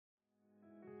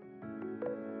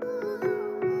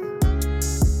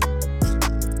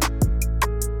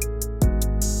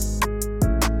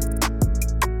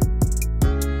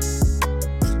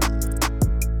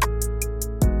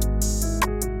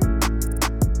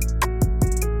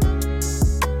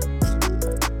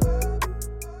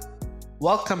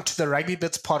Welcome to the Rugby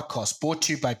Bits podcast brought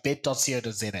to you by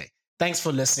bet.co.za. Thanks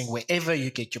for listening wherever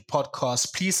you get your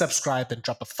podcasts. Please subscribe and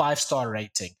drop a 5-star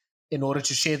rating in order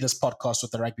to share this podcast with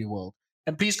the rugby world.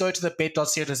 And please go to the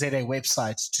bet.co.za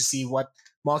website to see what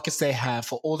markets they have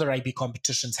for all the rugby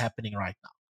competitions happening right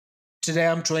now. Today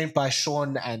I'm joined by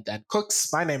Shaun and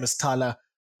Kooks. My name is Thala.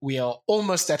 We are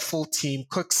almost at full team.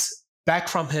 Kooks back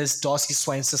from his Darcy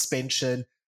Swain suspension.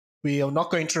 We are not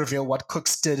going to reveal what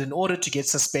Kooks did in order to get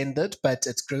suspended, but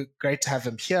it's great to have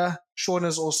him here. Shaun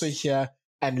is also here.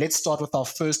 And let's start with our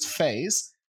first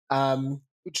phase,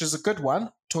 which is a good one,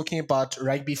 talking about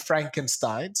Rugby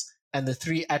Frankensteins and the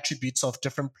 3 attributes of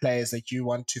different players that you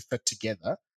want to fit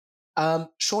together.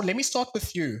 Shaun, let me start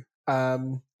with you.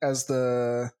 Since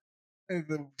the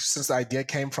idea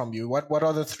came from you, what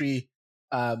are the 3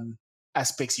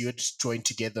 aspects you would join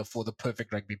together for the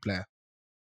perfect rugby player?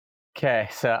 Okay,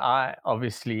 so I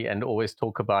obviously and always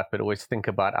talk about, but always think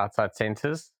about outside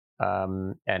centers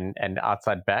and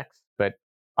outside backs. But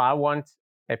I want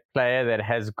a player that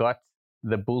has got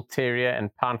the bull terrier and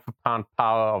pound for pound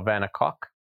power of Van Cock.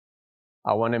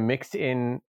 I want to mix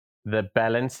in the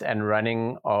balance and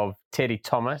running of Teddy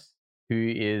Thomas,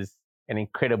 who is an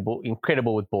incredible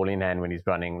with ball in hand when he's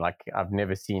running. Like I've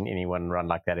never seen anyone run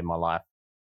like that in my life.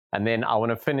 And then I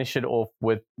want to finish it off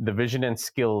with the vision and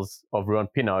skills of Ruan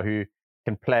Venter, who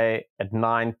can play at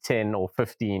 9, 10, or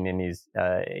 15 in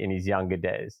his younger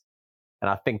days.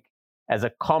 And I think as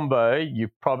a combo, you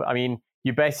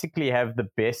basically have the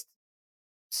best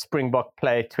Springbok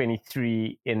player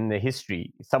 23 in the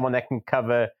history. Someone that can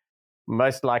cover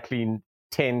most likely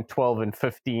 10, 12, and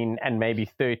 15, and maybe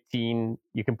 13.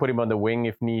 You can put him on the wing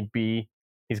if need be.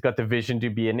 He's got the vision to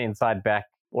be an inside back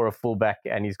or a fullback,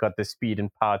 and he's got the speed and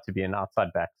power to be an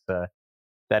outside back. So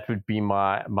that would be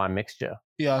my mixture.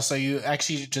 Yeah, so you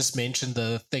actually just mentioned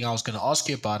the thing I was going to ask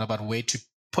you about where to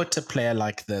put a player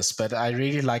like this, but I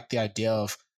really like the idea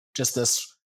of just this,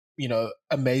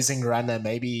 amazing runner,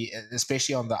 maybe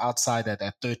especially on the outside at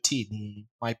 13, he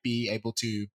might be able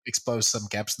to expose some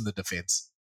gaps in the defense.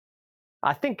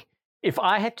 I think if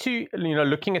I had to,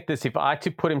 looking at this, if I had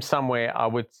to put him somewhere, I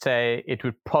would say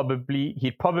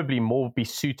he'd probably more be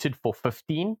suited for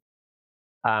 15.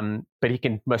 But he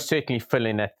can most certainly fill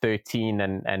in at 13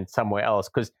 and somewhere else.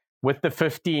 Because with the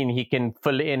 15, he can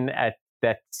fill in at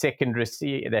that second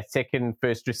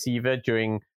first receiver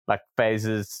during like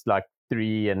phases like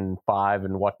 3 and 5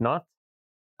 and whatnot.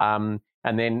 And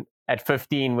then at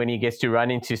 15, when he gets to run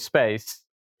into space,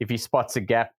 if he spots a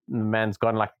gap, the man's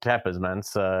gone like the clappers, man.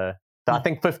 So I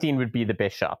think 15 would be the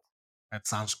best shot. That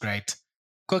sounds great.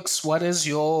 Kooks, what is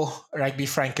your Rugby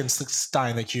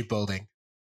Frankenstein that you're building?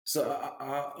 So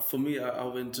for me, I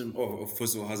went to.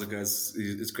 First of all, how's it, guys?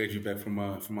 It's great to be back from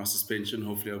my suspension.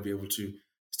 Hopefully, I'll be able to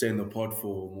stay in the pod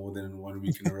for more than 1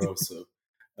 week in a row. So,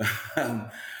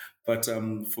 but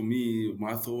for me,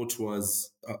 my thought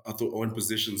was I thought I went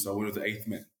position, so I went with the 8th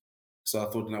man. So I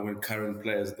thought I went current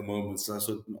players at the moment. So I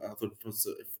thought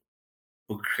if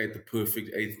we'll create the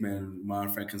perfect 8th man, my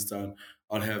Frankenstein,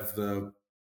 I'd have the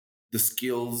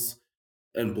skills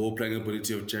and ball playing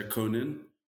ability of Jack Conan.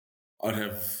 I'd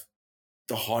have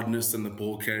the hardness and the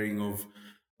ball carrying of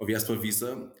Jasper Wiese,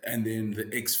 and then the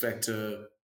X factor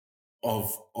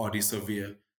of RD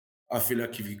Sevilla. I feel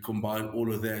like if you combine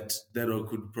all of that, that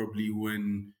could probably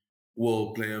win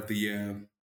World Player of the Year.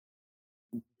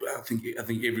 I think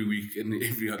every week and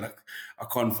every year, like I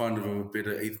can't find a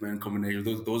better 8th man combination.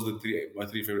 Those are my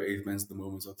 3 favorite 8th mans at the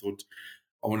moment. So I thought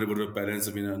I wanted a bit of balance.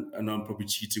 I mean, I know I'm probably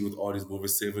cheating with RD's more of a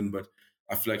 7, but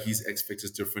I feel like his X factor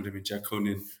is different. I mean, Jack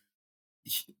Conan,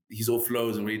 he's all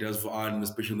flows, and what he does for Ireland,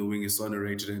 especially on the wing, is so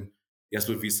underrated. And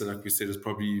Jasper Wiese, like we said,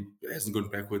 hasn't gone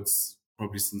backwards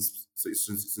probably since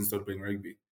started playing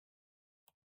rugby.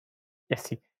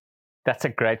 Yes, that's a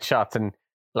great shot. And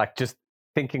like just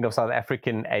thinking of South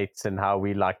African 8s and how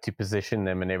we like to position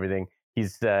them and everything,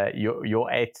 your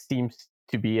 8 seems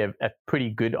to be a pretty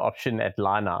good option at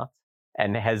line out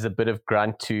and has a bit of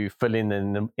grunt to fill in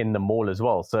the maul as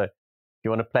well. So if you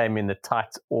want to play him in the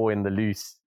tight or in the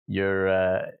loose,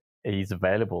 he's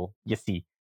available. Yes,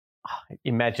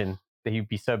 imagine that he'd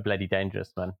be so bloody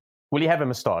dangerous, man. Will he have a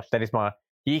moustache?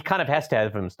 He kind of has to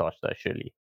have a moustache though,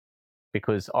 surely,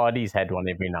 because RD's had one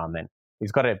every now and then.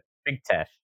 He's got a big tash.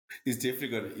 He's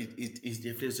definitely he's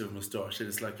definitely has a moustache, and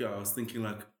it's like, I was thinking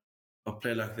like a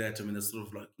player like that. I mean, it's sort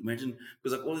of like, imagine,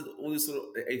 because like all these sort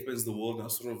of 8th men in the world now,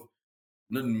 sort of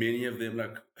not many of them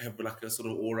like have like a sort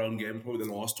of all-round game. Probably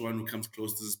the last one who comes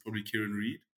close to this is probably Kieran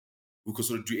Reid, who could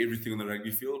sort of do everything on the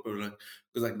rugby field. But like,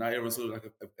 because like now everyone sort of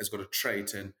like has got a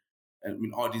trait, and I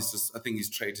mean, RD's just, I think his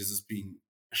trait is just being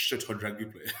shit hot rugby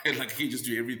player. Like he just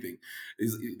do everything.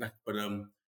 But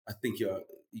I think you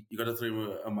got to throw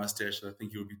him a mustache. And I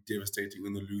think he will be devastating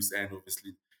in the loose and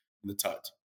obviously in the tight.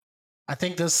 I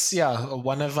think this,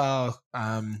 one of our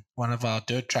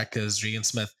dirt trackers, Regan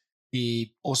Smith,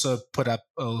 he also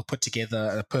put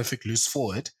together a perfect loose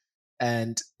forward,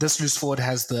 and this loose forward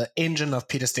has the engine of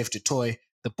Peter Steph du Toit,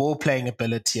 the ball playing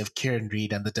ability of Kieran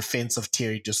Reid, and the defense of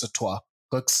Thierry Dusautois.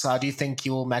 Kooks, how do you think he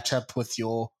will match up with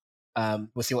your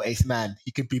eighth man?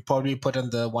 He could be probably put on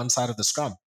the one side of the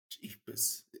scrum.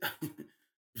 Jeepers.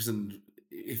 Listen,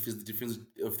 if it's the defense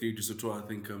of Thierry Dusautois,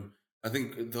 I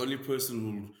think the only person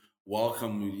who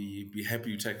welcome, be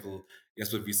happy to tackle.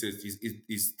 That's what we said.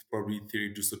 Is probably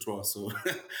Thierry Dusautois. So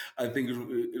I think it'll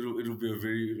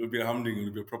be a humbling.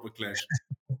 It'll be a proper clash.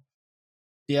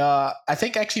 Yeah, I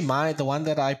think actually the one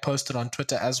that I posted on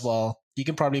Twitter as well. You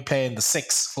can probably play in the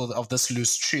 6 of this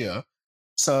loose trio.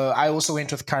 So I also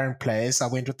went with current players. I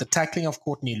went with the tackling of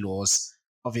Courtney Laws.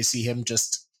 Obviously, him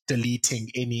just deleting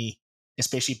any,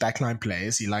 especially backline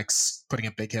players. He likes putting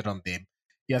a big hit on them.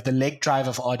 You have the leg drive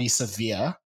of Ardie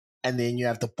Severe. And then you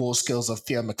have the ball skills of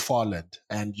Theo McFarland.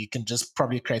 And you can just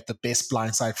probably create the best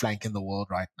blindside flank in the world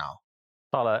right now.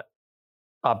 Thala,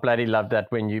 I bloody love that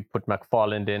when you put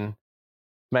McFarland in.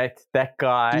 Mate, that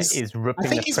guy is ripping the Premiership. I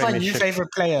think he's my new favorite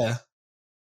player.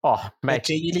 Oh, mate. I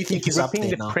genuinely think he's ripping up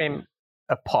there the now. Prem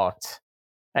apart.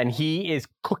 And he is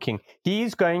cooking.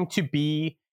 He's going to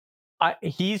be...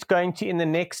 in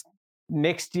the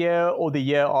next year or the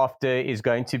year after is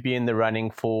going to be in the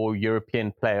running for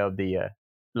European Player of the Year.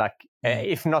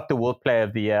 If not the World Player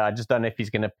of the Year, I just don't know if he's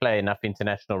going to play enough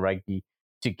international rugby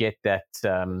to get that,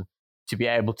 to be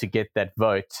able to get that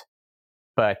vote.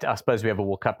 But I suppose we have a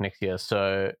World Cup next year,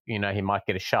 so he might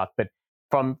get a shot. But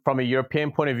from a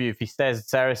European point of view, if he stays at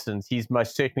Saracens, he's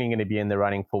most certainly going to be in the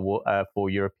running for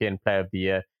European Player of the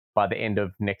Year by the end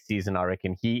of next season. I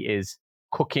reckon he is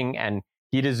cooking, and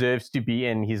he deserves to be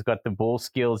in. He's got the ball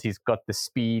skills, he's got the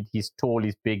speed, he's tall,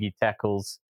 he's big, he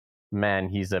tackles. Man,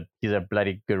 he's a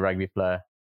bloody good rugby player.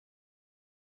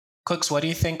 Kooks, what do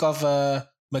you think of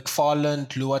McFarland,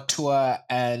 Luatua,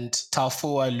 and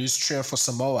Taufua loose trio for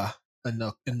Samoa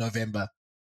in November?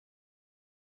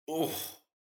 Oh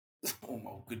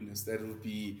my goodness, that will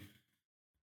be.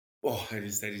 Oh, that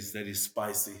is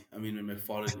spicy. I mean, when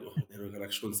McFarland,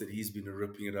 like Shaun said, he's been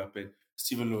ripping it up, and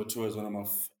Stephen Luatua is one of my.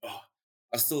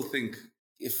 I still think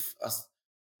if us.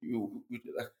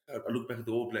 I look back at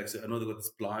the All Blacks. I know they got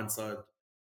this blind side.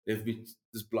 They've been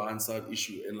this blind side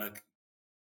issue, and like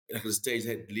at the stage they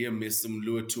had Liam Messam,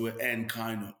 Luatua, and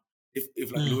Kaino.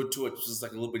 If Luatua was just like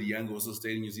a little bit younger, also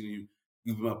staying in New Zealand,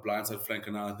 you give him a blind side flank,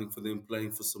 and now I think for them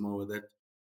playing for Samoa, that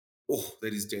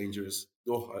is dangerous.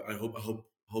 I hope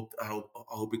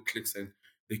it clicks and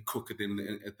they cook it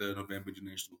at the November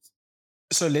Internationals.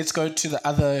 So let's go to the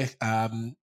other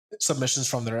submissions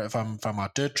from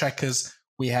our dirt trackers.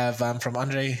 We have from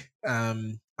Andre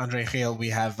Geel, we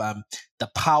have the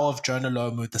power of Jonah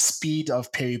Lomu, the speed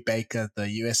of Perry Baker, the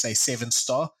USA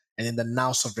 7-star, and then the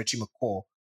nous of Richie McCaw.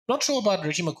 Not sure about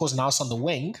Richie McCaw's nous on the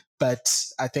wing, but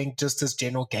I think just his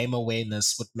general game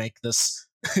awareness would make this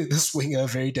this winger a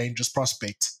very dangerous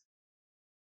prospect.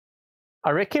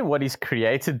 I reckon what he's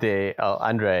created there,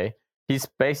 Andre, he's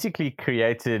basically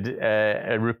created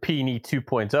a Rapini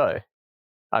 2.0.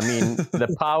 I mean,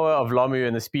 the power of Lomu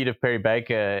and the speed of Perry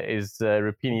Baker is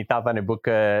Rapini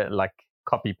Tavanebuka, like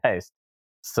copy-paste.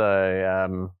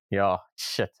 So,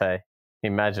 hey.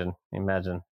 Imagine.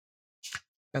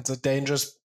 That's a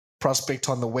dangerous prospect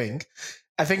on the wing.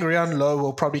 I think Rian Lowe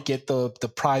will probably get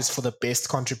the prize for the best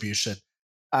contribution.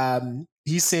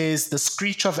 He says, the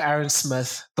screech of Aaron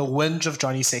Smith, the whinge of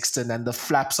Johnny Sexton, and the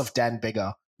flaps of Dan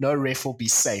Biggar. No ref will be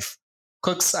safe.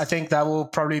 Kooks, I think that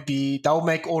will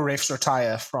make all refs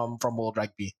retire from World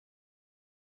Rugby.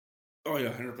 Oh yeah,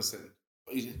 100%.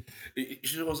 You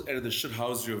should also add the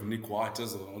shithousery of Nick White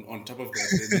as well on top of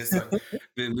that.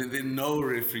 Then no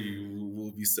referee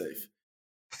will be safe.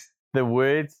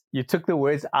 You took the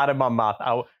words out of my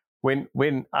mouth.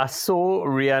 When I saw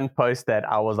Rian post that,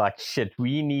 I was like, shit,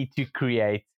 we need to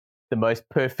create the most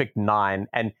perfect 9.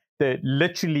 And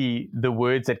literally the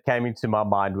words that came into my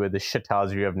mind were the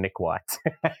shithousery of Nick White.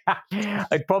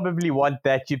 I'd probably want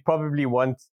that. You'd probably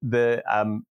want the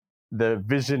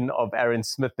vision of Aaron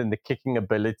Smith and the kicking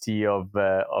ability of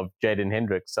Jaden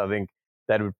Hendricks. I think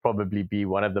that would probably be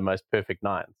one of the most perfect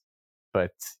 9s.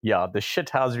 But yeah, the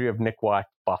shithousery of Nick White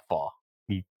by far.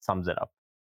 He sums it up.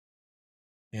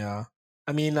 Yeah.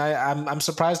 I mean, I'm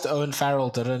surprised Owen Farrell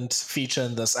didn't feature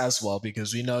in this as well,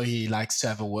 because we know he likes to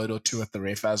have a word or two with the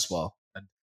ref as well. And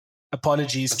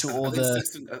apologies to all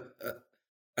the...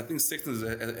 I think Sexton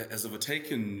has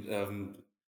overtaken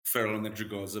Farrell in that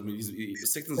regards. I mean,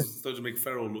 Sexton's started to make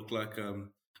Farrell look like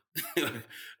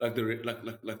like the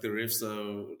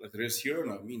refs hero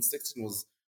now. I mean, Sexton was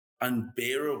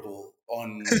unbearable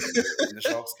in the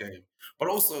Sharks game, but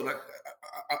also like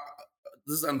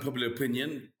this is unpopular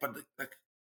opinion, but like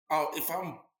if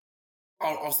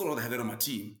I'll still rather have that on my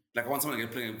team. Like I want someone to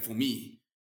get playing for me.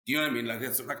 Do you know what I mean? Like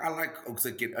that's like I like Oaks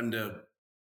that get under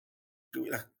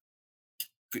like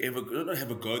not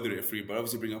have a go at the referee, but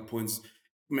obviously bring up points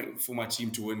for my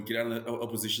team to win, get out of the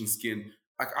opposition skin.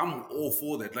 Like I'm all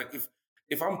for that. Like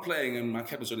if I'm playing and my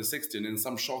captain's on 16 and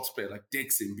some Sharks player like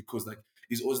decks him because like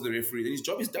he's always the referee, then his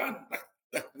job is done.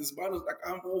 Like this man is like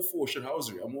I'm all for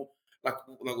shithousery. I'm all like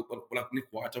Nick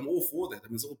White. I'm all for that. I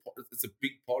mean it's a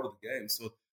big part of the game.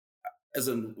 So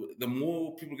the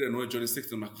more people get annoyed at Johnny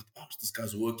Sexton, I'm like, oh, this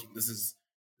guy's working. This is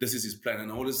his plan.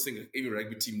 And I always think like every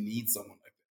rugby team needs someone like that.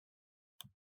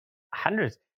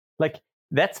 Hundreds. Like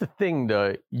that's the thing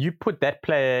though. You put that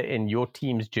player in your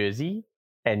team's jersey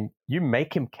and you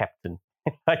make him captain.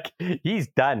 Like he's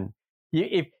done.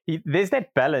 If there's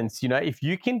that balance, if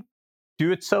you can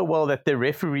do it so well that the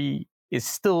referee is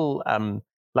still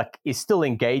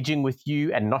engaging with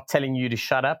you and not telling you to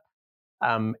shut up,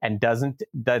 and doesn't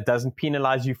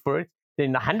penalize you for it,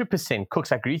 then 100%,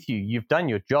 Kooks, I agree with you. You've done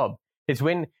your job. It's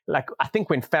when, like, I think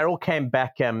when Farrell came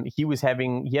back, he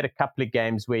had a couple of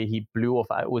games where he blew off.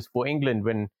 It was for England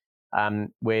when,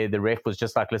 where the ref was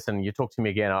just like, listen, you talk to me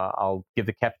again, I'll give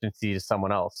the captaincy to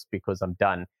someone else because I'm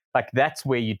done. Like, that's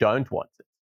where you don't want it.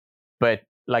 But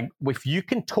like, if you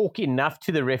can talk enough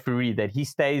to the referee that he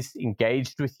stays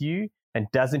engaged with you and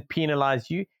doesn't penalize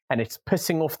you, and it's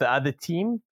pissing off the other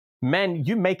team, man,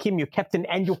 you make him your captain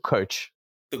and your coach.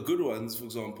 The good ones, for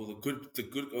example, the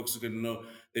good Oaks are going to know.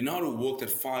 They know how to walk that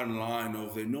fine line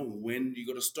of they know when you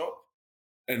got to stop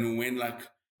and when, like,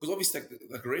 because obviously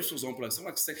like refs, for example, like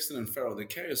someone like Sexton and Farrell, they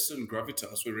carry a certain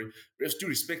gravitas where refs do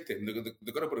respect them.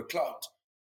 They got to put a clout.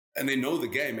 And they know the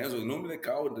game as well. Normally that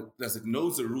guy that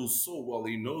knows the rules so well,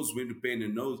 he knows when to bend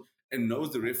and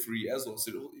knows the referee as well.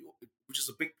 So, which is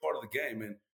a big part of the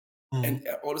game. And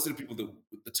honestly, people,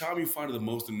 the time you find it the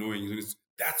most annoying is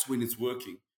that's when it's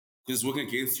working. Because it's working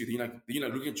against you. Then you're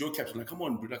like, look at your captain, like, come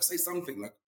on, bro, like, say something.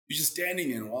 Like, you're just standing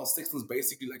in while Sexton's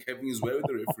basically like having his way with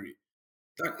the referee.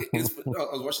 Like,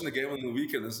 I was watching the game on the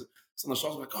weekend, and some of the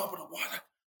shots were like, oh, but why?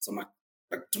 So I'm like,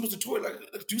 too much to toy,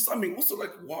 like, do something. Also,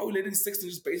 like, why are we letting Sexton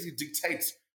just basically dictate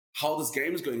how this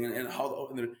game is going and how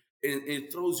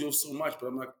it throws you off so much? But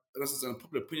I'm like, that's an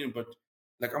unpopular opinion, but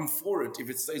like, I'm for it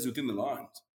if it stays within the lines.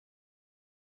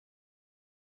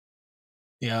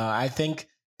 Yeah, I think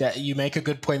that you make a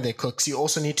good point there, Kooks. You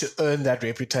also need to earn that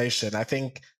reputation. I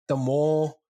think the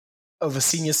more of a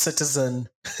senior citizen,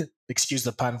 excuse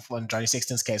the pun on Johnny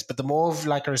Sexton's case, but the more of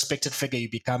like a respected figure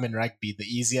you become in rugby, the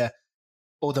easier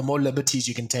or the more liberties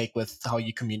you can take with how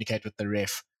you communicate with the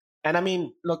ref. And I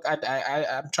mean, look,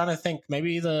 I'm trying to think,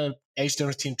 maybe the age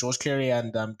difference between George Cleary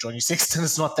and Johnny Sexton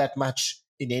is not that much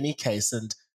in any case,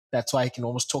 and that's why he can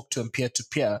almost talk to him peer to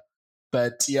peer.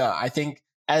 But yeah, I think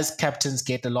as captains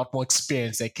get a lot more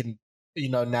experience, they can,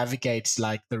 navigate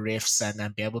like the refs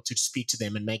and be able to speak to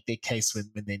them and make their case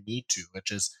when they need to,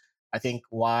 which is, I think,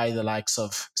 why the likes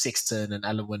of Sexton and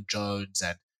Alan Wynne-Jones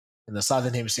and in the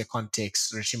Southern Hemisphere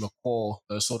context, Richie McCaw,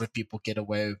 those sort of people get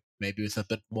away maybe with a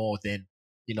bit more than,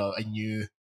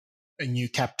 a new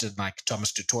captain like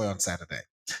Thomas du Toit on Saturday.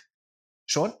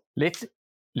 Shaun?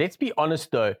 Let's be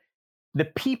honest though. The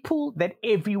people that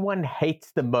everyone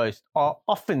hates the most are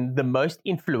often the most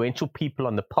influential people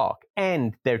on the park,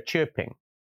 and they're chirping.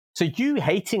 So you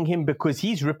hating him because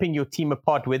he's ripping your team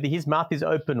apart, whether his mouth is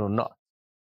open or not.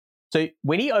 So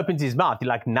when he opens his mouth, you're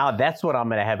like, now that's what I'm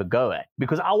going to have a go at,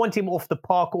 because I want him off the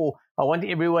park, or I want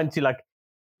everyone to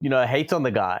hate on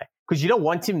the guy, because you don't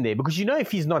want him there, because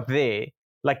if he's not there,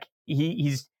 like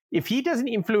if he doesn't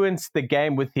influence the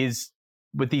game with his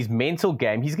mental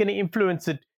game, he's going to influence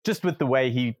it just with the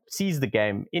way he sees the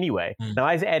game anyway. Now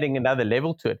he's adding another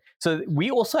level to it. So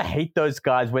we also hate those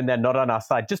guys when they're not on our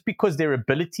side, just because their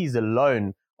abilities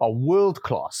alone are world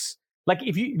class. Like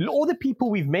all the people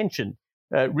we've mentioned,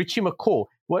 Richie McCaw,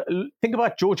 think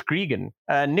about George Gregan,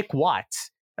 Nick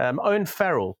White, Owen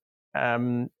Farrell,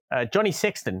 Johnny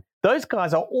Sexton. Those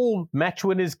guys are all match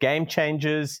winners, game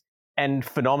changers, and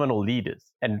phenomenal leaders.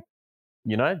 And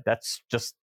that's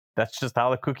just how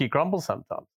the cookie crumbles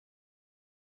sometimes.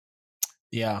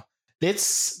 Yeah.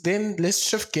 Let's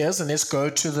shift gears and let's go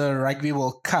to the Rugby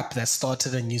World Cup that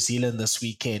started in New Zealand this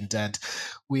weekend. And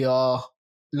we are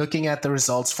looking at the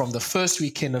results from the first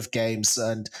weekend of games.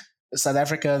 And South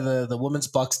Africa, the women's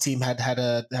box team had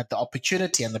the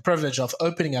opportunity and the privilege of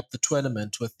opening up the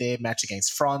tournament with their match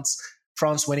against France.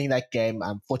 France winning that game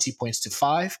 40 points to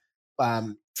 5.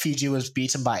 Fiji was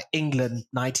beaten by England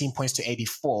 19 points to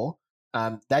 84.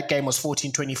 That game was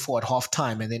 14-24 at half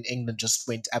time, and then England just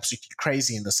went absolutely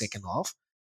crazy in the second half.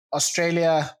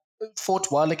 Australia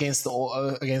fought well against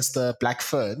the Black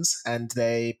Ferns,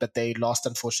 but they lost,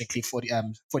 unfortunately,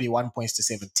 41 points to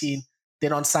 17.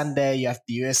 Then on Sunday, you have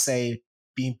the USA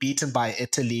being beaten by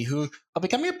Italy, who are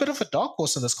becoming a bit of a dark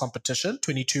horse in this competition,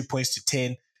 22 points to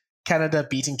 10. Canada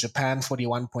beating Japan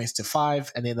 41 points to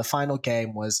 5. And then the final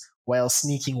game was Wales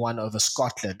sneaking one over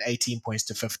Scotland, 18 points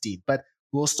to 15. But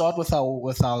we'll start with our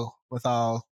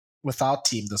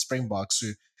team, the Springboks,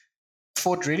 who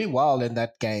fought really well in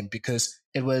that game because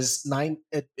it was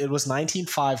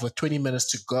 19-5 with 20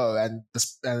 minutes to go, and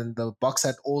the Boks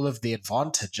had all of the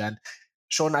advantage. And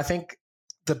Shaun, I think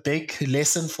the big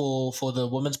lesson for the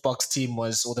women's box team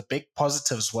was, or the big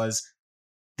positives was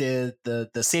the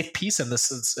set piece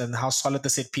and how solid the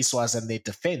set piece was, and their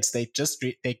defense. They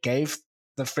gave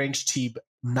the French team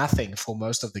nothing for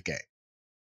most of the game.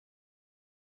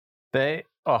 There's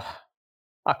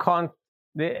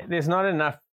not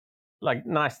enough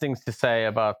nice things to say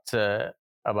about the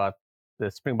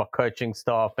Springbok coaching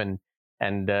staff and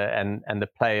the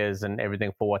players and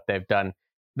everything for what they've done.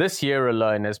 This year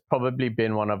alone has probably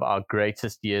been one of our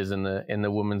greatest years in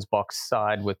the women's box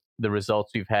side, with the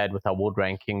results we've had with our world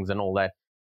rankings and all that.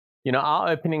 Our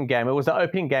opening game, it was the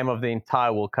opening game of the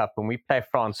entire World Cup, and we play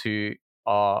France, who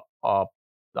are I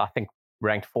think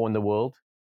ranked 4 in the world.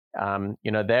 They're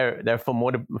a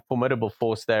formidable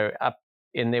force. They're up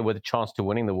in there with a chance to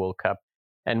winning the World Cup,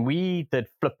 and we did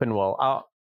flipping well.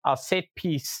 Our set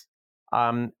piece,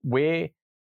 where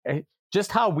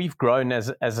just how we've grown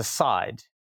as a side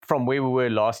from where we were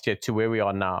last year to where we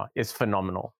are now is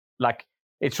phenomenal.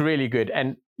 It's really good.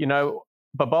 And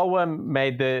Babalwa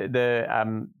made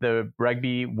the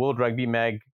Rugby World Rugby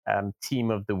Mag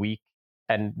Team of the Week,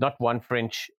 and not one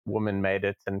French woman made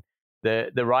it. And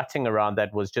the writing around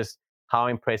that was just how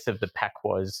impressive the pack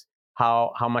was,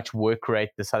 how much work rate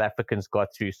the South Africans got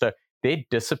through. So their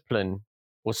discipline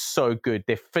was so good.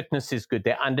 Their fitness is good.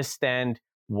 They understand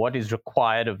what is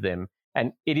required of them.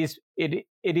 And it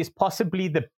is possibly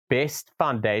the best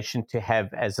foundation to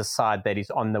have as a side that is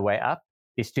on the way up,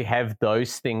 is to have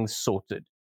those things sorted.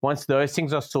 Once those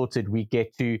things are sorted, we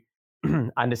get to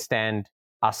understand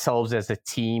ourselves as a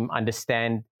team,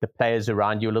 understand the players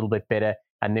around you a little bit better,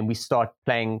 and then we start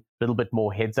playing a little bit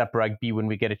more heads-up rugby when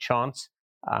we get a chance.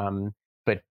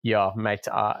 But yeah, mate,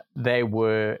 they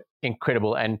were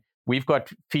incredible. And we've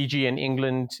got Fiji and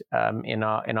England in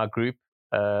our group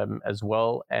as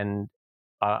well. And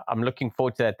I'm looking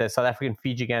forward to that. The South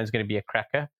African-Fiji game is going to be a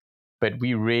cracker. But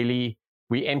we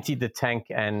emptied the tank,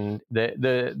 and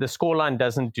the scoreline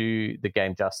doesn't do the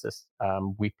game justice.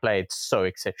 We played so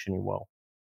exceptionally well.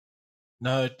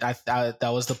 No, that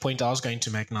was the point I was going to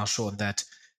make now, Shaun, that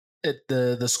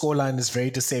the scoreline is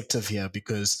very deceptive here,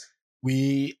 because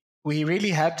we really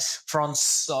had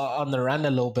France on the run a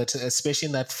little bit, especially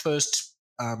in that first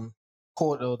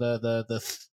quarter, or the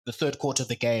third quarter of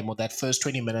the game, or that first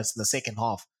 20 minutes in the second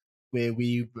half, where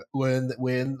we were in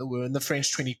the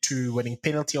French 22, winning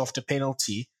penalty after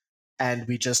penalty, and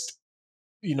we just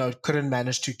couldn't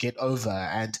manage to get over.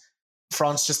 And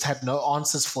France just had no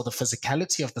answers for the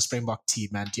physicality of the Springbok team.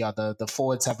 And yeah, the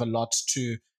forwards have a lot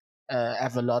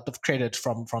of credit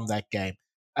from that game.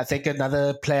 I think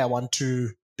another player I want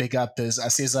to big up is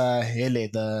Aseza Hele,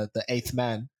 the eighth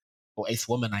man, or eighth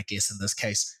woman, I guess, in this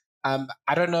case.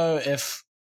 I don't know if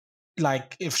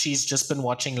she's just been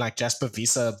watching Jasper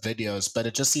Visa videos, but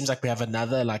it just seems like we have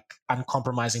another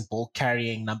uncompromising ball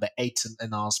carrying number 8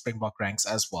 in our Springbok ranks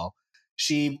as well.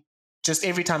 She just,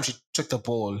 every time she took the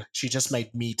ball, she just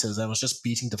made meters and was just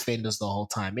beating defenders the whole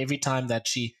time. Every time that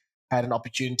she had an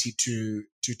opportunity to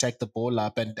take the ball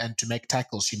up and to make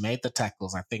tackles, she made the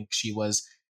tackles. I think she was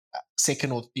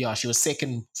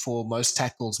second for most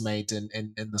tackles made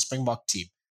in the Springbok team.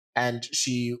 And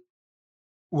she,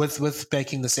 with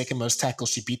making the second most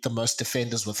tackles, she beat the most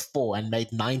defenders with 4 and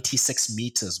made 96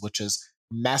 meters, which is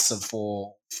massive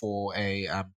for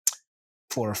a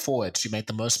forward. She made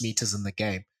the most meters in the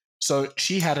game. So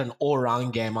she had an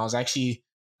all-round game. I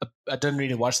didn't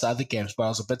really watch the other games, but I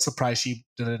was a bit surprised she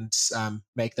didn't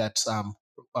make that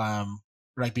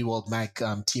Rugby World Mag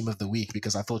Team of the Week,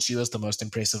 because I thought she was the most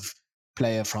impressive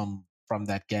player from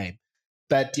that game.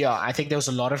 But yeah, I think there was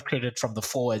a lot of credit from the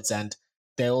forwards, and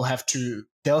they'll have to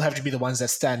be the ones that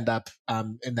stand up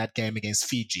in that game against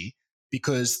Fiji.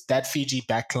 because that Fiji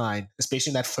backline,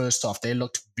 especially in that first half, they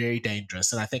looked very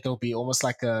dangerous. And I think it'll be almost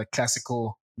like a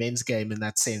classical men's game in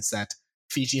that sense that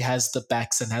Fiji has the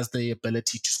backs and has the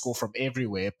ability to score from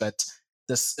everywhere. But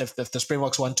if the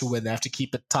Springboks want to win, they have to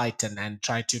keep it tight and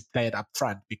try to play it up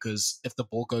front, because if the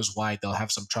ball goes wide, they'll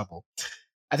have some trouble.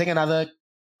 I think another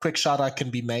quick shout out can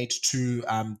be made to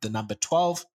the number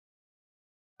 12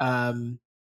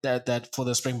 that for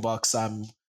the Springboks,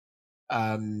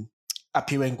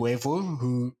 Apiwe Ngwevu,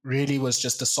 who really was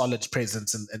just a solid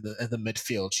presence in the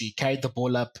midfield. She carried the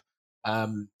ball up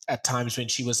at times when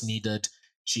she was needed.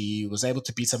 She was able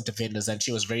to beat some defenders, and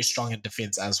she was very strong in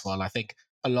defense as well. I think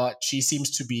a lot. She seems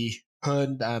to be her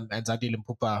and Zandi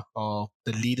Limpopa are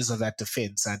the leaders of that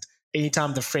defense. And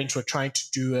anytime the French were trying to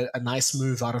do a nice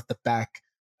move out of the back,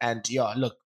 and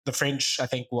look, the French, I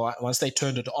think, once they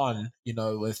turned it on,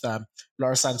 with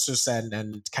Laura Santos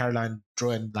and Caroline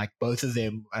Ruan, like both of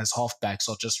them as halfbacks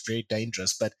are just very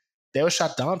dangerous. But they were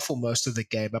shut down for most of the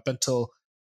game up until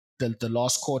the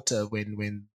last quarter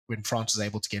when France was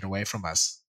able to get away from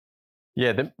us.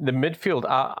 Yeah, the midfield,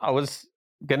 I was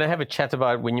going to have a chat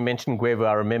about when you mentioned Guevo.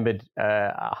 I remembered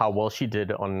how well she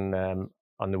did on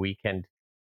the weekend.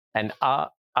 And our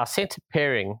centre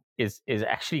pairing is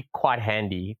actually quite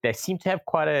handy. They seem to have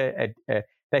quite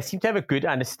they seem to have a good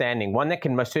understanding. One that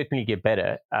can most certainly get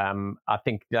better. I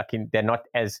think they're not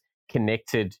as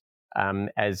connected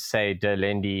as say De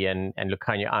Lendi and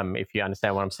Lukanya, if you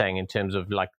understand what I'm saying in terms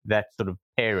of like that sort of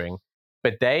pairing.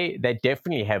 But they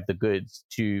definitely have the goods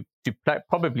to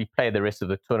probably play the rest of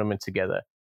the tournament together.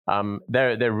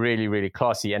 They're really, really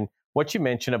classy. And what you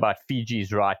mentioned about Fiji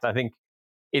is right. I think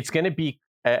it's going to be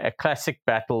a classic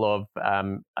battle of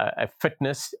a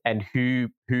fitness and who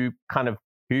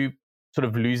sort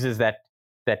of loses that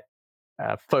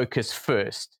focus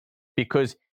first,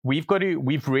 because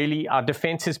our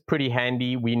defense is pretty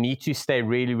handy. We need to stay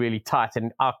really, really tight,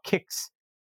 and our kicks,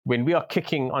 when we are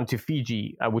kicking onto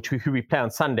Fiji, who we play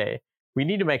on Sunday, we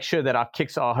need to make sure that our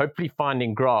kicks are hopefully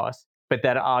finding grass, but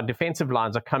that our defensive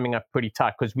lines are coming up pretty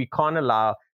tight, because we can't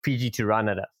allow Fiji to run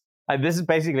at us. This is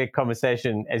basically a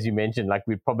conversation, as you mentioned, like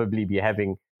we'd probably be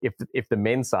having if the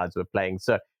men's sides were playing.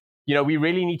 So, we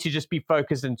really need to just be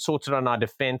focused and sorted on our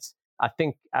defense. I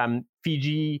think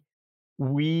Fiji,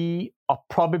 we are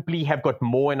probably have got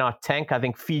more in our tank. I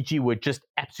think Fiji were just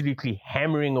absolutely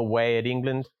hammering away at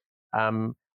England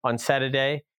on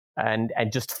Saturday and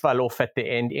just fell off at the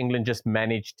end. England just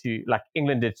managed to,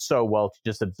 England did so well to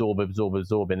just absorb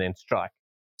and then strike.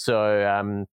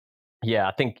 So,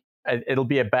 I think it'll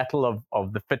be a battle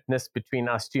of the fitness between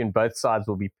us two, and both sides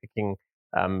will be picking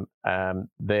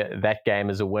that game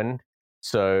as a win.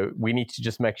 So we need to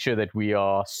just make sure that we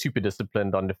are super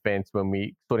disciplined on defense when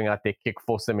we sorting out their kick,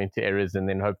 force them into errors, and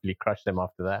then hopefully crush them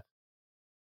after that.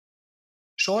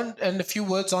 Shaun, and a few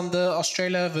words on the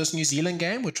Australia versus New Zealand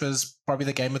game, which was probably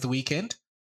the game of the weekend.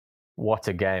 What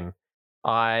a game.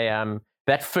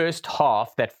 That first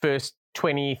half, that first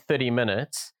 20, 30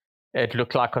 minutes, it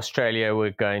looked like Australia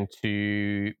were going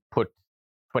to put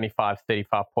 25,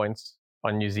 35 points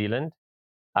on New Zealand.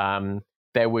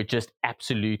 They were just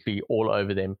absolutely all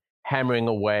over them, hammering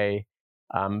away.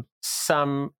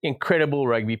 Some incredible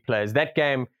rugby players. That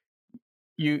game,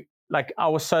 I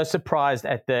was so surprised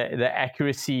at the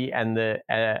accuracy and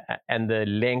the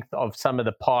length of some of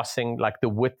the passing, like the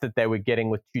width that they were getting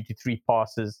with 2 to 3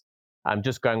 passes,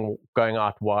 just going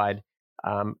out wide.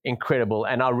 Incredible.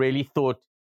 And I really thought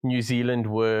New Zealand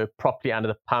were properly under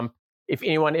the pump. If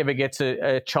anyone ever gets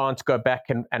a chance, go back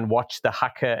and watch the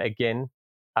haka again.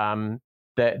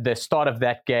 The start of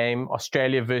that game,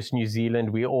 Australia versus New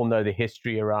Zealand, we all know the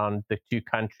history around the two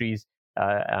countries,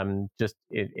 just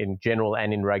in general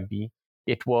and in rugby.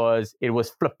 It was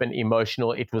flippin'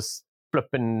 emotional. It was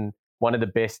flippin' one of the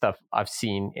best I've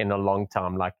seen in a long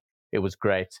time. Like, it was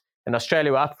great. And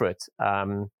Australia were up for it.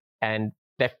 And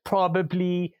they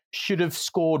probably should have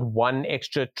scored one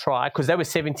extra try, because they were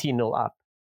 17-0 up.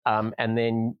 And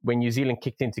then when New Zealand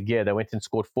kicked into gear, they went and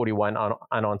scored 41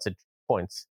 unanswered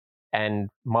points. And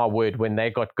my word, when they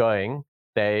got going,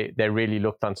 they really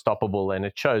looked unstoppable, and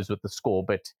it shows with the score.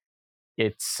 But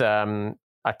it's, I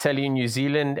tell you, New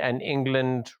Zealand and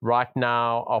England right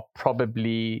now are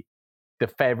probably the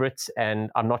favorites,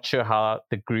 and I'm not sure how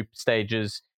the group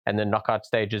stages and the knockout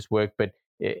stages work, but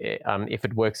if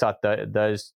it works out,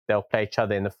 they'll play each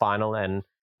other in the final, and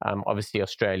obviously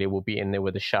Australia will be in there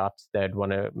with a shout. They'd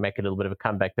want to make a little bit of a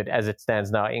comeback, but as it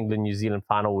stands now, England-New Zealand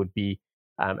final would be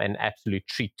an absolute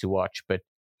treat to watch. But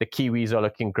the Kiwis are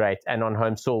looking great, and on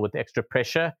home soil with extra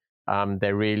pressure,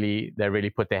 they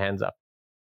really put their hands up.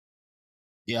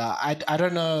 Yeah, I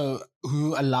don't know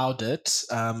who allowed it.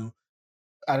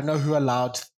 I don't know who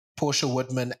allowed Portia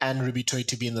Woodman and Ruby Tui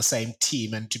to be in the same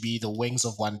team and to be the wings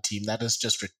of one team. That is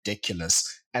just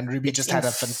ridiculous. And Ruby It's just had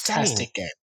a fantastic game.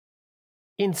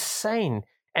 Insane.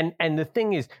 And the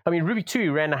thing is, I mean, Ruby Tui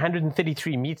ran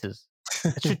 133 meters.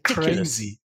 It's ridiculous.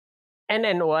 Crazy.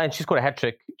 And she's got a hat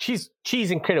trick. She's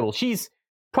incredible. She's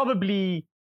probably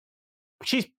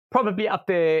up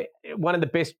there, one of the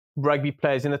best rugby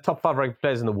players, in the top 5 rugby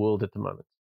players in the world at the moment.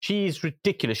 She's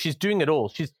ridiculous. She's doing it all.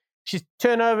 She's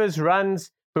turnovers,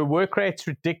 runs, her work rate's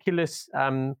ridiculous.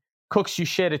 Kooks, you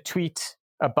shared a tweet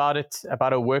about it,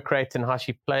 about her work rate and how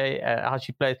she plays.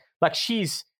 Like,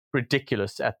 she's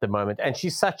ridiculous at the moment, and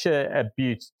she's such a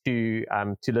beaut to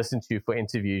listen to for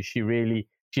interviews.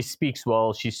 She speaks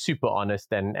well. She's super honest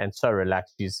and so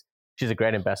relaxed. She's a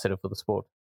great ambassador for the sport.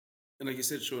 And like you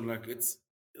said, Shaun, like it's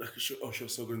like she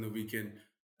was so good in the weekend.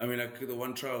 I mean, like the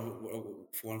one trial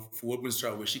for Woodman's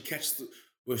trial where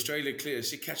where Australia clears,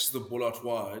 she catches the ball out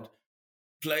wide,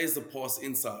 plays the pass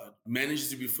inside, manages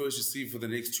to be first received for the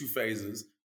next 2 phases,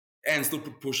 and still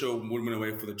push her Woodman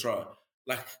away for the try.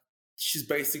 Like, she's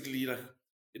basically like,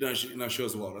 she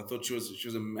was wild. I thought she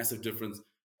was a massive difference.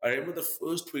 I remember the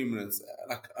first 20 minutes,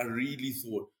 like I really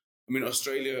thought, I mean,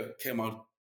 Australia came out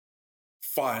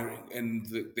firing, and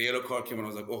the yellow card came out. I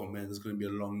was like, oh man, this is going to be a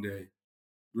long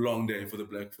day for the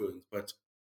Black Ferns. But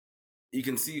you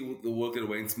can see the work that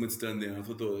Wayne Smith's done there. I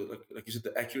thought, like you said,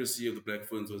 the accuracy of the Black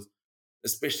Ferns was,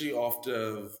 especially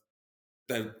after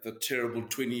the terrible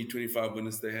 20-25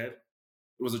 minutes they had, it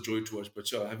was a joy to watch.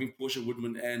 But yeah, having Portia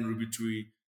Woodman and Ruby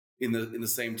Tui in the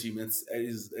same team, it's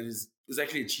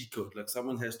actually a cheat code. Like,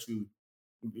 someone has to,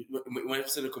 we have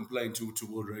to send a complaint to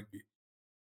World Rugby.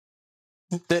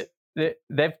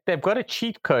 They've got a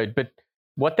cheat code, but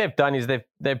what they've done is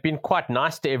they've been quite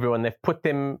nice to everyone. They've put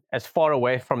them as far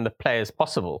away from the play as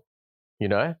possible. You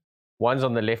know, one's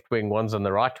on the left wing, one's on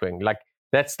the right wing. Like,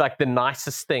 that's like the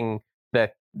nicest thing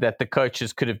that the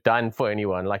coaches could have done for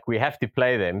anyone. Like, we have to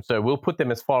play them, so we'll put them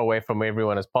as far away from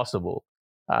everyone as possible.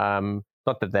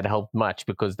 Not that helped much,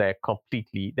 because they're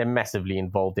massively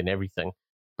involved in everything.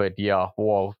 But yeah,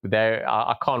 wow,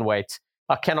 I can't wait.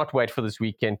 I cannot wait for this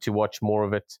weekend to watch more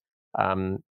of it.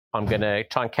 I'm going to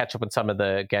try and catch up on some of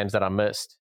the games that I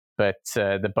missed. But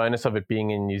the bonus of it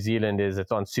being in New Zealand is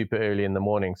it's on super early in the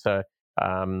morning. So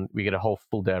we get a whole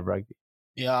full day of rugby.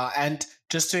 Yeah, and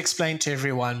just to explain to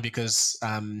everyone, because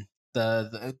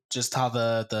just how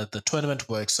the tournament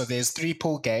works. So there's 3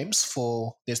 pool games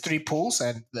there's 3 pools,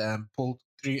 and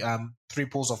three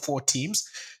pools of 4 teams.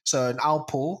 So in our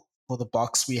pool for the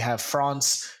Boks, we have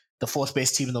France, the 4th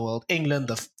best team in the world, England,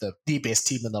 the best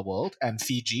team in the world, and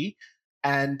Fiji.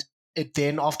 And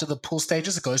then after the pool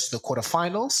stages, it goes to the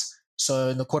quarterfinals. So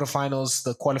in the quarterfinals,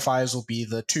 the qualifiers will be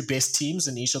the 2 best teams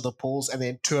in each of the pools, and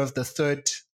then 2 of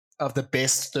the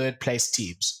best third place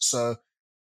teams. So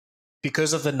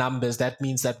because of the numbers, that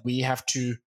means that we have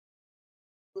to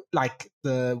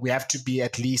be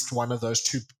at least one of those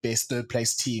 2 best third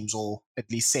place teams, or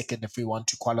at least second, if we want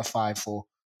to qualify for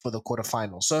the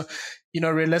quarterfinals. So,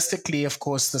 realistically, of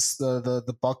course,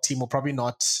 the Bok team will probably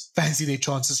not fancy their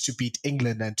chances to beat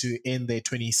England and to end their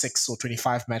 26 or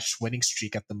 25 match winning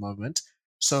streak at the moment.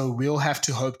 So we'll have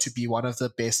to hope to be one of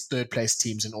the best third place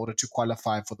teams in order to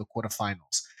qualify for the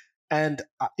quarterfinals. And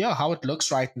how it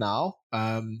looks right now,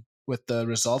 with the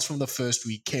results from the first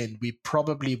weekend, we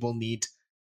probably will need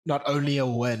not only a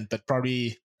win, but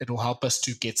probably it will help us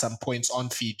to get some points on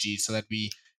Fiji, so that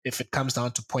if it comes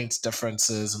down to points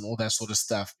differences and all that sort of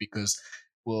stuff, because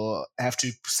we'll have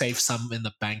to save some in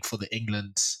the bank for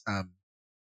England, and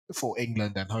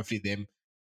hopefully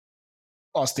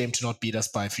ask them to not beat us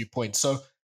by a few points. So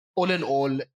all in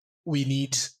all,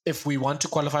 if we want to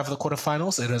qualify for the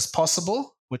quarterfinals, it is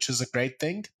possible, which is a great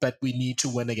thing, but we need to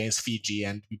win against Fiji,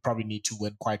 and we probably need to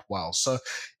win quite well. So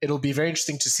it'll be very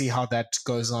interesting to see how that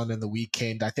goes on in the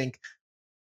weekend. I think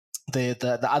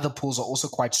the other pools are also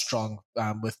quite strong,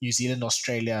 with New Zealand,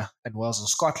 Australia, and Wales and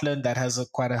Scotland. That has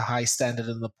quite a high standard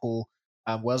in the pool.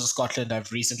 Wales and Scotland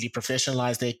have recently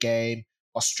professionalized their game.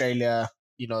 Australia,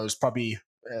 is probably,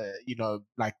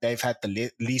 like they've had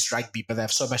the least rugby, but they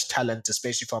have so much talent,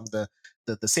 especially from the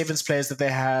sevens players that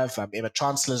they have. Emma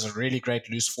Chancellor is a really great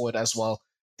loose forward as well.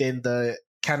 Then the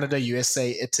Canada,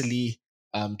 USA, Italy,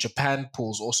 Japan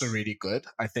pool's also really good.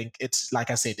 I think it's, like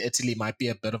I said, Italy might be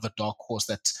a bit of a dark horse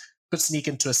that could sneak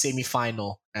into a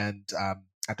semi-final, and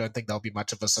I don't think that'll be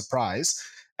much of a surprise.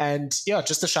 And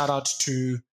just a shout out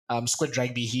to Squid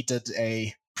Rugby. He did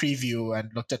a preview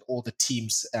and looked at all the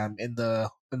teams in the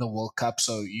World Cup,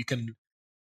 so you can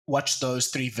watch those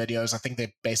 3 videos. I think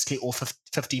they're basically all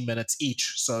 15 minutes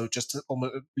each, so just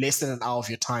almost less than an hour of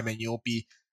your time, and you'll be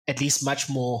at least much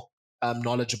more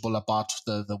knowledgeable about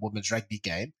the women's rugby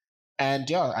game. And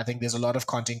yeah, I think there's a lot of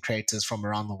content creators from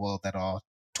around the world that are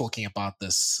talking about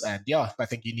this. And yeah, I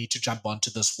think you need to jump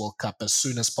onto this World Cup as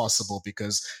soon as possible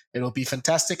because it'll be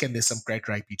fantastic and there's some great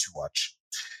rugby to watch.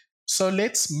 So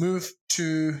let's move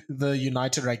to the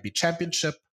United Rugby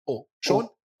Championship. Oh, Shaun?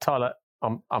 Thala,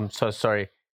 I'm so sorry.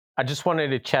 I just wanted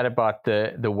to chat about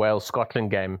the Wales-Scotland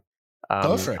game.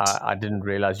 Go for it. I didn't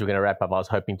realize you were going to wrap up. I was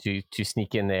hoping to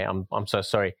sneak in there. I'm so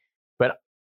sorry. But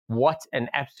what an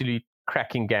absolute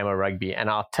cracking game of rugby. And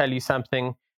I'll tell you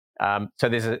something. So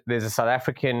there's a South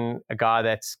African guy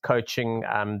that's coaching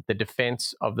the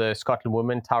defence of the Scotland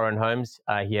women, Tyrone Holmes.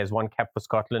 He has one cap for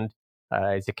Scotland.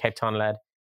 He's a Cape Town lad.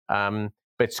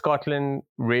 But Scotland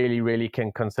really, really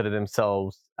can consider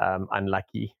themselves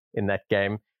unlucky in that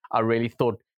game. I really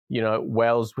thought,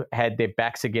 Wales had their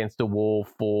backs against the wall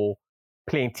for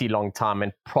plenty long time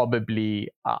and probably,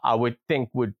 I would think,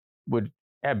 would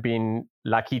have been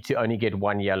lucky to only get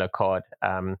one yellow card.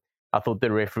 I thought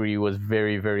the referee was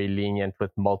very, very lenient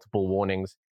with multiple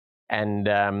warnings.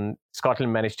 And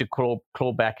Scotland managed to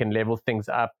claw back and level things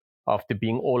up after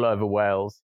being all over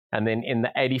Wales. And then in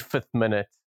the 85th minute,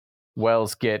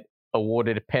 Wales get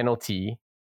awarded a penalty.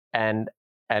 And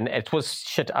it was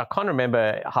shit. I can't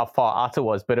remember how far out it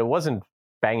was, but it wasn't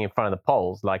bang in front of the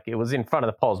poles. Like, it was in front of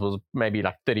the poles, it was maybe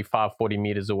like 35, 40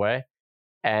 meters away.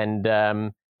 And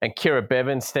Kira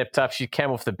Bevan stepped up. She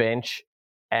came off the bench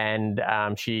and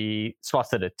she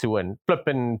slotted it to win.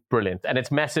 Flippin' brilliant. And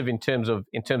it's massive in terms of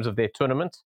their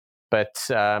tournament. But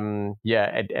an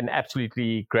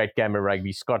absolutely great game of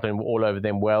rugby. Scotland were all over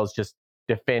them. Wales just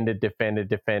defended,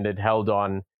 held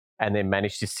on, and then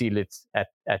managed to seal it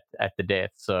at the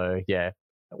death. So yeah,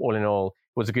 all in all,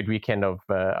 it was a good weekend of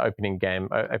opening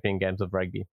games of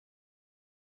rugby.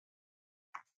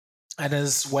 And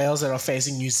as Wales are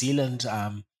facing New Zealand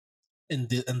in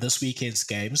this weekend's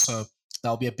game, so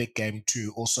that'll be a big game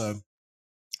to also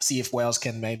see if Wales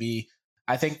can maybe.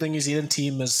 I think the New Zealand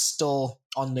team is still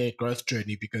on their growth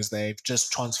journey because they've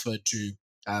just transferred to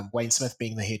Wayne Smith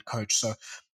being the head coach. So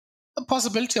the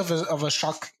possibility of a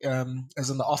shock is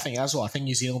in the offing as well. I think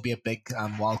New Zealand will be a big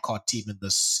wildcard team in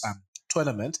this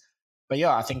tournament. But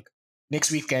yeah, I think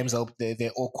next week games,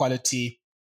 they're all quality.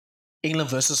 England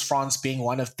versus France being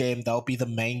one of them, that'll be the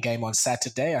main game on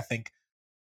Saturday. I think,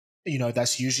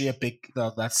 that's usually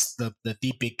that's the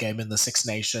big game in the Six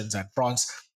Nations. And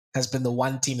France has been the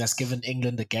one team that's given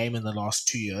England a game in the last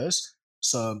 2 years.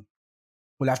 So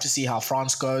we'll have to see how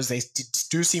France goes. They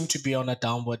do seem to be on a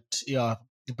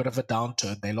bit of a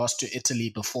downturn. They lost to Italy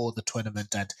before the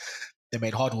tournament and they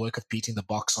made hard work of beating the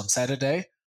Boks on Saturday.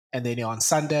 And then on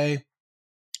Sunday,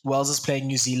 Wales is playing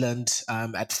New Zealand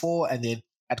at 4, and then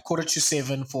at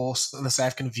 6:45 for the South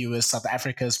African viewers, South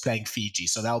Africa is playing Fiji.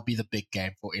 So that will be the big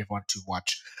game for everyone to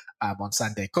watch on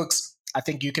Sunday. Kooks, I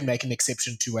think you can make an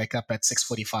exception to wake up at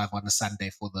 6:45 on a Sunday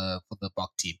for the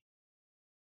Bok team.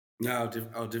 No, I'll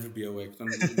definitely be awake.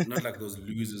 Not like those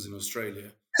losers in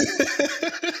Australia.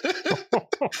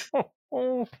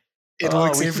 It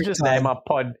works we every should just time. name our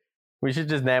pod. We should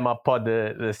just name our pod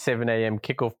the 7 a.m.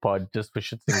 kickoff pod just for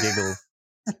shits and giggles.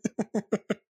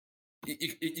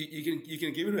 You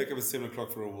can give it like at 7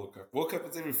 o'clock for a World Cup. World Cup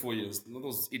is every 4 years. None of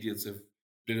those idiots have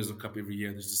players of Cup every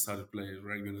year. They just decided to play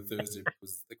rugby on a Thursday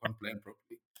because they can't plan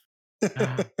properly.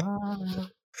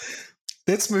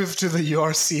 Let's move to the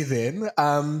URC then.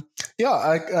 A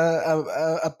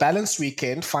balanced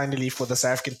weekend finally for the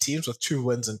South African teams with 2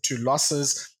 wins and 2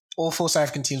 losses. All 4 South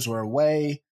African teams were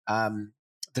away.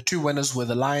 The 2 winners were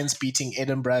the Lions beating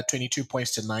Edinburgh 22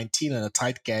 points to 19 in a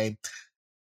tight game.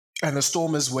 And the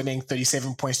Stormers winning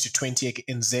 37 points to 20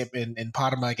 in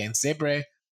Parma against Zebre.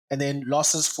 And then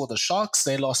losses for the Sharks.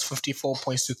 They lost 54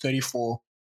 points to 34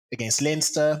 against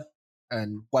Leinster.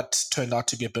 And what turned out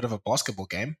to be a bit of a basketball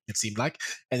game, it seemed like.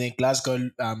 And then Glasgow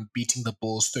beating the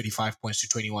Bulls 35 points to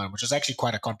 21, which is actually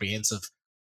quite a comprehensive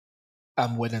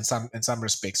win in some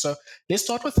respects. So let's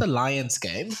start with the Lions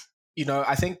game.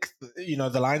 I think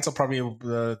the Lions are probably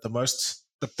the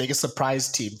biggest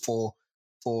surprise team for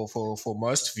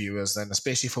most viewers, and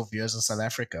especially for viewers in South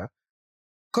Africa.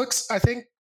 Kooks, I think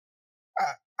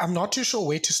I'm not too sure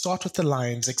where to start with the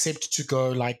Lions, except to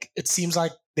go it seems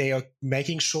like they are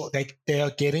making sure they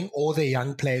are getting all their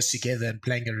young players together and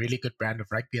playing a really good brand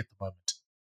of rugby at the moment.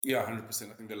 Yeah,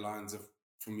 100%. I think the Lions have,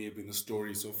 for me, have been the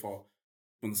story so far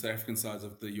from the South African side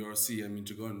of the URC. I mean,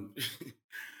 to go and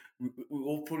we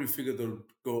all probably figured they'll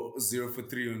go 0 for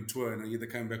 3 on tour and either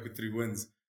come back with 3 wins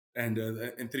and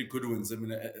 3 good wins. I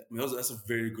mean, that's a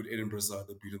very good Edinburgh side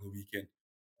that beat on the weekend.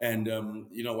 And,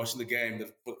 watching the game,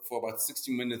 for about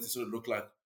 60 minutes, it sort of looked like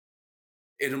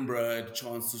Edinburgh had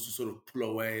chances to sort of pull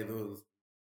away.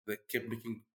 They kept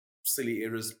making silly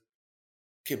errors,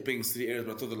 but I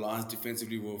thought the Lions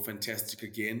defensively were fantastic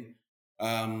again.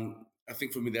 I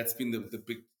think for me, that's been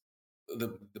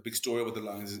the big story about the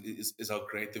Lions is how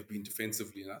great they've been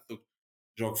defensively. And I thought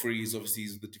Jacques Fries, obviously,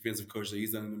 he's the defensive coach, so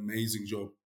he's done an amazing job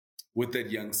with that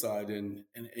young side. And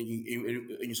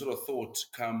you sort of thought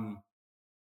come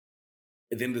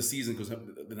at the end of the season, because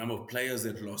the number of players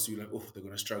that lost, you're like, oh, they're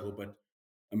going to struggle. But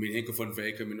I mean, Henk van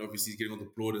Wyk, I mean, obviously he's getting all the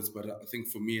plaudits, but I think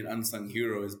for me, an unsung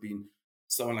hero has been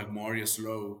someone like Marius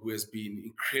Lowe, who has been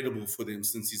incredible for them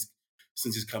since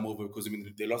he's come over. Because I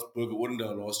mean, they lost Burger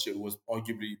Wonder last year, who was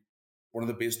arguably one of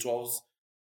the best 12s,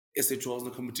 SA 12s in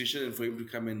the competition, and for him to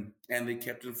come in, and the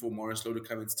captain for Marius Lowe to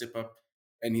come and step up,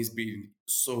 and he's been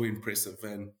so impressive.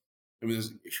 And I mean,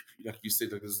 like you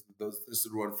said, like there's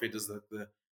Ruan Venter, like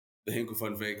the Henk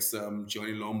van Wyks,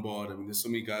 Johnny Lombard. I mean, there's so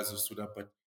many guys who stood up,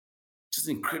 but just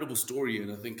an incredible story.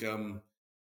 And I think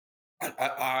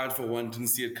I for one didn't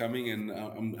see it coming, and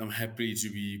I'm happy to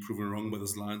be proven wrong by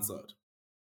this Lions side.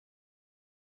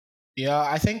 Yeah,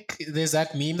 I think there's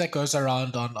that meme that goes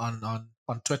around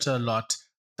on Twitter a lot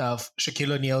of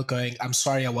Shaquille O'Neal going, "I'm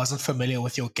sorry, I wasn't familiar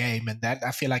with your game," and that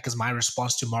I feel like is my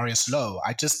response to Marius Lowe.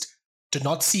 I just did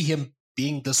not see him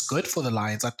being this good for the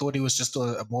Lions. I thought he was just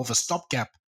a more of a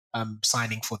stopgap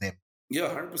signing for them. Yeah,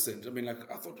 100%. I mean, like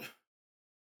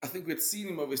I think we had seen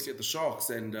him obviously at the Sharks,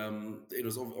 and it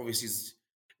was obviously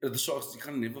at the Sharks. You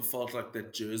kind of never felt like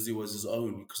that jersey was his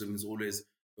own, because I mean, there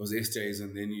was SJs,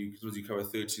 and then you cover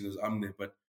 13, there's there.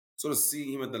 But sort of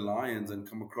seeing him at the Lions and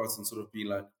come across and sort of be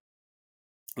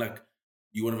like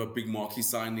you one of our big marquee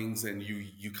signings, and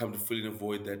you come to fill in a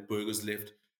void that Burger's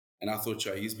left, and I thought,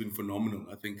 yeah, he's been phenomenal.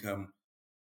 I think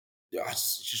it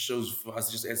just shows for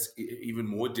us, just adds even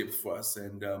more depth for us,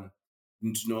 and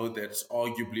to know that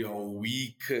arguably our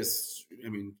weakest, I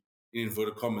mean, in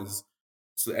inverted commas,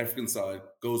 so the African side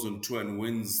goes on tour and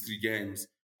wins 3 games,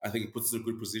 I think it puts us in a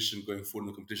good position going forward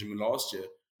in the competition. I mean, last year,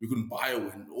 we couldn't buy a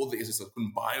win. All the SSL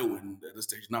couldn't buy a win at this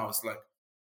stage. Now it's like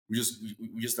we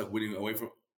just like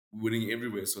winning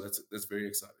everywhere. So that's very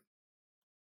exciting.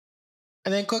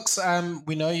 And then, Kooks,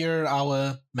 we know you're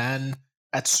our man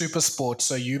at Supersport,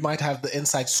 so you might have the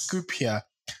inside scoop here.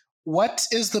 What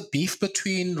is the beef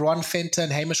between Ruan Venter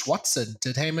and Hamish Watson?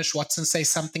 Did Hamish Watson say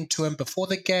something to him before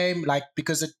the game? Like,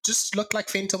 because it just looked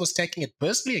like Venter was taking it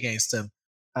personally against him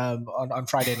on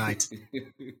Friday night.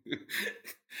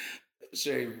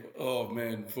 Shame. Oh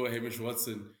man, poor Hamish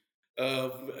Watson.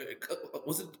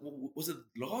 Was it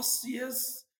last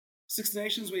year's Six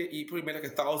Nations where he probably made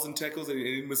like 1,000 tackles and he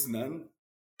didn't miss none?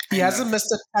 He hasn't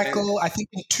missed a tackle, I think,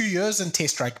 in 2 years in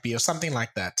Test rugby or something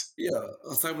like that. Yeah,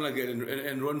 something like that.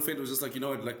 And Ruan Venter was just like, you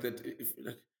know, like that.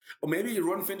 Or maybe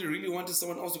Ruan Venter really wanted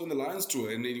someone else to go on the Lions tour,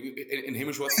 and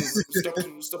Hamish Watson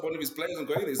stopped one of his players and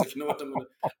going there. He's like, you know what,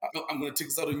 I'm gonna take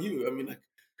this out on you. I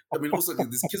mean, also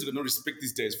these kids have got no respect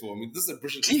these days for. I mean, this is a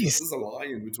British, this is a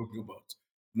lion we're talking about.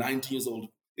 19 years old,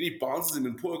 and he bounces him,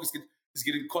 and poor he's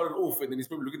getting carted off, and then he's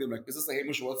probably looking at them like, is this the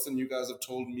Hamish Watson you guys have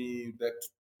told me that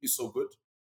he's so good?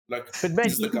 Like, but man,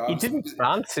 he didn't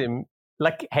bounce him.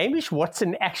 Like, Hamish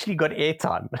Watson actually got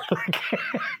airtime.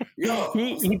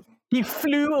 He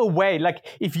flew away. Like,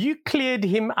 if you cleared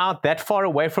him out that far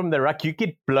away from the ruck, you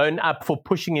get blown up for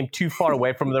pushing him too far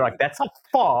away from the ruck. That's how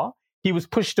far he was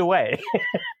pushed away.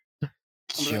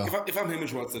 Sure. If I'm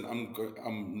Hamish Watson,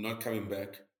 I'm not coming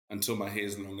back until my hair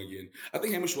is long again. I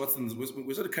think Hamish Watson was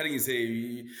sort of cutting his hair.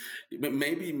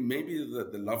 Maybe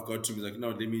the love got to me. Like, no,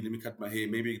 let me cut my hair.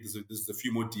 Maybe there's a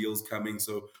few more deals coming,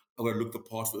 so I'm gonna look the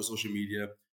part for social media. I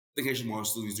think Hamish Watson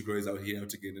still needs to grow his hair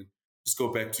out again and just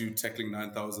go back to tackling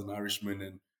 9,000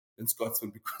 Irishmen and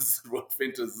Scotsmen, because Ruan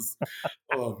Venter's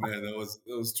oh man, that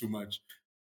was too much.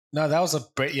 No, that was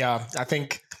I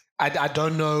think. I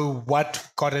don't know what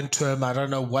got into him. I don't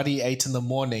know what he ate in the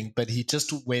morning, but he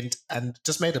just went and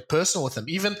just made it personal with him.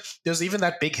 There was even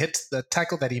that big hit, the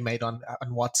tackle that he made on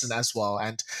Watson as well.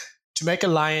 And to make a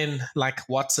lion like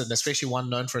Watson, especially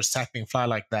one known for his tackling fly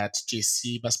like that, geez,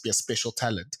 he must be a special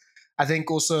talent. I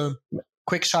think also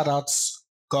quick shout outs.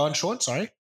 Go on, Shaun, sorry.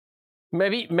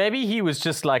 Maybe he was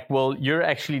just like, well, you're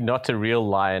actually not a real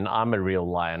lion. I'm a real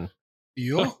lion.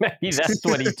 Maybe that's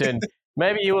what he turned.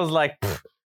 Maybe he was like,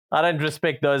 I don't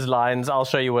respect those lions. I'll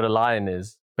show you what a lion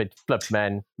is. But flip,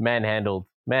 manhandled.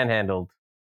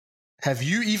 Have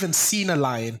you even seen a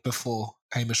lion before,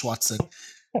 Hamish Watson?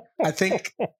 I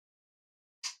think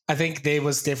there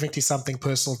was definitely something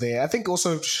personal there. I think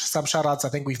also some shout-outs. I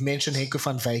think we've mentioned Henk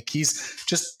van Wyk. He's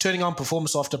just turning on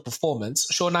performance after performance.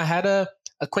 Shaun, I had a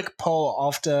quick poll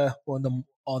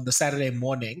on the Saturday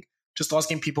morning, just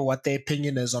asking people what their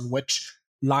opinion is on which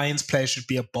Lions player should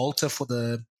be a bolter for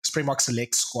the Springbok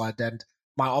select squad. And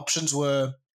my options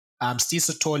were Steve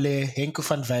Sithole, Henko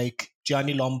van Wyk,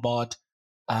 Gianni Lombard.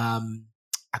 I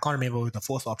can't remember who the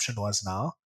fourth option was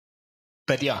now.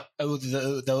 But yeah,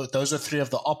 those are three of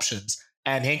the options.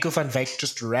 And Henko van Wyk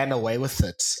just ran away with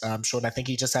it. Shaun, I think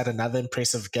he just had another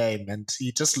impressive game, and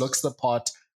he just looks the part.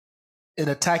 In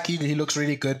attack, he looks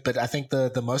really good, but I think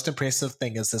the most impressive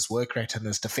thing is this work rate and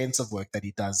this defensive work that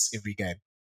he does every game.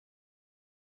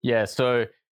 Yeah, so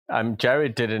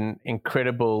Jared did an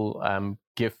incredible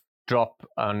gift drop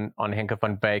on Henko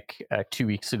van Wyk 2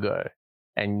 weeks ago,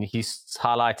 and he's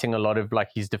highlighting a lot of like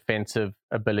his defensive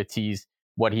abilities,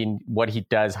 what he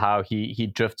does, how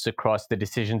he drifts across, the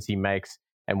decisions he makes,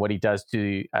 and what he does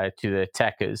to the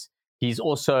attackers. He's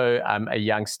also a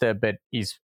youngster, but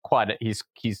he's quite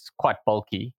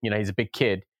bulky. You know, he's a big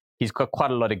kid. He's got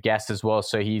quite a lot of gas as well,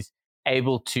 so he's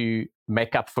able to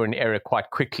make up for an error quite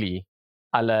quickly,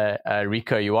 a la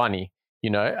Rico Ioane. You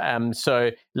know,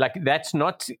 so like that's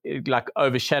not like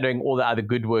overshadowing all the other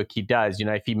good work he does. You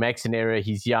know, if he makes an error,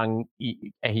 he's young,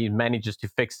 he manages to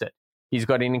fix it. He's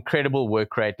got an incredible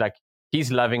work rate. Like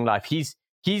he's loving life. He's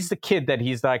the kid that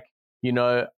he's like, you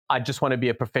know, I just want to be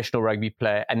a professional rugby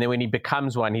player. And then when he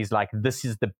becomes one, he's like, this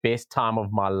is the best time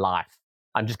of my life.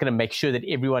 I'm just going to make sure that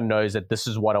everyone knows that this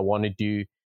is what I want to do.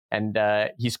 And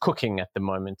he's cooking at the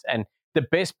moment. And the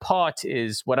best part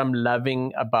is what I'm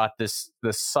loving about this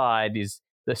side is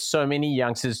there's so many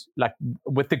youngsters, like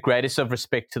with the greatest of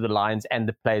respect to the Lions and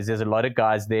the players, there's a lot of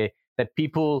guys there that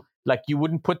people, like you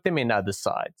wouldn't put them in other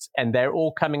sides. And they're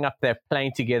all coming up, they're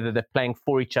playing together, they're playing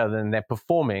for each other, and they're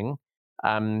performing,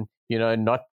 you know,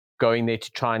 not going there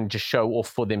to try and just show off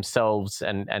for themselves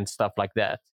and stuff like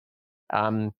that.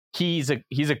 He's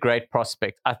a great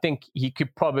prospect. I think he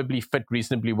could probably fit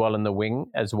reasonably well in the wing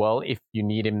as well if you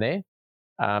need him there.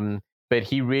 But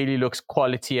he really looks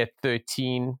quality at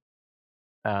 13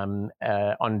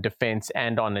 on defense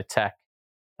and on attack.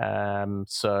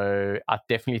 So I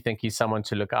definitely think he's someone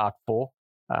to look out for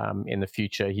in the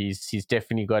future. He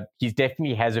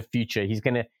definitely has a future. He's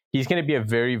gonna be a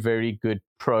very, very good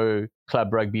pro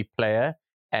club rugby player,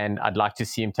 and I'd like to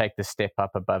see him take the step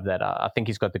up above that. I think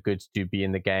he's got the goods to be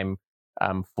in the game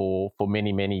for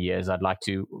many, many years. I'd like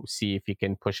to see if he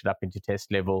can push it up into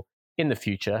test level in the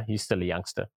future. He's still a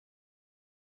youngster.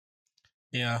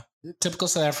 Yeah, typical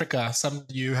South Africa.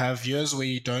 You have years where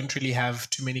you don't really have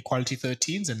too many quality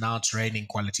 13s, and now it's raining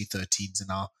quality 13s. And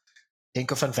now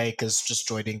Henko van Wyk is just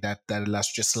joining that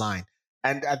illustrious line.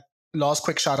 And last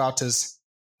quick shout out is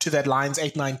to that Lions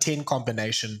 8, 9, 10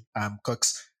 combination.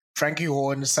 Kooks, Frankie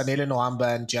Horn, Sanele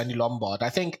Noamba, and Gianni Lombard. I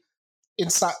think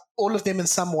all of them in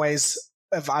some ways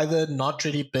have either not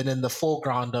really been in the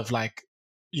foreground of like,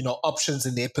 you know, options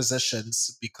in their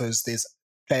positions because there's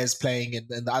players playing in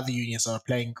the other unions are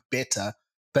playing better,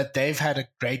 but they've had a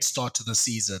great start to the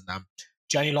season.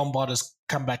 Gianni Lombard has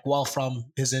come back well from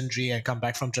his injury and come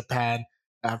back from Japan.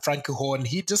 Frankie Horn,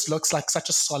 he just looks like such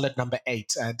a solid number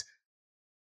 8. And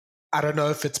I don't know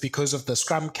if it's because of the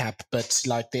scrum cap, but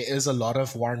like there is a lot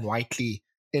of Warren Whiteley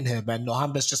in him. And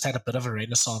Nohamba's just had a bit of a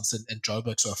renaissance in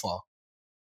Joburg so far.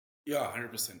 Yeah,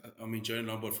 100%. I mean, Gianni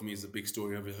Lombard for me is a big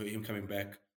story of him coming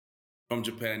back from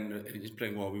Japan and he's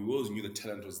playing well. We always knew the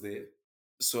talent was there.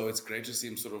 So it's great to see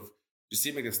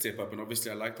him make a step up. And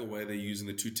obviously I like the way they're using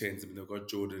the 210s. I mean, they've got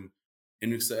Jordan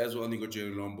Hendrickse as well, and you've got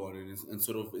Gianni Lombard. And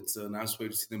sort of it's a nice way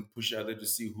to see them push out there to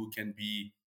see who can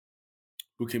be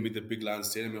the big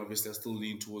Lions 10. I mean, obviously I still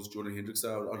lean towards Jordan Hendrickse.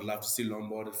 I'd love to see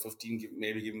Lombard at 15,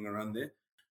 maybe giving a run there.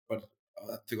 But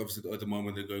I think obviously at the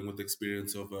moment they're going with the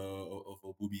experience of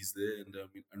boobies there, and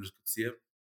I'm just good to see it.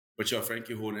 But yeah,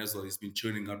 Frankie Horn as well. He's been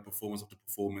churning out performance after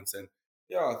performance, and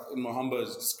yeah, Mohamba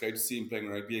is just great to see him playing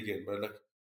rugby again.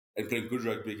 And playing good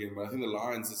rugby again. But I think the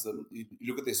Lions is you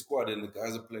look at their squad and the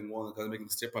guys are playing well. The guys are making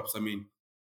step ups. I mean,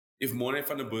 if Morne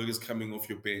van der Berg is coming off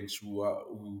your bench,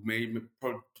 who may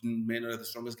not have the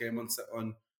strongest game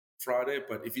on Friday,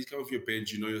 but if he's coming off your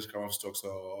bench, you know your scrum stocks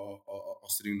are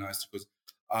sitting nice because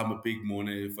I'm a big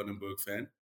Morne van der Berg fan,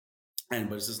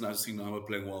 but it's just nice to see Nama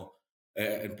playing well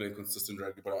and playing consistent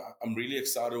rugby. But I'm really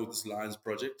excited with this Lions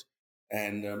project,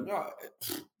 and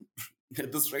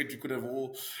at this rate, you could have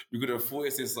 4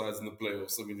 SSIs in the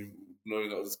playoffs. I mean,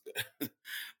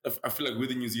 I feel like we're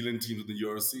the New Zealand teams with the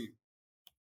URC.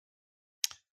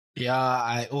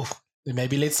 Yeah,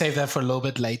 maybe let's save that for a little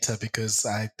bit later because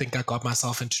I think I got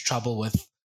myself into trouble with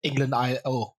England,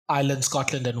 Ireland,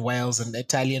 Scotland, and Wales and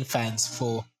Italian fans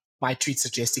for my tweet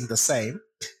suggesting the same.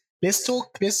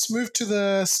 Let's move to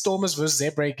the Stormers versus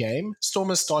Zebra game.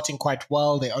 Stormers starting quite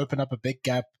well. They opened up a big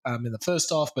gap in the first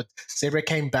half, but Zebra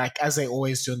came back as they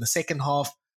always do in the second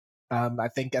half. I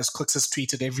think as Kooks has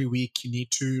tweeted every week, you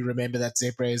need to remember that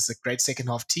Zebra is a great second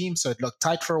half team. So it looked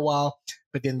tight for a while,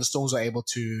 but then the Storms were able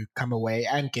to come away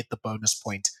and get the bonus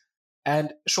point.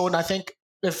 And Shaun, I think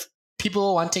if people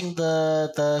are wanting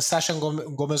the Sacha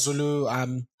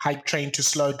Mngomezulu hype train to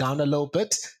slow down a little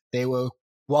bit, they were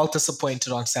well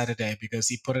disappointed on Saturday because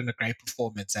he put in a great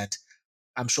performance. And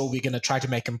I'm sure we're going to try to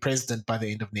make him president by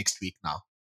the end of next week now.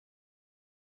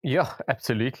 Yeah,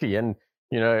 absolutely. And,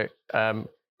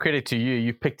 credit to you.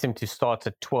 You picked him to start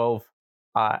at 12.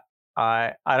 I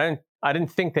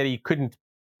didn't think that he couldn't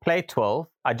play 12.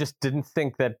 I just didn't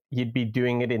think that he'd be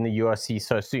doing it in the URC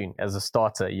so soon as a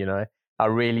starter. I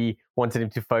really wanted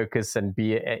him to focus and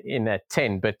be in at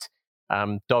 10, but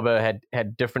Dobbo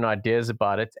had different ideas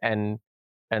about it, and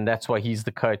that's why he's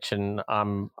the coach, and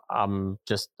I'm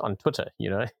just on Twitter,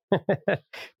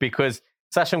 because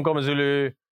Sacha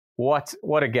Mngomezulu, what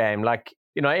a game! Like,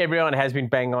 everyone has been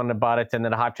banging on about it, and that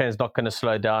the hype train is not going to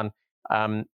slow down.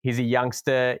 He's a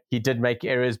youngster. He did make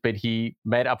errors, but he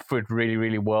made up for it really,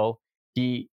 really well.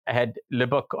 He had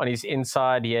Libok on his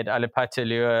inside. He had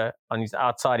Alipatelua on his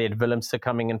outside. He had Willemse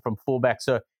coming in from fullback.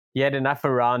 So he had enough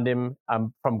around him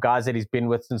from guys that he's been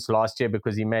with since last year,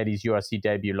 because he made his URC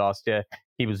debut last year.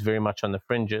 He was very much on the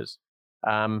fringes,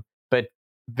 but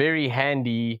very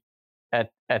handy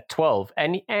at 12.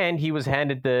 And he was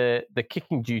handed the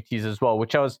kicking duties as well,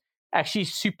 which I was actually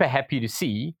super happy to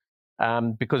see,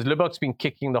 because Libok's been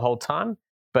kicking the whole time.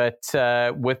 But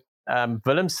with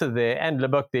Willemse there and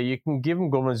Libok there, you can give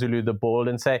Mngomezulu the ball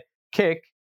and say, kick,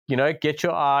 get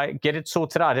your eye, get it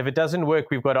sorted out. If it doesn't work,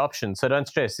 we've got options. So don't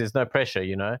stress. There's no pressure,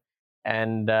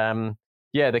 And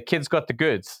the kid's got the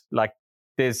goods. Like,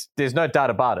 there's no doubt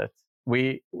about it.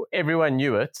 Everyone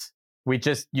knew it. You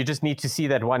just need to see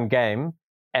that one game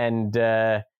and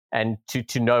to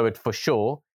know it for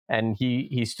sure. And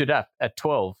he stood up at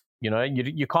 12.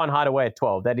 You can't hide away at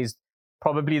 12. That is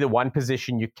probably the one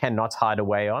position you cannot hide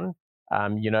away on.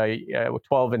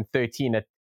 12 and 13. If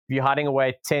you're hiding away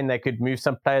at 10, they could move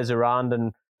some players around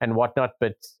and whatnot.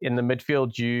 But in the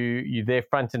midfield, you're there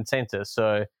front and center.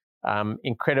 So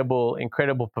incredible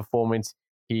performance.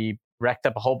 He racked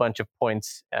up a whole bunch of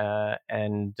points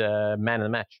and man of the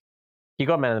match. He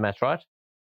got man of the match, right?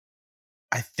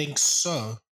 I think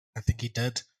so. I think he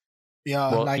did.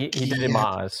 Yeah, well, he did in my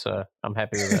eyes, so I'm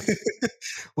happy with that.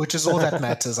 Which is all that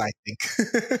matters, I think.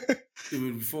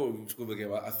 Even before we go the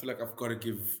game, I feel like I've got to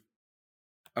give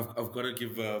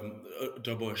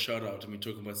Dobbo a shout out. I mean,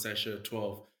 talking about Sacha at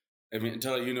 12. I mean,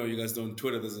 you guys know on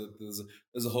Twitter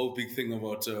there's a whole big thing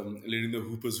about letting the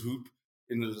hoopers hoop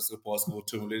in just a basketball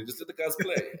tournament. Just let the guys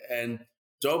play. And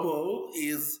Dobbo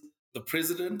is the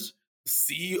president,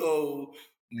 CEO,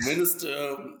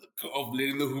 minister of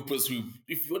letting the hoopers hoop.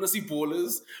 If you want to see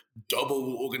ballers, Dobbo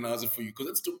will organize it for you.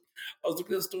 Because I was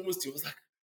looking at Stormers team. I was like,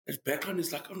 that background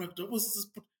is like, I'm like, Dobbo's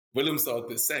just put Willemse out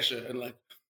there, Sacha,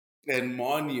 and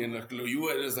Marnie, and like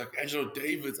Loyua, and it's like Angelo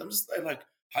Davids. I'm just like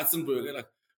Hudsenberg, and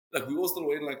like we all still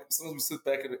waiting. Like sometimes we sit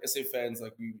back and SA fans,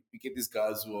 like we get these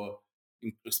guys who are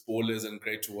ballers and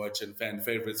great to watch and fan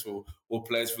favorites or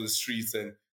players for the streets.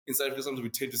 And in South Africa, sometimes we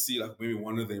tend to see like maybe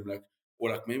one of them,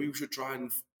 or maybe we should try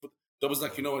and put. Dobbo's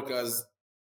like, you know what, guys,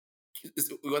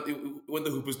 when the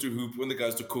hoopers do hoop, when the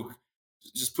guys do cook,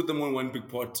 just put them on one big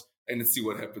pot and let's see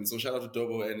what happens. So shout out to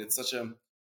Dobbo, and it's such a,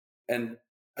 and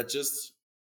I just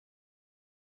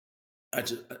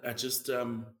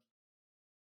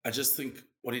think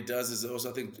what he does is also,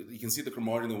 I think you can see the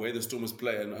camaraderie in the way the Stormers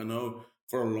play. And I know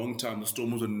for a long time the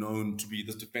Stormers are known to be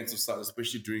this defensive side,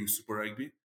 especially during Super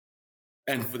Rugby.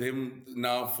 And for them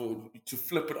now to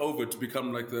flip it over to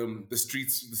become like the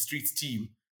streets team,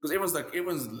 because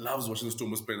everyone loves watching the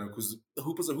Stormers play now because the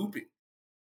hoopers are hooping.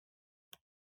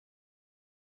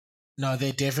 No,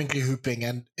 they're definitely hooping.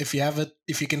 And if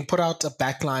you can put out a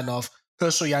backline of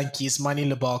Herschel Yankees, Mani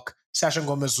Lebok, Sacha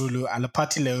Mngomezulu,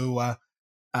 Alipati Leua,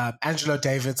 Angelo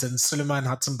Davids, and Suleiman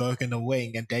Hudsenberg in the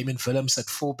wing, and Damien Willemse at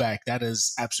fullback, that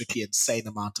is absolutely insane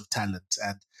amount of talent.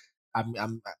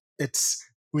 And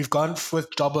we've gone with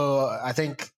Dobbo, I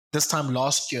think this time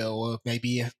last year, or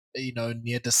maybe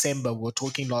near December, we were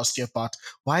talking last year about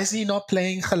why is he not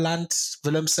playing Gelant,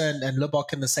 Willemse, and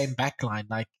Lebok in the same backline?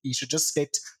 Like, he should just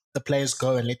let the players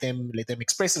go and let them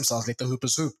express themselves, let the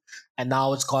hoopers hoop. And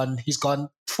now he's gone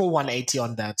full 180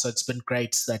 on that. So it's been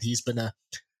great that he's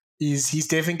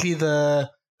definitely the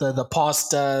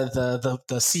pastor, the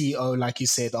CEO, like you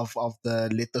said, of the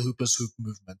let the hoopers hoop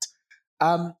movement.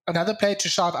 Another player to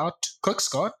shout out,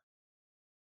 Kooks, go on.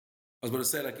 I was going to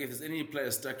say, like, if there's any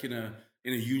player stuck in a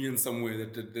union somewhere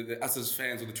that us as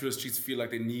fans or the Twitter streets feel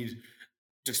like they need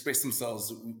to express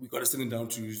themselves, we got to send them down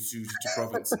to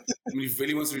province. I mean, if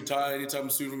Veli wants to retire anytime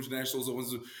soon from internationals or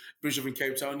wants to finish up in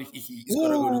Cape Town, he's got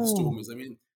to go to the Stormers. I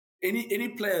mean, any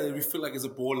player that we feel like is a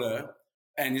baller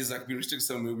and is like, we restrict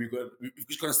somewhere, we've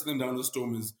just got to send them down to the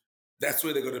Stormers. That's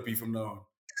where they got to be from now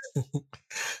on.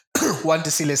 One to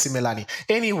Silas Milani.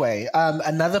 Anyway,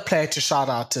 another player to shout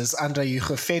out is Andre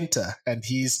Venter, and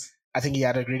I think he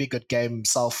had a really good game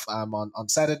himself on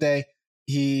Saturday.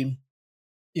 He,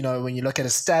 when you look at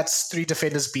his stats, 3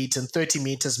 defenders beaten, 30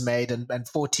 meters made, and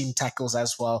 14 tackles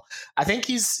as well. I think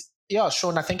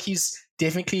Shaun, I think he's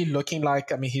definitely looking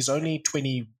like, he's only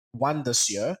 21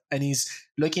 this year, and he's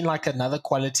looking like another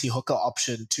quality hooker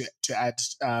option to add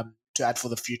for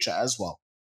the future as well.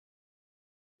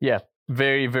 Yeah,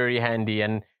 very, very handy.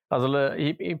 And I was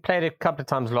he played a couple of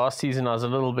times last season. I was a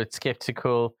little bit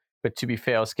skeptical, but to be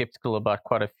fair, I was skeptical about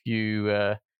quite a few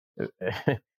a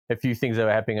few things that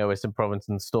were happening at Western Province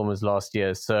and Stormers last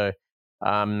year. So,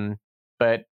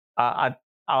 but I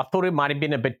thought it might have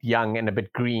been a bit young and a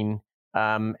bit green.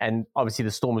 And obviously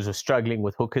the Stormers were struggling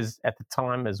with hookers at the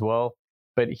time as well.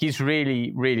 But he's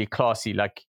really, really classy.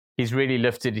 Like, he's really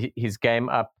lifted his game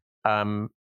up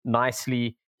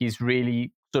nicely. He's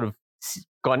really sort of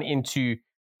gone into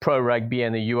pro rugby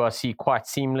and the URC quite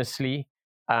seamlessly.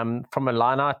 From a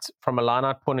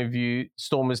line-out point of view,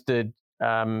 Stormers did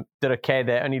okay.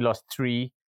 They only lost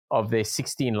 3 of their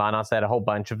 16 lineouts. They had a whole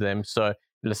bunch of them. So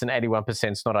listen,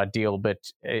 81% is not ideal, but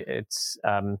it's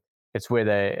where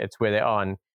they are.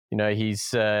 And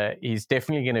he's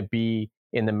definitely going to be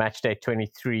in the match day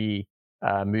 23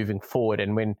 moving forward.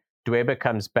 And when Dweba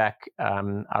comes back,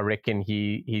 I reckon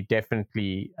he's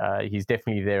definitely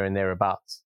there and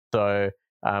thereabouts. So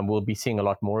we'll be seeing a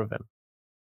lot more of him.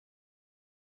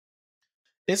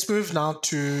 Let's move now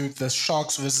to the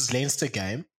Sharks versus Leinster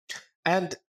game.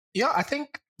 And I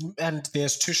think, and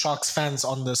there's 2 Sharks fans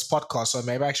on this podcast, so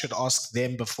maybe I should ask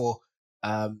them before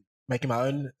making my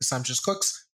own assumptions.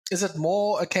 Kooks, is it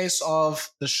more a case of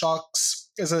the Sharks,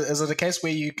 is it a case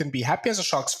where you can be happy as a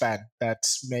Sharks fan that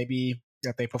maybe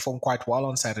that they perform quite well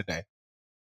on Saturday?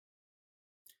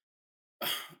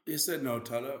 Yes and no,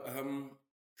 Thala.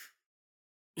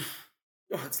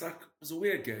 It's a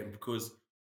weird game because,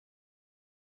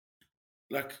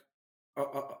 like,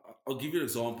 I'll give you an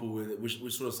example which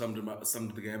sort of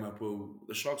summed the game up. Where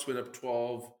the Sharks went up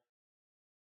 12-10,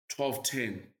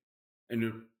 and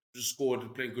you just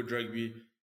scored, playing good rugby,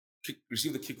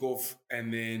 received the kickoff,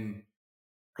 and then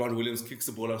Grant Williams kicks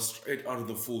the ball out straight out of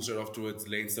the full straight afterwards.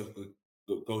 Leinster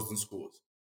goes and scores.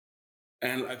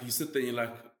 And like, you sit there and you're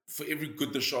like, for every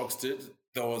good the Sharks did,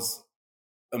 there was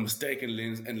a mistake and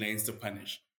Leinster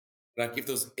punish. Like, if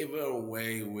there's ever a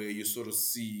way where you sort of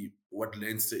see what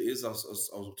Leinster is,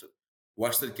 I'll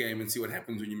watch that game and see what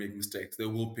happens when you make mistakes. They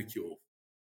will pick you off.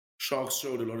 Sharks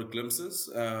showed a lot of glimpses.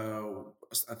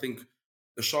 I think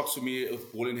the Sharks, for me,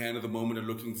 with ball in hand at the moment, are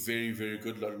looking very, very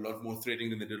good. A lot more threatening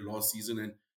than they did last season,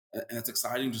 and it's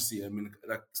exciting to see. I mean,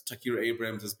 like, Takira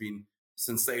Abrams has been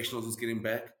sensational since getting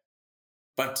back.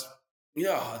 But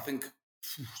I think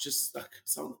just like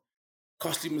some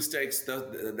costly mistakes.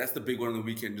 That's the big one on the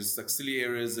weekend. Just like silly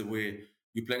errors where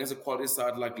you're playing as a quality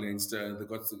side like Leinster. They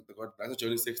got like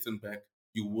Johnny Sexton back.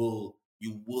 You will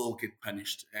get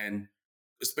punished, and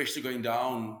especially going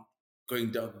down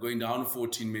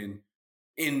 14 men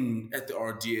at the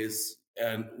RDS,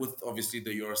 and with obviously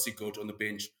the URC coach on the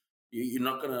bench, you're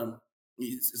not gonna.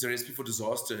 It's a recipe for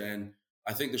disaster, and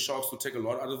I think the Sharks will take a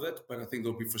lot out of that. But I think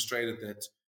they'll be frustrated that,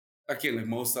 again, like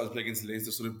most sides play against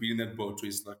Leinster, sort of being in that boat where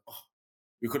it's like,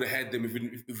 we could have had them if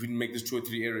we didn't make these 2 or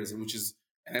 3 errors, and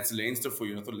that's Leinster for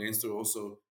you. I thought Leinster they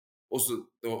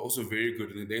were also very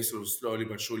good, and they sort of slowly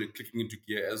but surely clicking into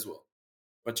gear as well.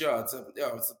 But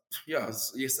it's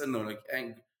yes and no, like,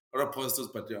 a lot of positives,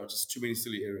 but just too many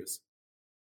silly errors.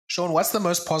 Shaun, what's the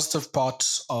most positive part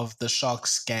of the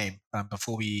Sharks game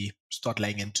before we start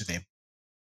laying into them?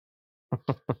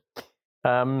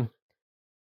 I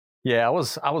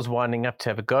was winding up to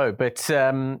have a go, but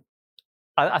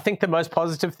I think the most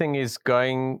positive thing is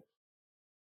going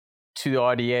to the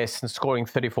RDS and scoring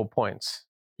 34 points.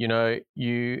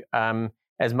 You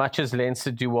as much as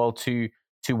Leinster do well to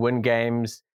win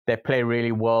games, they play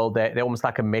really well. They're almost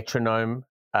like a metronome.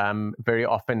 Very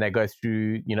often they go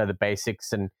through the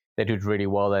basics and they do it really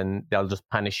well, and they'll just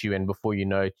punish you, and before you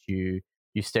know it, you're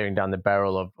staring down the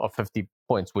barrel of 50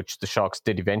 points, which the Sharks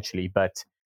did eventually, but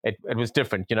it was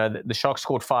different. The Sharks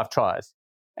scored 5 tries,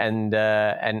 and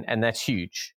that's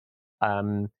huge.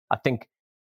 I think,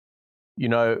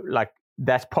 like,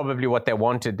 that's probably what they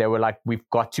wanted. They were like, we've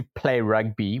got to play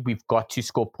rugby. We've got to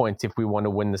score points if we want to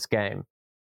win this game.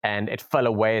 And it fell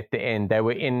away at the end. They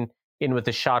were in in with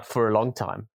a shout for a long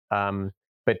time.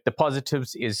 But the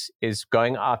positives is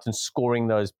going out and scoring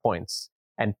those points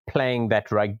and playing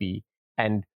that rugby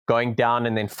and going down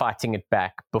and then fighting it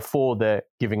back before the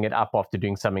giving it up after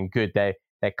doing something good. They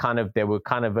were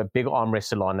kind of a big arm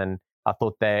wrestle on, and I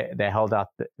thought they held out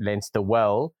Leinster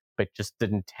well, but just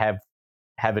didn't have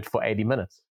it for 80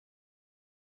 minutes.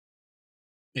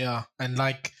 Yeah, and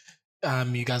like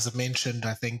you guys have mentioned,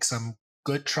 I think some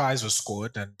good tries were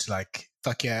scored, and like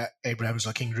Fakia Abraham's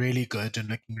looking really good and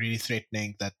looking really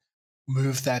threatening. That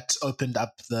move that opened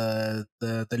up the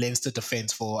Leinster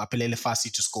defense for Apelele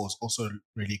Fassi to score is also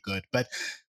really good. But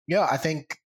yeah, I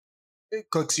think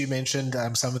Kooks, you mentioned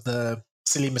some of the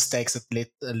silly mistakes that let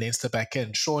Leinster back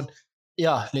in. Shaun,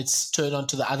 yeah, let's turn on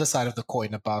to the other side of the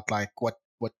coin about like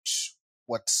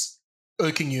what's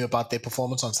irking you about their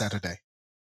performance on Saturday.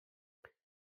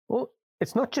 Well,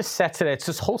 it's not just Saturday; it's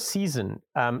this whole season,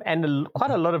 and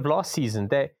quite a lot of last season.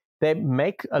 They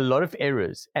make a lot of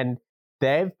errors, and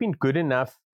they've been good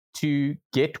enough to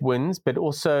get wins, but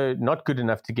also not good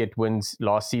enough to get wins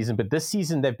last season. But this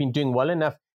season, they've been doing well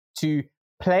enough to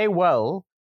play well,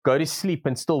 go to sleep,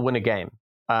 and still win a game.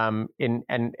 In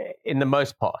the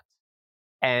most part,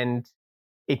 and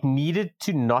it needed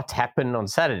to not happen on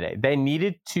Saturday. They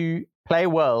needed to play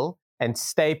well and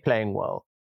stay playing well.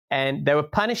 And they were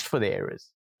punished for their errors.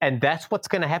 And that's what's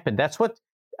going to happen. That's what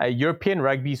European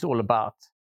rugby is all about.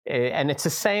 And it's the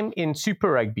same in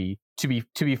Super Rugby, to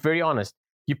be very honest.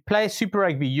 You play Super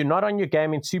Rugby, you're not on your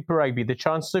game in Super Rugby, the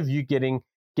chances of you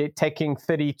taking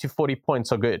 30 to 40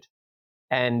 points are good.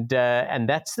 And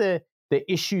that's the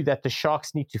issue that the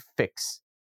Sharks need to fix.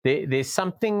 There's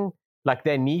something like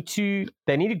they need to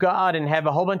go out and have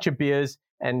a whole bunch of beers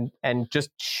and just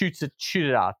shoot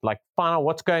it out. Like find out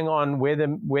what's going on, where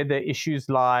the issues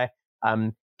lie,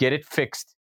 get it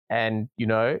fixed, and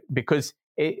because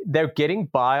they're getting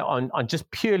by on just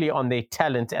purely on their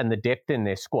talent and the depth in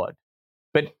their squad.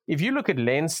 But if you look at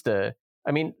Leinster,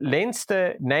 I mean,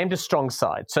 Leinster named a strong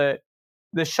side, so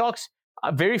the Sharks.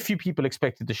 Very few people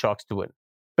expected the Sharks to win,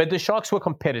 but the Sharks were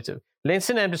competitive.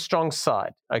 Leinster named a strong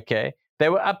side. Okay, they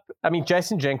were up. I mean,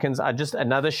 Jason Jenkins.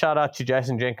 Another shout out to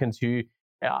Jason Jenkins, who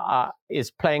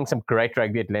is playing some great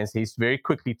rugby at Leinster. He's very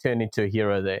quickly turned into a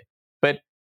hero there. But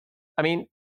I mean,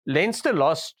 Leinster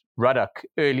lost Ruddock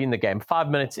early in the game, 5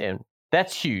 minutes in.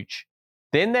 That's huge.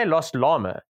 Then they lost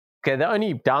Lama. Okay, the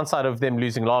only downside of them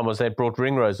losing Lama was they brought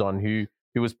Ringrose on, who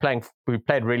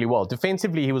played really well.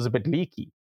 Defensively, he was a bit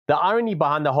leaky. The irony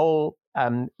behind the whole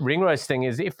Ringrose thing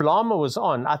is if Lama was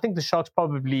on, I think the Sharks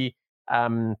probably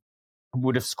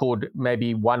would have scored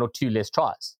maybe one or two less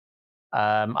tries.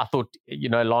 I thought,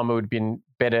 Lama would have been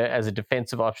better as a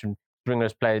defensive option.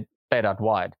 Ringrose played out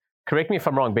wide. Correct me if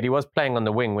I'm wrong, but he was playing on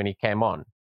the wing when he came on.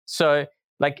 So,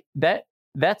 like,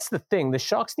 that's the thing. The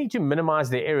Sharks need to minimize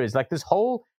their errors. Like, this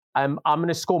whole, I'm going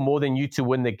to score more than you to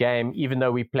win the game, even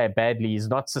though we play badly, is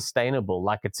not sustainable.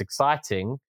 Like, it's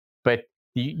exciting, but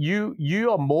you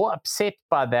are more upset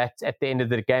by that at the end of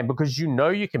the game because you know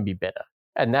you can be better.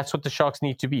 And that's what the Sharks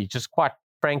need to be. Just quite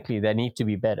frankly, they need to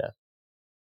be better.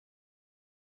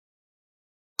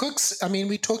 Kooks, I mean,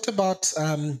 we talked about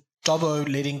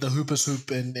Dobbo letting the Hoopers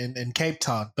hoop in Cape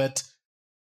Town, but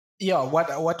yeah,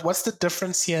 what's the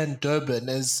difference here in Durban?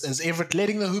 Is Everett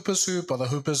letting the Hoopers hoop, or the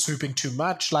Hoopers hooping too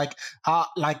much? Like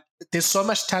there's so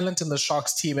much talent in the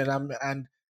Sharks team, and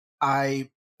I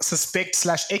suspect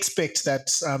 / expect that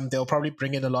they'll probably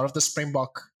bring in a lot of the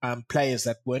Springbok players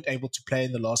that weren't able to play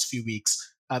in the last few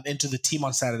weeks into the team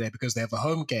on Saturday because they have a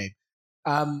home game.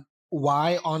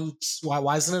 Why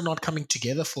isn't it not coming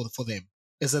together for them?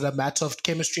 Is it a matter of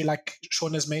chemistry, like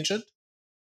Shaun has mentioned?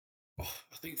 I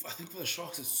think for the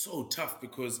Sharks it's so tough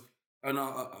because I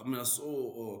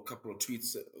saw a couple of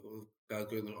tweets that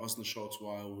going to ask the Sharks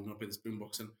why we're not playing the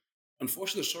Springboks, and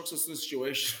unfortunately the Sharks are in a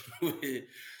situation where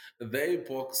they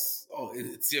box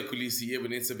it's Kulisi,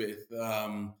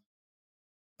 Ebenezabeth,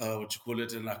 what you call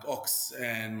it, and like Ox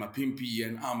and Mapimpi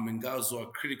and guys who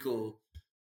are critical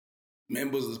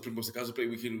members of the Springboks, the guys who play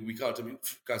week in, week out. I mean,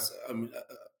 guys,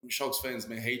 Sharks fans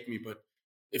may hate me, but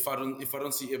if I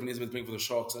don't see Evan Nesbitt playing for the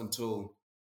Sharks until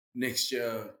next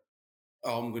year,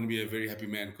 I'm going to be a very happy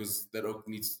man because that oak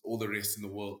needs all the rest in the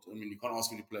world. I mean, you can't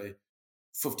ask me to play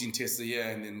 15 tests a year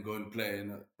and then go and play,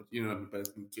 and but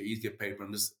you get paid. But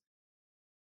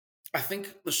I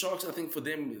think the Sharks, for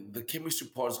them, the chemistry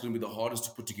part is going to be the hardest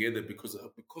to put together because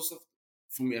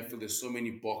for me, I feel there's so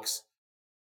many Boks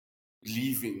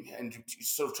leaving and you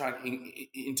sort of try and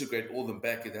integrate all them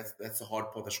back. And that's the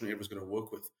hard part that Sean Evers going to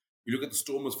work with. You look at the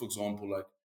Stormers, for example, like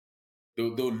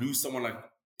they'll lose someone like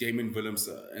Damon Willemse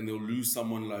and they'll lose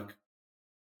someone like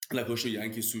Osho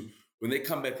Yankees when they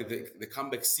come back, they come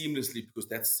back seamlessly, because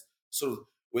that's sort of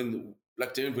when,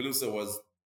 like Darren Williamson was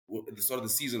at the start of the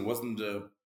season, wasn't a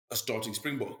starting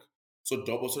Springbok. So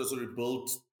Dobbo sort of built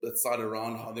that side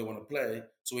around how they want to play.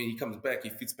 So when he comes back, he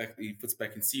fits back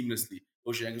in seamlessly.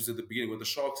 Oshianko's at the beginning with the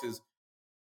Sharks is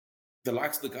the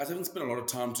likes of the guys haven't spent a lot of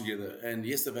time together. And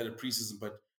yes, they've had a preseason,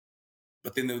 but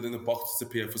then the box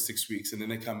disappear for 6 weeks, and then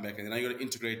they come back, and then now you got to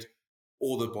integrate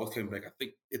all the box coming back. I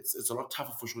think it's a lot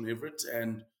tougher for Shaun Everett,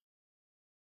 and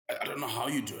I don't know how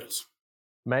you do it,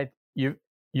 mate.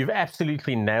 You've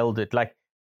absolutely nailed it. Like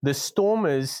the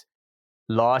Stormers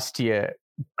last year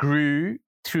grew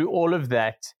through all of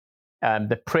that,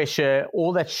 the pressure,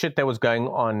 all that shit that was going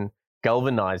on,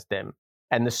 galvanized them.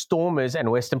 And the Stormers and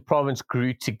Western Province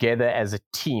grew together as a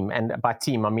team. And by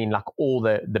team, I mean like all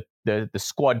the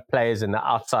squad players and the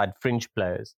outside fringe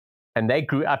players. And they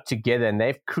grew up together, and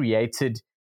they've created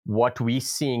what we're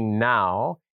seeing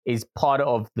now is part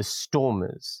of the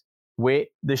Stormers, where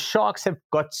the Sharks have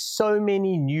got so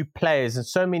many new players and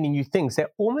so many new things. They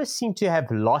almost seem to have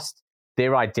lost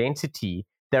their identity.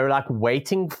 They're like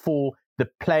waiting for the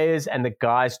players and the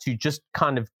guys to just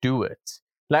kind of do it.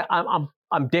 Like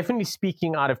I'm definitely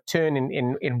speaking out of turn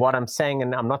in what I'm saying,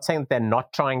 and I'm not saying that they're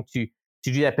not trying to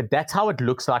do that, but that's how it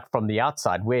looks like from the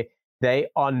outside, where they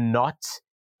are not.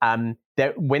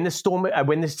 When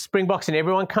the Springboks and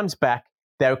everyone comes back,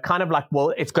 they're kind of like,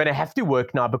 well, it's going to have to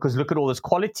work now because look at all this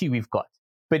quality we've got.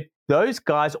 But those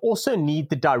guys also need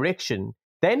the direction.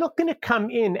 They're not going to come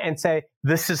in and say,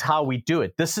 this is how we do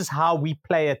it. This is how we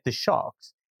play at the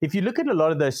Sharks. If you look at a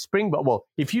lot of those Springboks, well,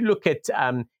 if you look at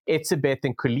Etzebeth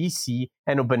and Kolisi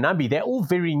and Obanambi, they're all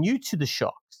very new to the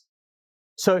Sharks.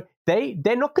 So they're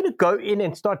not going to go in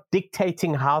and start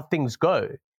dictating how things go.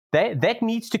 That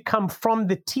needs to come from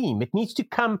the team. It needs to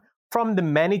come from the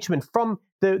management, from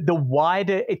the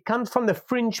wider, it comes from the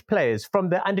fringe players, from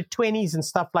the under-20s and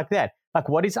stuff like that. Like,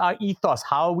 what is our ethos?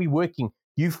 How are we working?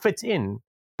 You fit in.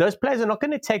 Those players are not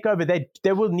going to take over.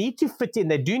 They will need to fit in.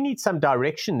 They do need some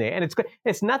direction there. And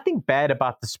it's nothing bad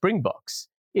about the Springboks.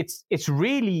 It's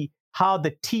really how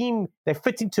the team, they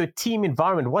fit into a team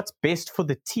environment. What's best for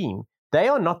the team? They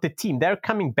are not the team. They're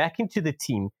coming back into the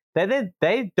team.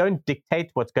 They don't dictate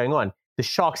what's going on. The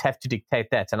Sharks have to dictate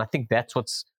that. And I think that's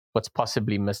what's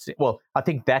possibly missing. Well, I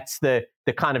think that's the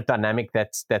kind of dynamic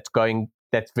that's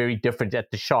very different at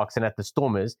the Sharks and at the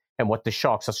Stormers, and what the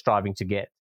Sharks are striving to get.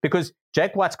 Because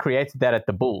Jake White's created that at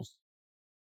the Bulls.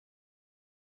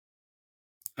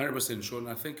 100%, Shaun.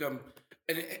 I think, and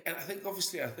I think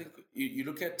obviously, I think you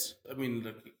look at, I mean,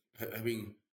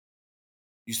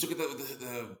 you look at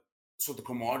the sort of the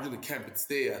camaraderie in the camp. It's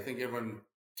there. I think everyone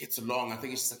gets along. I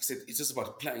think it's, like I said, it's just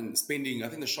about playing, spending. I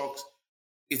think the Sharks,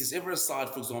 if there's ever a side,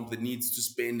 for example, that needs to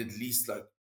spend at least like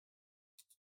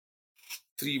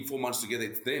 3-4 months together,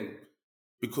 it's them.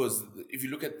 Because if you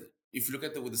look at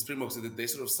with the Springboks, they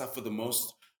sort of suffer the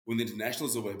most when the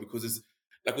internationals are away, because it's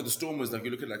like with the Stormers, like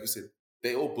you look at, like you said,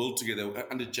 they all built together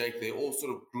under Jake. They all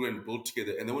sort of grew and built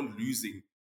together, and they weren't losing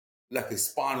like the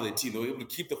spine of their team. They were able to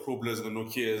keep the Kroblers and the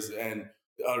Nokias and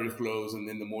the Ariflos, and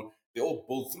then the more they all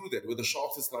built through that. With the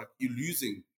Sharks, it's like you're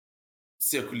losing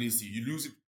Sekulisi, you're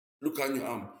losing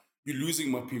Lukhanyo, you're losing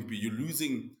Mapimpi, you're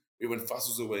losing when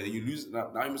Faso's away, and you lose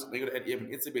now you got to add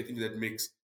Eben Etzebeth into that mix.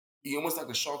 You almost like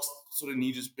the Sharks sort of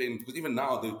need to spend, because even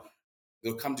now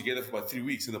they'll come together for about 3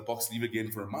 weeks and the Boks leave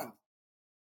again for a month.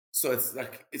 So it's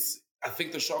like I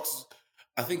think the Sharks,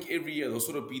 I think every year they'll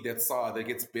sort of be that side that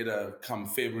gets better come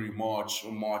February, March,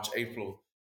 or March, April,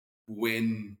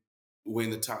 when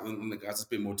the guys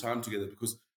spend more time together,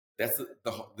 because that's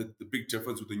the big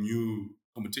difference with the new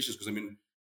competitions. Because I mean,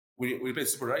 when you play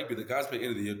Super Rugby, the guys play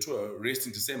end of the year tour, rest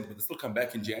in December, but they still come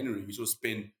back in January. You sort of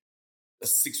spend a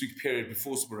 6-week period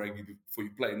before Super Rugby before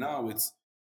you play. Now it's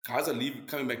guys are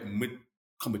coming back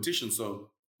mid-competition. So,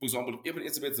 for example, if even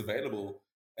Etzebeth's available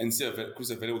and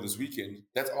Chris available this weekend,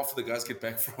 that's after the guys get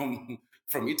back from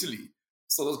Italy.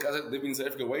 So those guys, they've been in South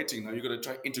Africa waiting. Now you've got to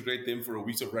try to integrate them for a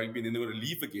week of rugby, and then they're going to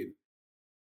leave again.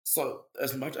 So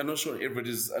as much, I'm not sure Everett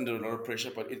is under a lot of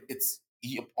pressure, but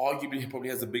he arguably probably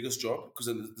has the biggest job, because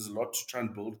there's a lot to try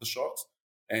and build the Sharks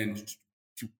and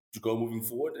to go moving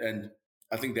forward. And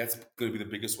I think that's going to be the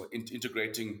biggest one,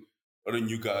 integrating a lot of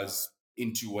new guys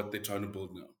into what they're trying to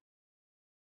build now.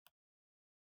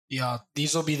 Yeah,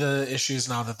 these will be the issues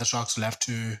now that the Sharks will have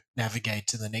to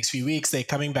navigate in the next few weeks. They're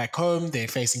coming back home. They're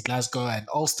facing Glasgow and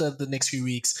Ulster the next few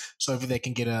weeks. So hopefully they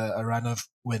can get a run of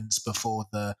wins before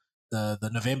the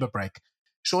November break.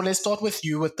 Shaun, let's start with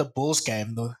you with the Bulls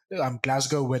game.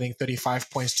 Glasgow winning 35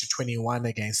 points to 21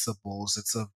 against the Bulls.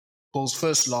 It's the Bulls'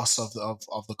 first loss of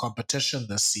the competition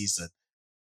this season.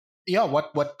 Yeah,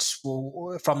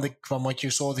 from what you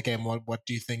saw the game, what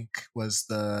do you think was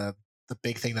the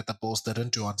big thing that the Bulls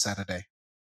didn't do on Saturday?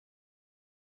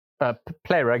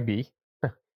 Play rugby.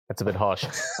 That's a bit harsh.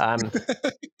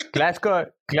 Glasgow.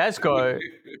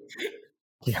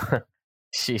 Yeah.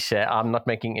 Shisha, I'm not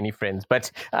making any friends,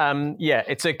 but yeah,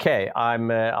 it's okay.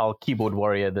 I'll keyboard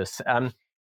warrior this.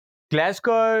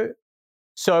 Glasgow.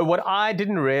 So what I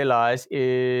didn't realize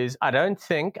is I don't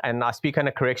think, and I speak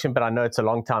under correction, but I know it's a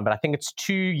long time, but I think it's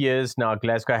 2 years now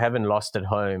Glasgow haven't lost at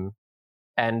home.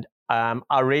 And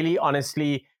I really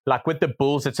honestly, like with the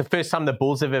Bulls, it's the first time the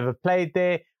Bulls have ever played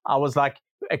there. I was like,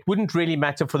 it wouldn't really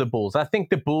matter for the Bulls. I think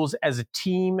the Bulls as a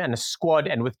team and a squad,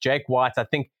 and with Jake White, I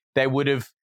think they would have,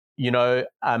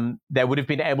 they would have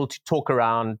been able to talk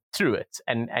around through it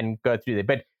and go through there.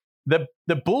 But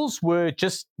the Bulls were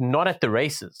just not at the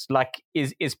races, like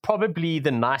is probably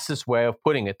the nicest way of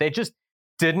putting it. They just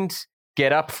didn't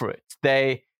get up for it.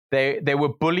 They were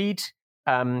bullied.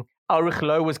 Ulrich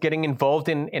Lowe was getting involved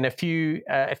in a few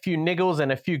niggles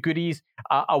and a few goodies.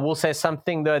 I will say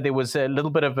something though. There was a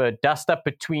little bit of a dust up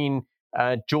between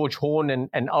George Horn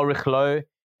and Ulrich Lowe,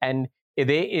 and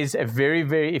there is a very,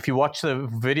 very, if you watch the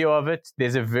video of it,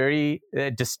 there's a very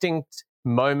distinct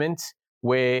moment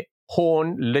where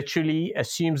Horn literally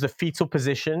assumes the fetal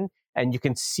position, and you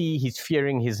can see he's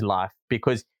fearing his life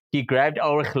because he grabbed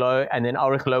Ulrich Lowe, and then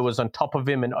Ulrich Lowe was on top of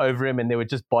him and over him, and there were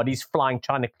just bodies flying,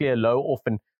 trying to clear Lowe off,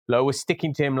 and Lowe was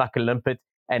sticking to him like a limpet,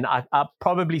 and I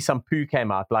probably some poo came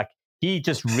out. Like he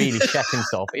just really shat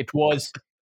himself. It was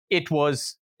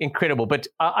incredible. But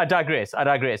I digress.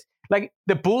 Like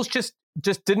the Bulls just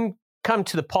didn't come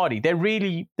to the party. They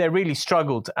really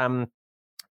struggled.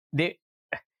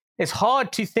 It's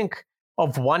hard to think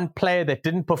of one player that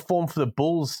didn't perform for the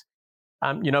Bulls.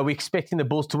 We're expecting the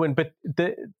Bulls to win, but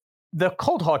the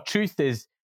cold hard truth is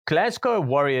Glasgow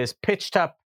Warriors pitched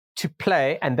up to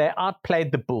play, and they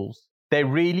outplayed the Bulls. They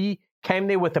really came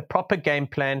there with a proper game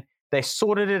plan. They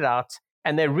sorted it out,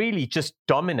 and they really just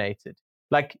dominated.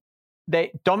 Like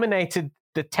they dominated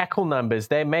the tackle numbers.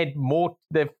 They made more.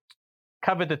 They've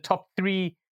covered the top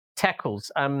 3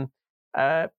 tackles.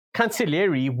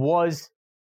 Cancellieri was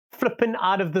flipping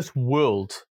out of this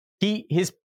world. The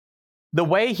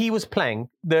way he was playing,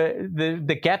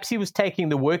 the gaps he was taking,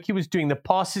 the work he was doing, the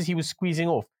passes he was squeezing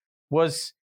off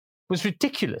was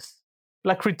ridiculous,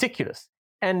 like ridiculous.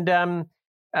 And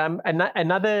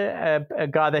another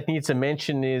guy that needs a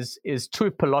mention is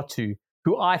Tui Pilotu,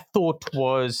 who I thought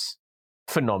was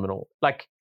phenomenal. Like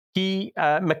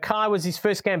Mackay was his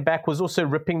first game back, was also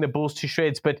ripping the Bulls to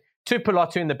shreds, but Tui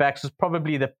Pilotu in the backs was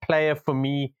probably the player for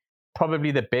me,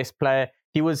 probably the best player.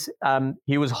 He was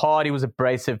hard, he was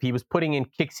abrasive, he was putting in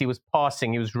kicks, he was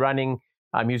passing, he was running,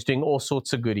 he was doing all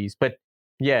sorts of goodies. But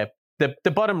yeah,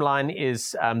 the bottom line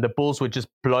is the Bulls were just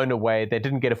blown away. They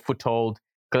didn't get a foothold.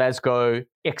 Glasgow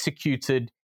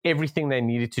executed everything they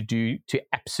needed to do to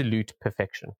absolute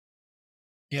perfection.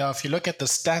 Yeah, if you look at the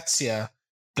stats here,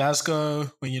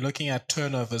 Glasgow, when you're looking at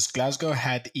turnovers, Glasgow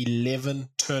had 11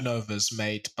 turnovers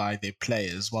made by their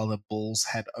players, while the Bulls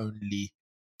had only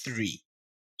 3.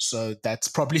 So that's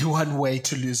probably one way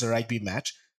to lose a rugby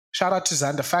match. Shout out to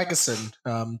Xander Fagerson,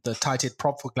 the tight head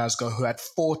prop for Glasgow, who had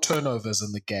 4 turnovers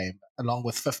in the game, along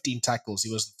with 15 tackles.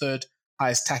 He was the third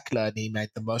highest tackler, and he made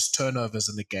the most turnovers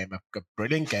in the game. A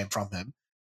brilliant game from him.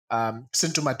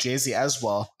 Sintu Majezi as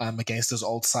well, against his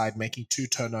old side, making 2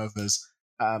 turnovers,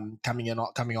 coming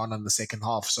on in the second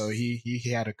half. So he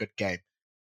had a good game.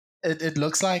 It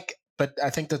looks like, but I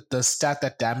think that the stat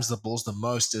that damns the Bulls the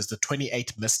most is the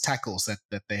 28 missed tackles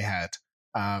that they had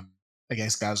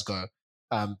against Glasgow.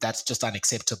 That's just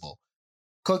unacceptable.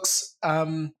 Kooks,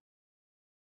 I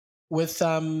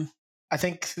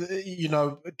think,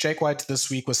 Jake White this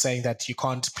week was saying that you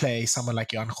can't play someone like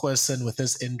Jan Goosen with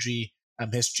his injury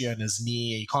history on his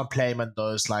knee. You can't play him in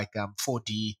those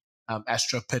 4D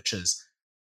Astro pitches.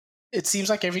 It seems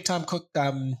like every time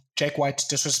Jake White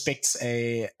disrespects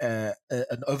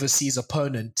an overseas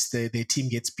opponent, their team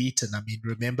gets beaten. I mean,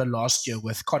 remember last year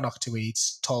with Connacht, where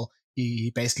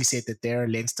he basically said that they're a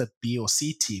Leinster B or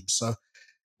C team. So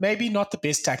maybe not the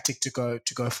best tactic to go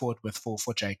forward with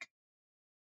for Jake.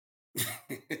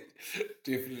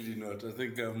 Definitely not. I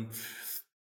think,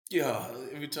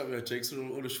 every time Jake sort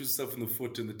of always shoots stuff in the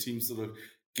foot, and the team sort of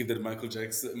give that Michael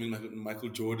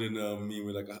Jordan meme,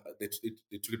 where they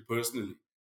took it personally.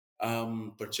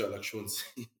 But yeah, like Shaun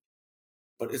said,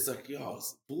 but it's like,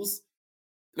 Bulls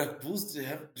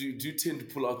do tend to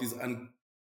pull out these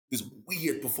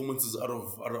weird performances out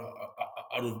of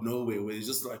nowhere, where it's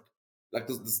just like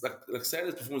this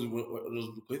Saturday's performance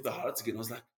was the Hearts again. I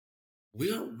was like,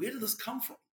 where did this come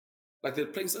from? like they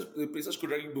played such good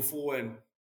rugby before, and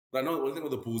I know one thing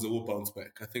with the Bulls, they will bounce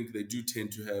back. I think they do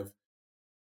tend to have.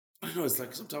 I don't know. It's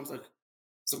like sometimes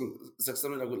it's like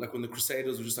something like when the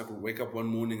Crusaders would just like wake up one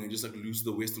morning and just like lose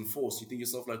the Western Force. You think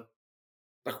yourself like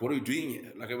what are we doing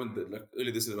here? Like even like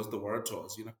earlier this year, they lost the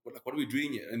Waratahs. You know, what are we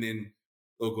doing here? And then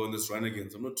they'll go on this run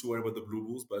again. So I'm not too worried about the Blue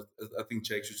Bulls, but I think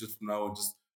Jake should just from now on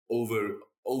just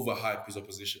overhype his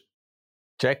opposition.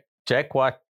 Jack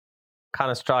White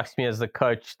kind of strikes me as the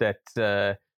coach that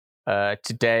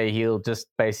today he'll just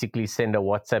basically send a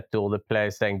WhatsApp to all the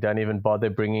players saying, "Don't even bother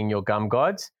bringing your gum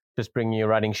guards. Just bring your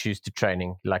running shoes to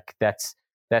training." Like that's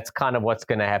kind of what's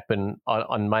going to happen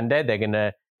on Monday. They're going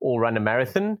to all run a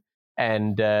marathon,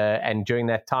 and during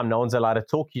that time, no one's allowed to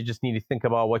talk. You just need to think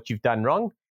about what you've done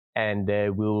wrong, and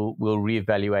we'll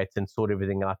reevaluate and sort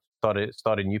everything out.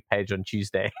 Start a new page on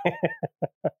Tuesday.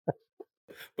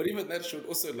 But even that should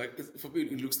also, like, for me,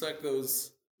 it looks like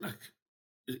those, like,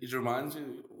 it reminds me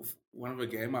of one of the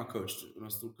game I coached when I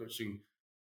was still coaching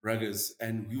Ruggers,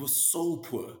 and we were so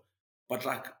poor, but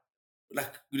like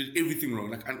we did everything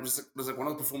wrong. Like, and it was like one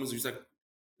of the performances, like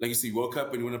you see, you woke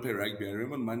up and you want to play rugby. I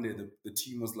remember on Monday, the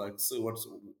team was like, "So what's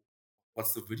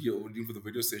the video? We're doing for the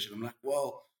video session." I'm like,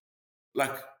 well,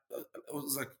 like, I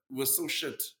was like, we're so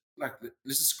shit. Like,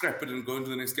 let's just scrap it and go into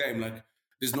the next game. Like,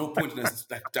 there's no point in us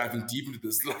like diving deep into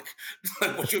this. Like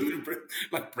what you want to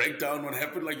break down what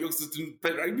happened. Like, youngsters didn't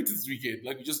play rugby this weekend.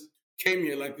 Like, you just came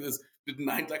here like this, did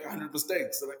 100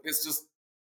 mistakes. So like, let's just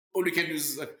all we can do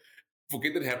is like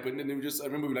forget that happened, and then we just. I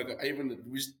remember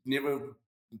we just never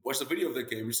watched the video of that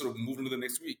game. We sort of moved into the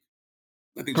next week.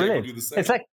 I think Jake will do the same. It's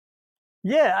like,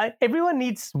 yeah, everyone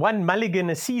needs one mulligan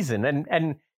a season,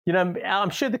 and you know, I'm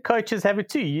sure the coaches have it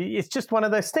too. It's just one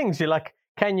of those things. You're like,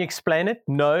 can you explain it?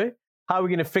 No. How are we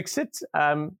going to fix it?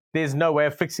 There's no way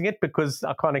of fixing it because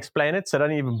I can't explain it, so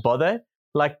don't even bother.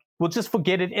 Like, we'll just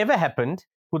forget it ever happened.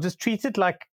 We'll just treat it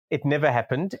like it never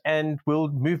happened, and we'll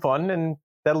move on, and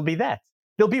that'll be that.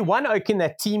 There'll be one oak in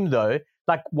that team, though,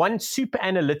 like one super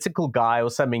analytical guy or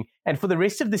something, and for the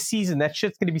rest of the season, that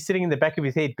shit's going to be sitting in the back of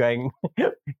his head going,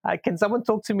 can someone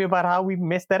talk to me about how we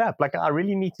messed that up? Like, I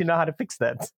really need to know how to fix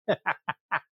that.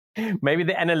 Maybe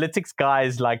the analytics guy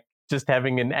is like, just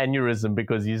having an aneurysm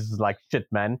because he's like, shit,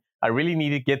 man, I really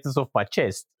need to get this off my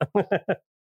chest.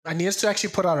 I need us to actually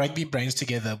put our rugby brains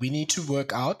together. We need to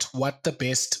work out what the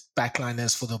best backline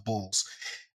is for the Bulls.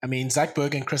 I mean, Zach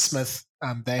Berg and Chris Smith,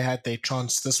 they had their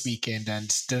chance this weekend and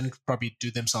didn't probably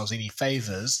do themselves any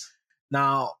favors.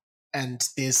 Now, and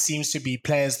there seems to be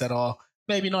players that are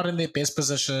maybe not in their best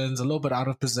positions, a little bit out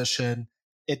of position.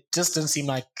 It just didn't seem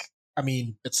like, I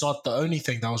mean, it's not the only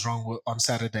thing that was wrong on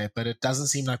Saturday, but it doesn't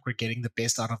seem like we're getting the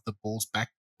best out of the Bulls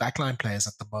backline players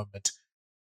at the moment.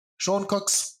 Sean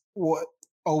Kooks,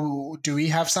 do we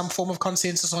have some form of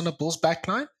consensus on the Bulls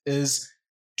backline?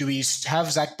 Do we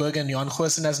have Zach Berg and Jan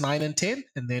Goosen as 9 and 10?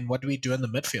 And then what do we do in the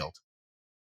midfield?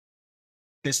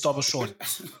 Let's start with Sean.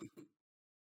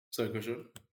 Sorry, go Sean.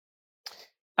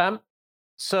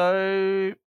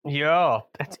 So, yeah,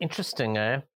 that's interesting,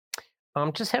 eh?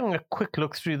 I'm just having a quick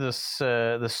look through this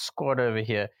the squad over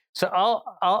here. So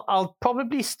I'll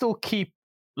probably still keep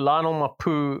Lionel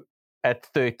Mapu at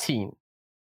 13.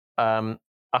 I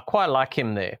quite like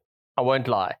him there. I won't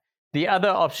lie. The other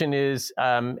option is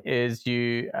have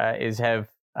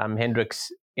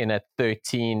Hendricks in at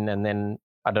 13, and then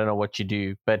I don't know what you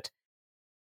do, but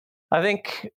I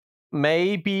think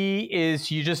maybe is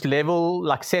you just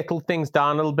settle things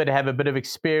down a little bit, have a bit of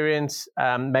experience.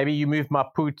 Maybe you move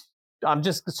Mapu.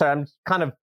 The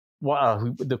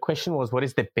question was, what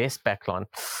is the best backline?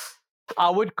 I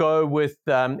would go with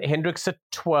Hendricks at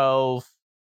 12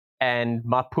 and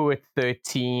Mapu at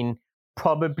 13.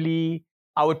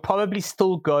 I would probably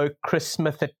still go Chris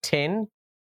Smith at 10.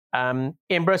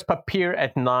 Ambrose Papier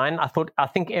at 9. I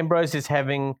think Ambrose is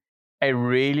having a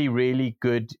really, really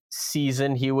good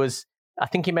season. I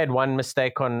think he made one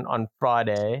mistake on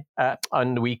Friday,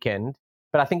 on the weekend.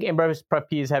 But I think Ambrose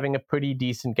Papier is having a pretty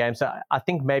decent game. So I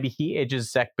think maybe he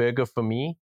edges Zach Berger for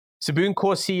me. Saboon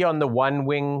Corsi on the one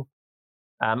wing.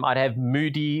 I'd have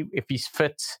Moody if he's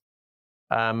fit.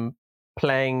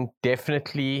 Playing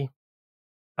definitely.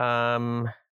 I'm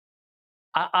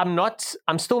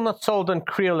still not sold on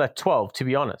Creel at 12, to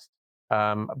be honest.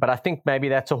 But I think maybe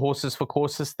that's a horses for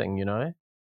courses thing, you know?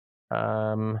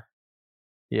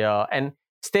 Yeah. And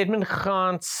Stedman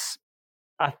Gans,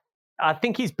 I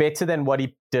think he's better than what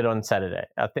he did on Saturday.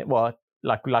 I think, well,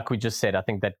 like we just said, I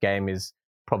think that game is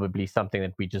probably something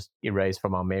that we just erase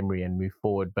from our memory and move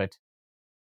forward. But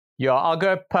yeah, I'll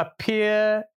go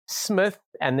Papier, Smith,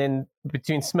 and then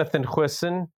between Smith and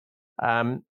Goosen,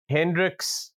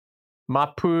 Hendricks,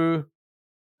 Mapu,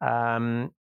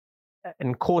 And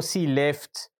Corsi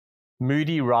left,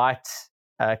 Moody right,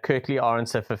 Kirkley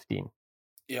Aronson 15.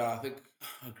 Yeah, I think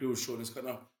I agree with Shaun. It's kind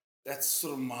of, that's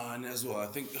sort of mine as well. I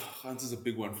think Hans is a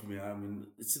big one for me. I mean,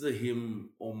 it's either him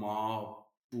or Ma,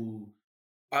 who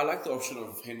I like the option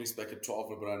of Hendricks back at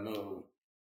 12, but I know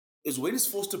when is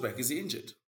Forster back? Is he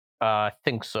injured? I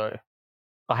think so.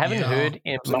 I haven't heard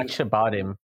much about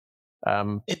him.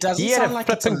 It doesn't he had sound a like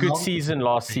it's flipping good season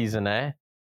last season, eh?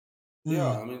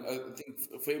 Yeah, I mean, I think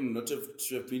for him not to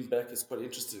have been back is quite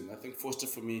interesting. I think Forster,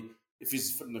 for me, if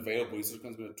he's fit and available, he's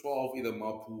going to be at 12, either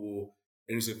Mapu or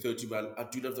Henry's at 30. But I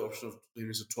do love the option of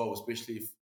Henry's at 12, especially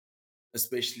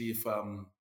if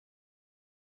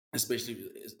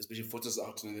Forster's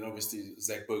out, and then obviously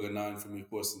Zach Berger 9 for me, of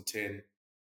course, and 10.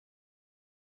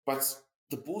 But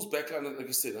the Bulls backline, like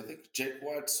I said, I think Jack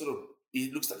White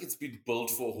it looks like it's been built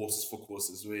for horses for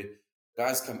courses, where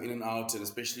guys come in and out, and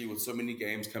especially with so many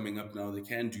games coming up now, they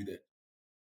can do that.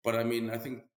 But I mean, I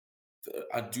think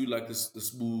I do like this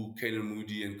Boo, Kanan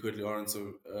Moody, and Kirtley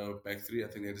Aronson back three. I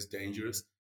think that is dangerous.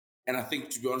 And I think,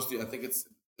 to be honest with you, I think it's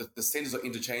the centers are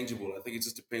interchangeable. I think it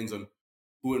just depends on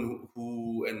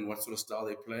who and what sort of style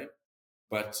they play.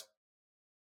 But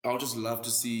I would just love to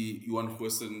see Juan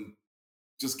Huijsen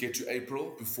just get to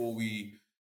April before we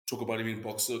talk about him in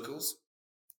box circles.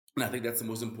 And I think that's the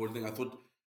most important thing. I thought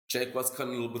Jake was kind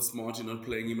of a little bit smart in not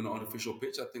playing him in an artificial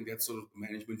pitch. I think that's sort of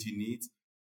management he needs.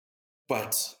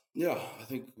 But yeah, I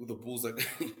think with the Bulls, like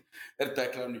that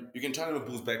backline, you can try on a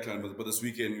Bulls backline, but this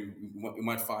weekend you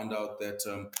might find out that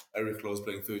Eric Lowe is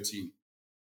playing 13.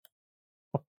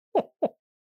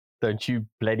 Don't you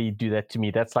bloody do that to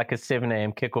me. That's like a 7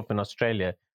 a.m. kickoff in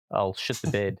Australia. I'll shit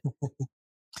the bed.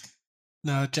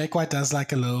 No, Jake White does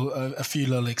like a few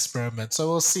little experiments. So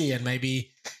we'll see, and maybe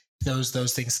those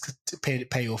things could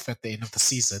pay off at the end of the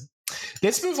season.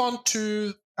 Let's move on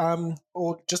to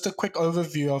or just a quick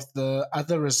overview of the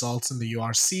other results in the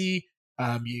URC.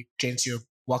 Gents, you're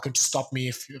welcome to stop me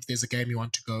if there's a game you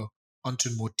want to go onto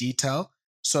in more detail.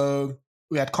 So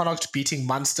we had Connacht beating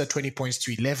Munster 20 points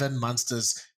to 11.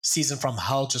 Munster's season from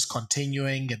hell just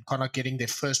continuing, and Connacht getting their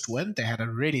first win. They had a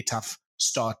really tough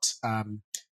start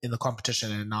in the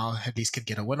competition, and now at least can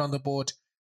get a win on the board.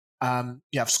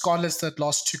 You have Scarlets that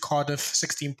lost to Cardiff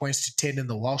 16 points to 10 in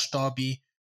the Welsh derby.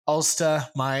 Ulster,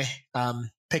 my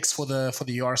picks for the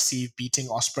URC, beating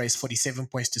Ospreys 47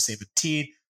 points to 17.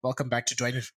 Welcome back to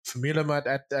Dwayne Famulama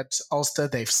at Ulster.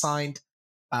 They've signed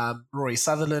Rory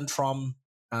Sutherland from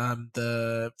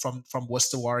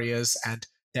Worcester Warriors, and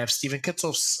they have Stephen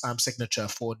Kitsoff's signature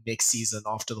for next season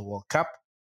after the World Cup.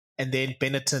 And then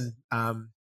Benetton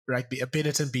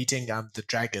Benetton beating the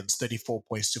Dragons 34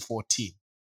 points to 14.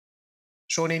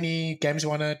 Shaun, any games you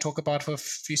want to talk about for a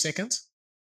few seconds?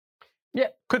 Yeah,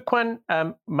 quick one.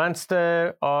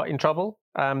 Munster are in trouble.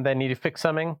 They need to fix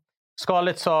something.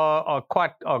 Scarlets are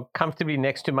comfortably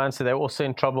next to Munster. They're also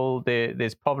in trouble.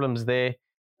 There's problems there.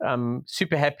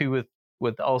 Super happy with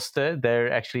Ulster.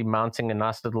 They're actually mounting a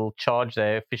nice little charge.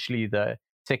 They're officially the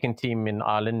second team in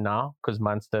Ireland now, because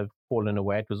Munster have fallen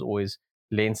away. It was always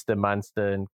Leinster,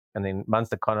 Munster, and then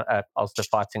Munster, Ulster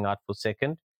fighting out for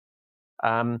second.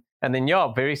 And then,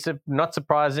 not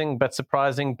surprising, but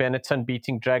surprising, Benetton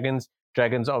beating Dragons.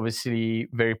 Dragons obviously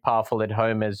very powerful at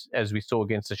home, as we saw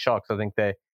against the Sharks. I think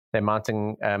they're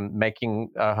mounting,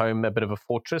 making home a bit of a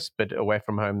fortress, but away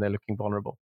from home they're looking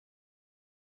vulnerable.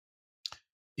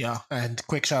 Yeah, and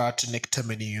quick shout out to Nick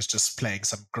Timoney, who's just playing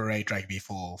some great rugby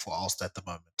for Ulster at the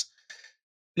moment.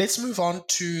 Let's move on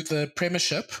to the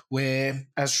Premiership, where,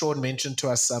 as Shaun mentioned to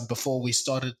us before we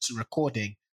started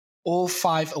recording, all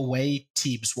 5 away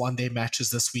teams won their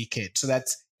matches this weekend. So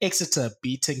that's Exeter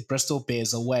beating Bristol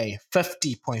Bears away,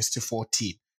 50 points to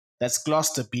 14. That's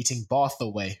Gloucester beating Bath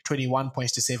away, 21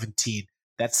 points to 17.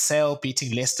 That's Sale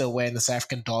beating Leicester away in the South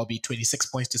African derby, 26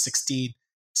 points to 16.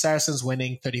 Saracens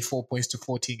winning 34 points to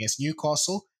 14 against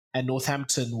Newcastle, and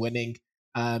Northampton winning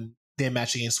their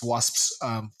match against Wasps,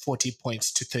 40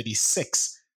 points to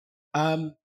 36.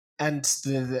 And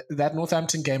that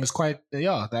Northampton game is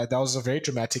that was a very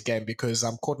dramatic game, because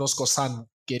Courtnall Scorsan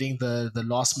getting the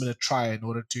last minute try in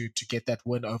order to get that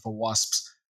win over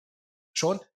Wasps.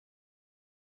 Shaun?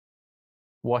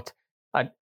 What?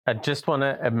 I just want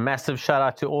a massive shout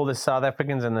out to all the South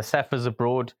Africans and the Saffers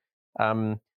abroad.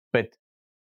 But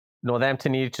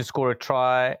Northampton needed to score a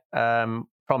try from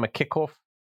a kickoff,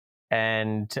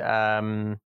 and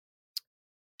Jono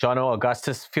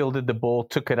Augustus fielded the ball,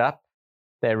 took it up.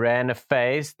 They ran a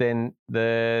phase. Then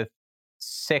the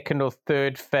second or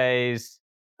third phase,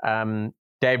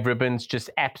 Dave Ribbons just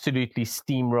absolutely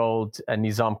steamrolled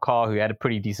Nizam Carr, who had a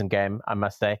pretty decent game, I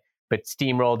must say, but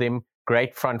steamrolled him,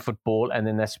 great front foot ball, and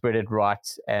then they spread it right,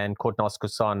 and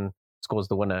Kortnaskosan scores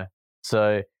the winner.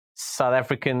 So South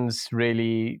Africans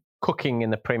really cooking in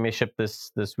the Premiership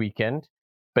this weekend.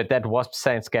 But that Wasp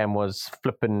Saints game was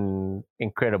flipping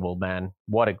incredible, man.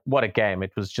 What a game.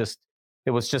 It was just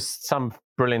some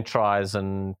brilliant tries,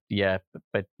 and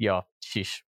but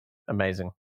sheesh,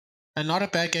 amazing. And not a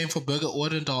bad game for Burger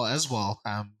Ordendal as well.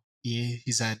 He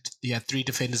had 3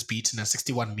 defenders beaten at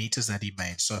 61 meters that he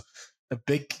made. So a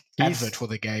big advert for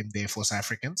the game there for South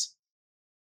Africans.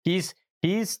 He's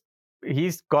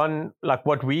gone like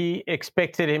what we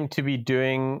expected him to be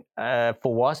doing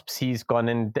for Wasps. He's gone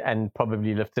in and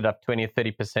probably lifted up 20 or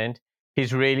 30%.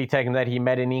 He's really taken that. He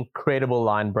made an incredible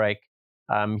line break.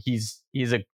 He's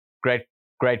a great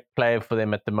player for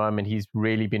them at the moment. He's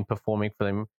really been performing for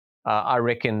them. I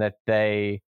reckon that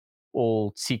they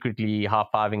all secretly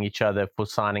high-fiving each other for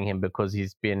signing him, because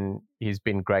he's been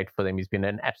great for them. He's been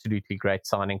an absolutely great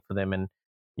signing for them, and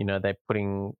they're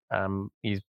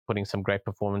he's putting some great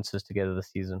performances together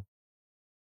this season.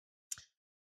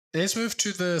 Let's move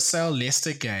to the Sale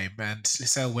Leicester game, and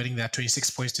Sale winning that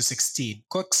 26 points to 16.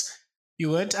 Kooks, you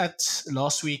weren't at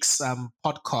last week's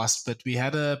podcast, but we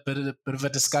had a bit of a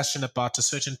discussion about a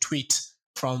certain tweet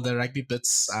from the Rugby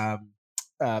Bits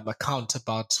account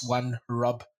about one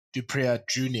Rob Dupree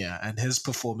Jr. and his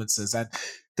performances. And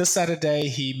this Saturday,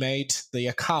 he made the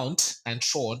account and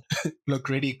Shaun look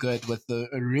really good with a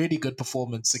really good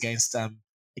performance against the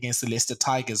Leicester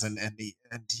Tigers. And he,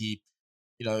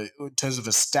 in terms of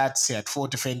his stats, he had 4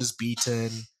 defenders beaten.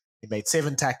 He made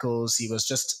 7 tackles. He was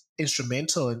just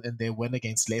instrumental in their win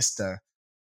against Leicester.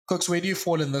 Kooks, where do you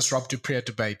fall in this Rob Dupree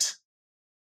debate?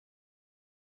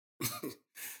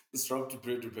 This Rob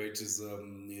Dupree debate is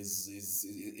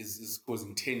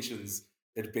causing tensions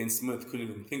that Ben Smith couldn't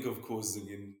even think of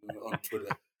causing on Twitter.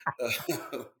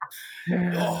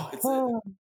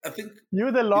 I think you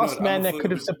were the last man that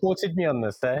could have supported me on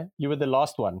this, eh? You were the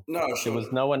last one. No, sure. There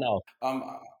was no one else.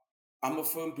 I'm a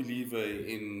firm believer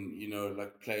in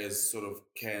players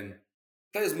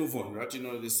move on, right?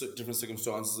 There's different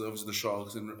circumstances. Obviously, the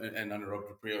Sharks and under Rob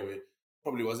Dupree, where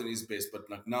probably wasn't his best, but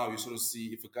like now you sort of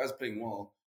see if a guy's playing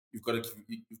well, you've got to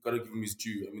give him his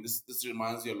due. I mean, this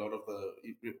reminds me a lot of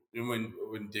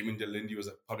when Damien Delende was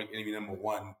public enemy number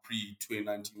 1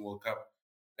 pre-2019 World Cup,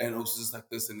 and also just like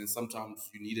this. And then sometimes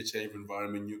you need a change of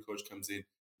environment. New coach comes in,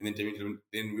 and then Damien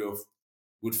Delende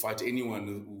would fight anyone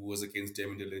who was against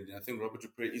Damien Delende. I think Robert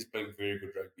Dupree is playing very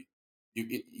good rugby.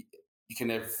 You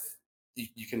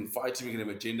can fight him, you can have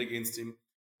an agenda against him,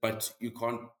 but you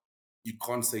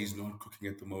can't say he's not cooking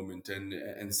at the moment,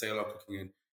 and Sale are cooking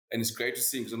in. And it's great to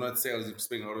see him, because I know at Sale he's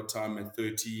spending a lot of time at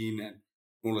 13 and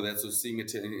all of that. So seeing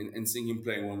it and seeing him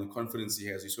playing well, and the confidence he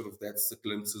has, that's the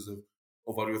glimpses of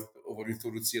what we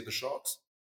thought we'd see at the Sharks.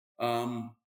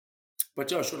 But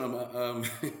yeah, Shaun,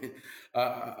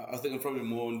 I think I'm probably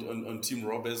more on Team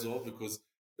Rob as well, because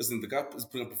listen, the guy is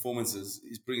putting up performances.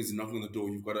 He's knocking on the door.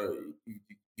 You've got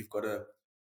to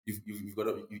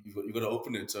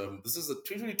open it. This is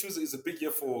 2022 is a big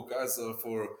year for guys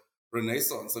for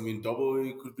renaissance. I mean,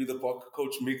 Dobbo could be the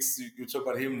coach mix. You talk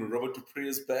about him. Robert Dupree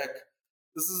is back.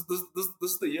 This is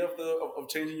the year of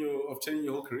changing your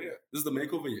whole career. This is the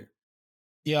makeover year.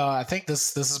 Yeah, I think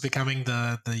this is becoming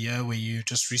the year where you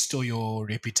just restore your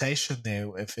reputation there.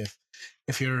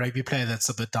 If you're a rugby player that's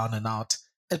a bit down and out.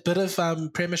 A bit of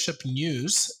Premiership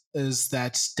news is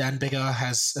that Dan Biggar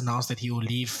has announced that he will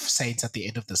leave Saints at the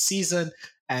end of the season,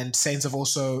 and Saints have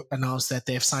also announced that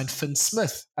they've signed Finn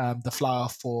Smith, the flyer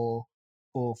for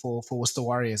Worcester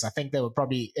Warriors. I think they were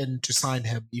probably in to sign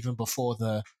him even before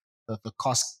the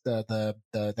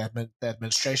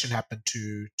administration happened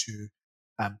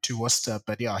to Worcester.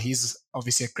 But yeah, he's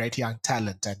obviously a great young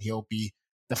talent, and he'll be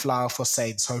the flyer for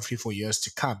Saints hopefully for years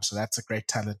to come. So that's a great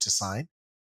talent to sign.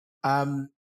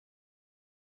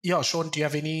 Yeah, Shaun, do you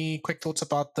have any quick thoughts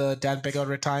about the Dan Biggar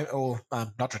retirement, or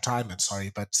not retirement,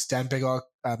 sorry, but Dan Biggar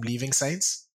leaving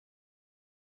Saints?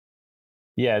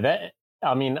 Yeah,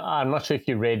 I'm not sure if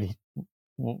you read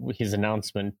his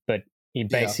announcement, but he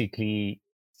basically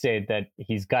said that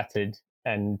he's gutted,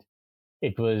 and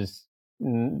it was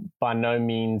by no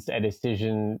means a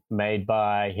decision made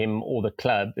by him or the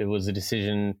club. It was a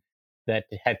decision that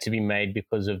had to be made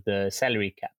because of the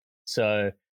salary cap.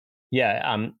 So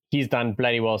he's done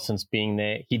bloody well since being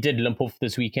there. He did limp off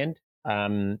this weekend,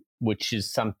 which is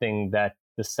something that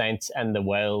the Saints and the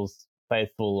Wales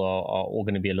faithful are all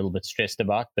going to be a little bit stressed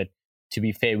about. But to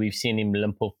be fair, we've seen him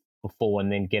limp off before and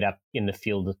then get up in the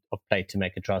field of play to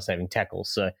make a try-saving tackle.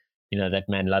 So, that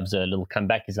man loves a little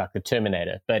comeback. He's like the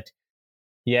Terminator. But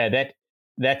yeah,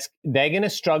 they're going to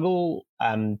struggle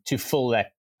to fill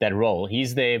that that role.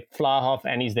 He's their fly half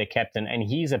and he's their captain, and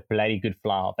he's a bloody good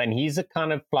fly half. And he's a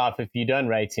kind of fly half, if you don't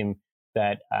rate him,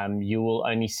 that you will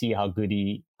only see how good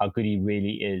he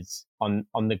really is on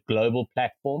the global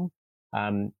platform,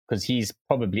 because he's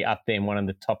probably up there in one of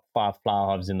the top 5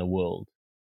 fly halves in the world,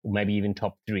 or maybe even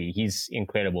top 3. He's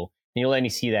incredible. And you'll only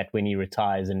see that when he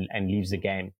retires and leaves the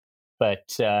game.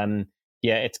 But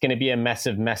yeah, it's going to be a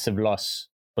massive, massive loss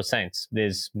for Saints.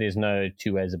 There's no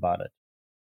two ways about it.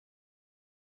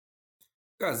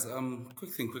 Guys,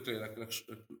 quickly,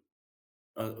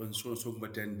 when Shaun was talking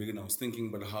about Dan Bigger, and I was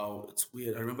thinking about how it's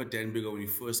weird. I remember Dan Bigger when he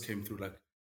first came through, like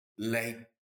late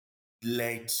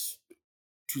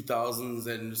 2000s,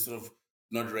 and sort of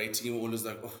not rating him. Always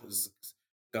like, oh, this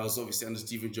guy was obviously under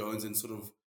Stephen Jones, and sort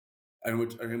of. I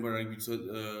remember the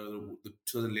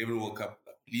 2011 World Cup,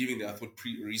 leaving there. I thought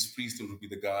Reece Prieston would be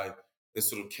the guy that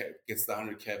sort of gets the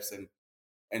 100 caps, and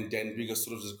Dan Bigger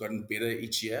sort of just gotten better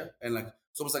each year, and like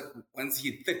it's almost like once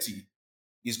he hit 30,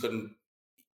 he's gotten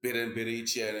better and better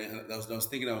each year. And I was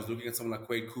looking at someone like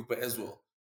Quade Cooper as well.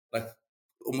 Like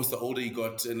almost the older he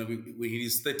got, and when he hit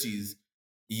his 30s,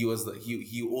 he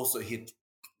also hit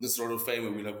this sort of fame.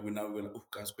 And we're like, oh,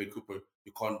 guys, Quade Cooper,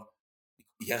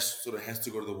 he has to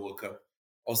go to the World Cup.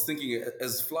 I was thinking,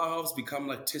 as fly halves become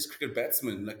like Test cricket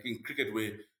batsmen, like in cricket,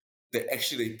 where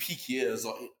they peak years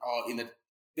are in that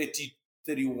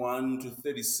 31 to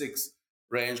 36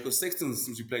 range, because Sexton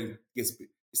seems to be playing. Yes,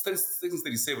 Sexton's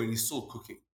 37, he's still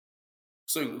cooking.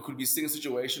 So it could be seeing a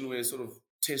situation where sort of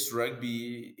Test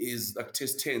rugby is like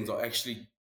Test 10s are actually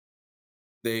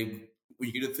when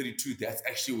you get to 32, that's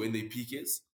actually when their peak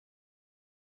is.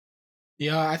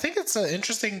 Yeah, I think it's an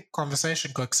interesting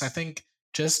conversation, Kooks. I think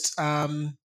just I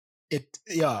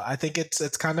think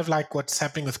it's kind of like what's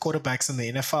happening with quarterbacks in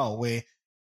the NFL, where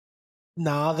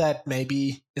now that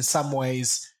maybe in some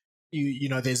ways you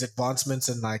know there's advancements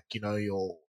in like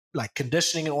your like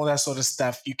conditioning and all that sort of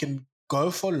stuff, you can go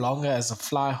for longer as a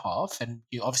fly half, and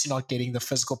you're obviously not getting the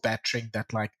physical battering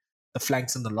that like the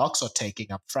flanks and the locks are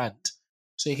taking up front.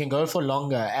 So you can go for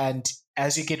longer, and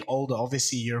as you get older,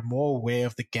 obviously you're more aware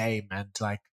of the game and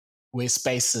like where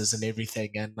spaces and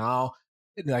everything. And now,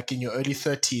 like in your early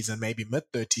 30s and maybe mid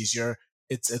 30s,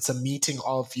 it's a meeting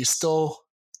of you still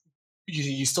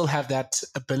have that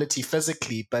ability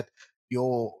physically, but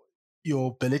your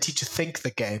ability to think the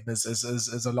game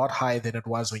is a lot higher than it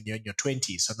was when you're in your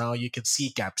 20s. So now you can see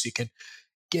gaps. You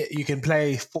can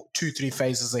play 2-3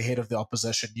 phases ahead of the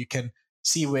opposition. You can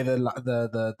see where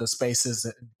the space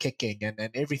is kicking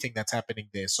and everything that's happening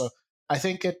there. So I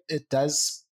think it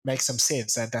does make some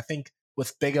sense. And I think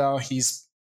with Bigger, he's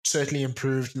certainly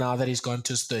improved now that he's gone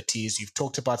to his 30s. You've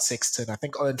talked about Sexton. I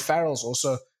think Owen Farrell's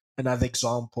also another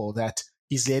example that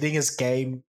he's letting his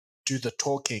game do the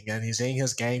talking, and he's letting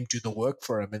his game do the work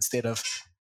for him, instead of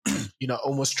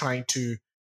almost trying to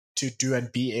do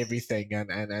and be everything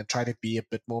and try to be a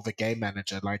bit more of a game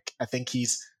manager. Like I think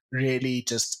he's really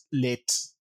just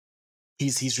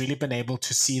he's really been able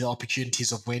to see the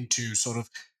opportunities of when to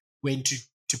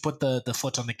put the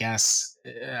foot on the gas,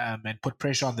 and put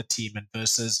pressure on the team, and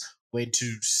versus when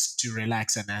to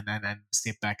relax and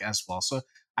step back as well. So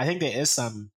I think there is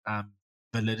some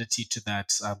validity to that,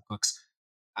 Kooks.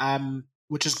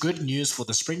 Which is good news for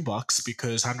the Springboks,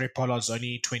 because Handré Pollard's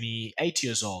only 28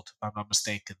 years old, if I'm not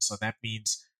mistaken. So that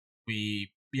means he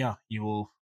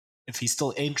will, if he's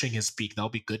still entering his peak, that'll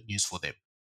be good news for them.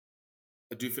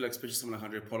 I do feel like, especially someone like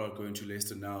Handré Pollard going to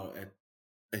Leicester now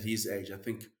at his age, I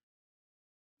think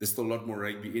there's still a lot more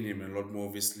rugby in him, and a lot more,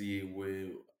 obviously, where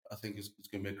I think it's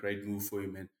going to be a great move for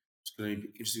him, and it's going to be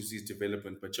interesting to see his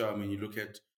development. But yeah, I mean, you look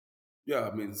at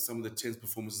some of the tense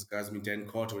performances, guys. I mean, Dan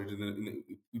Carter,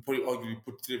 we probably arguably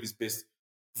put 3 of his best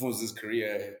performances in his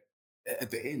career at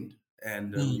the end.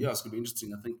 And it's going to be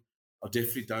interesting. I think I'll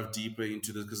definitely dive deeper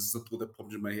into this, because it's a thought that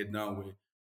popped in my head now,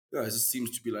 where it just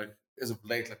seems to be like, as of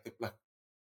late, like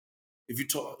if you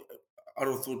talk, I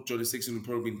would have thought Johnny Sexton would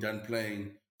probably been done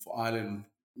playing for Ireland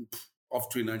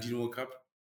after 2019 World Cup,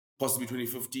 possibly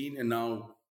 2015, and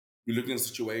now we're looking at a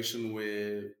situation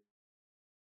where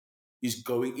he's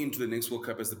going into the next World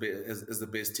Cup as the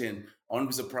best 10. I wouldn't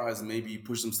be surprised maybe he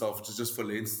pushed himself just for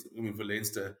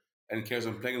Leinster, and carries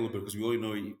on playing a little bit, because we all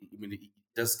know he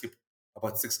does skip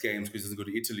about 6 games because he doesn't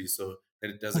go to Italy, so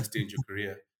that it does extend your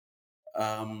career.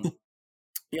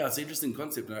 It's an interesting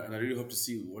concept, and I really hope to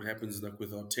see what happens like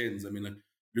with our 10s. I mean, like,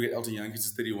 look at Elton Young,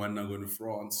 he's 31 now, going to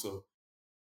France, so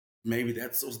maybe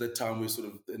that's also that time where sort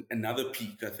of another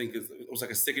peak. I think it was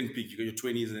like a second peak. You got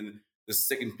your 20s, and then the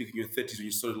second peak in your 30s when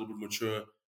you start a little bit mature.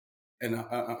 And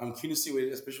I'm keen to see where,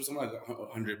 especially with someone like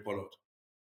Handré Pollard.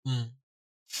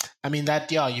 I mean,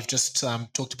 you've just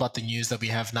talked about the news that we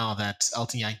have now that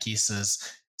Elton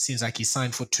Jantjies seems like he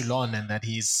signed for Toulon and that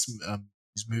he's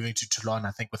moving to Toulon,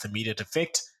 I think, with immediate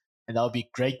effect. And that'll be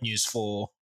great news for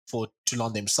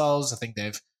Toulon themselves. I think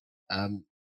um,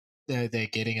 they're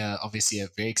getting obviously a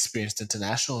very experienced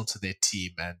international to their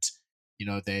team, and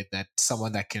that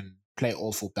someone that can play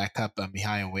all for backup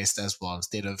Mihai West as well.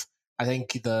 Instead of, I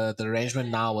think the arrangement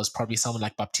now was probably someone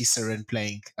like Baptiste Serin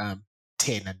playing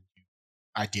 10, and you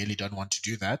ideally don't want to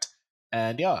do that.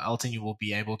 And Elton, you will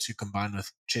be able to combine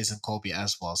with Ches and Colby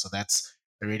as well. So that's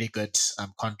a really good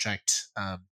contract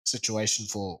situation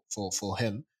for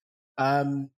him.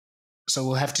 So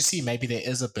we'll have to see. Maybe there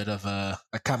is a bit of a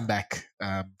comeback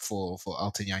for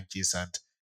Elton Jantjies, and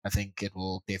I think it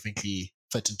will definitely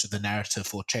fit into the narrative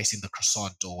for Chasing the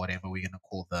Croissant, or whatever we're going to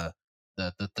call the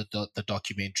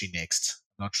documentary next.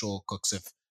 I'm not sure, Kooks, if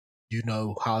you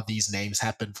know how these names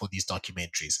happen for these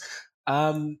documentaries.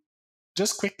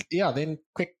 Just quick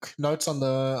notes on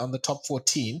the top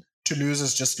 14. Toulouse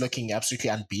is just looking absolutely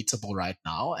unbeatable right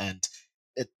now, and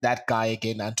that guy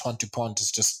again, Antoine Dupont,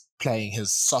 is just playing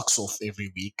his socks off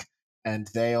every week, and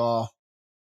they are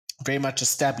very much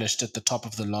established at the top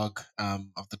of the log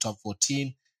of the top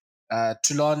 14.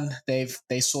 Toulon, they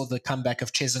saw the comeback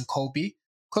of Ches and Colby.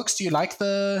 Kooks, do you like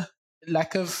the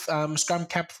lack of scrum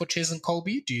cap for Ches and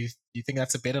Colby? Do you think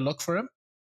that's a better look for him?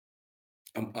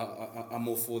 I'm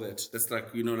all for that. That's like,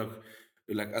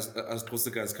 as close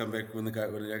the guys come back when the guy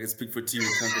gets picked for team,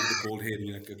 come back with the bald head, and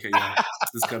you're like, okay, yeah,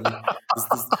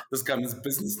 this guy is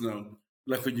business now.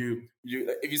 Like when you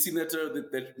have you seen that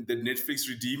that Netflix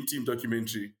Redeem Team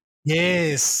documentary?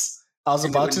 Yes, I was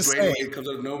about to say. It comes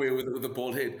out of nowhere with a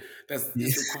bald head. That's the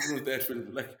equivalent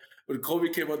of that. When Colby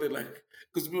came out there,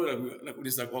 because we were like when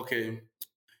he's like, okay,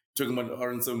 talking about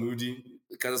Orange so moody,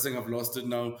 the guys are saying I've lost it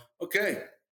now. Okay,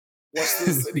 watch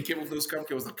this. And he came off those scrum.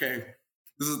 I was like, okay,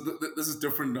 this is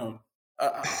different now.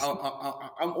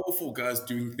 I'm all for guys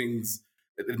doing things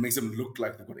that makes them look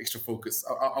like they've got extra focus.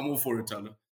 I'm all for it,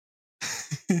 Thala.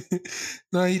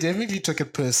 No, he definitely took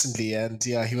it personally, and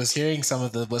he was hearing some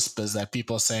of the whispers that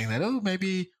people are saying that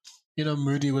maybe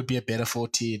Moody would be a better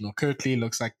 14, or Kirkley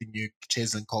looks like the new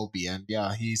Ches and Colby, and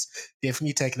he's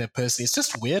definitely taken it personally. It's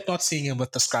just weird not seeing him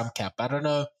with the scrum cap. I don't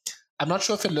know. I'm not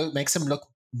sure if it makes him look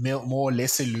more or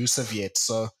less elusive yet.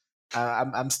 So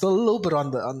I'm still a little bit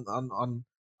on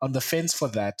the fence for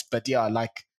that. But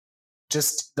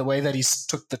just the way that he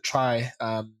took the try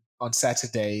on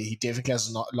Saturday, he definitely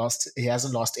has not lost. He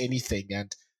hasn't lost anything,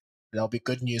 and that'll be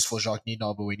good news for Jacques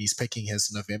Nienaber when he's picking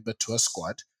his November tour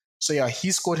squad. So he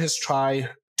scored his try.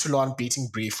 Toulon beating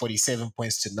Brief 47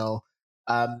 points to 0.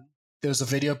 There was a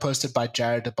video posted by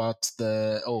Jared about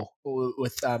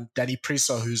with Danny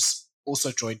Priso, who's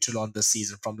also joined Toulon this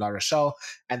season from La Rochelle,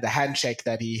 and the handshake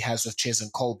that he has with Ches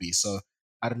and Colby. So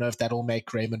I don't know if that'll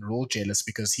make Raymond Rule jealous,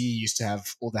 because he used to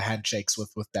have all the handshakes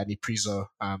with Danny Priso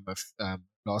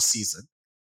last season.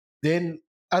 Then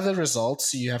other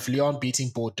results, you have Lyon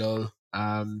beating Bordeaux.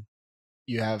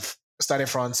 You have Stade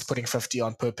France putting 50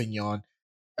 on Perpignan.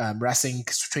 Racing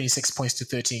 26 points to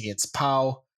 13 against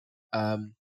Pau.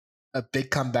 A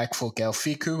big comeback for Gael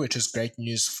Ficou, which is great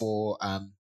news for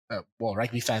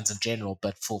rugby fans in general,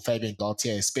 but for Fabien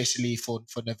Galtier especially for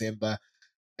November.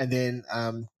 And then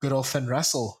good old Finn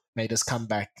Russell made his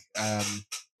comeback,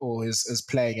 or is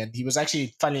playing, and he was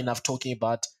actually, funny enough, talking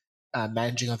about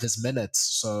managing of his minutes.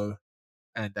 So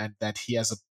and that he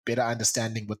has a better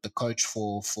understanding with the coach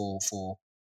for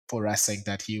Racing,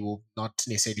 that he will not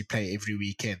necessarily play every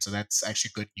weekend. So that's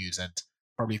actually good news, and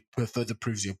probably further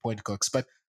proves your point, Kooks. But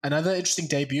another interesting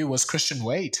debut was Christian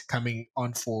Wade coming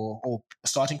on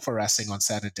starting for Racing on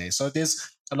Saturday. So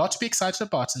there's a lot to be excited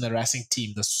about in the Racing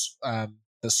team this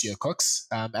year, Kooks.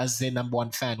 As their number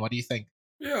one fan, what do you think?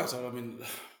 Yeah, so I mean,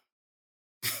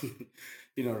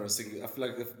 Racing. I feel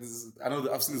like I know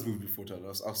that I've seen this movie before,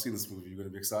 Tyler. I've seen this movie. You're going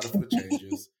to be excited for the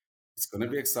changes. It's going to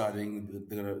be exciting.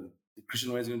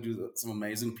 Christian Wade's going to do some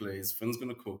amazing plays. Finn's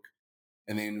going to cook,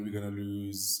 and then we're going to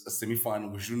lose a semi-final.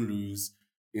 We shouldn't lose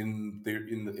in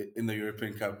the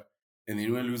European Cup, and then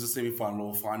we're going to lose a semi-final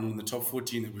or final in the top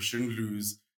 14 that we shouldn't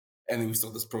lose, and then we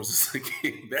start this process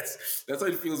again. That's how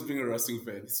it feels being a Racing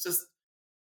fan. It's just,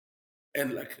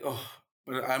 and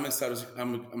but I'm excited.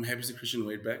 I'm happy to see Christian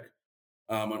Wade back.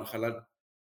 And Khalad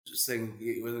just saying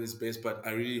he wasn't his best, but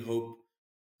I really hope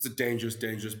it's a dangerous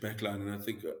backline. And I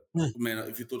think, man,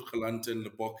 if you thought Khalante and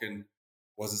Lebokken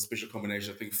was a special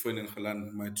combination, I think Finn and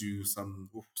Khalan might do some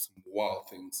wild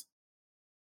things.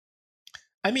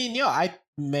 I mean, I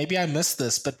missed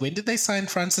this, but when did they sign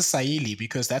Francis Saili?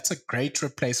 Because that's a great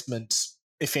replacement,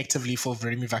 effectively, for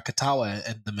Veremi Vakatawa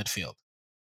in the midfield.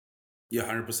 Yeah,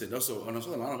 100%. Also, and I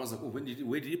saw the lineup, I was like, oh,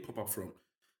 where did he pop up from?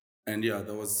 And yeah,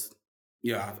 that was,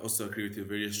 yeah, I also agree with you.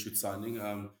 Very astute signing.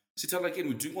 Thala, again,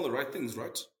 we're doing all the right things,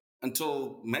 right?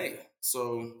 Until May.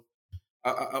 So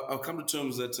I'll come to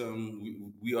terms that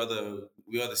we are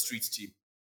the streets team.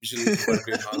 We shouldn't provide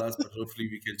great highlights, but hopefully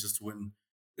we can just win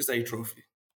just a trophy.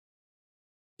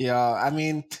 Yeah, I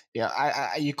mean,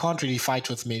 yeah, you can't really fight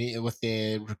with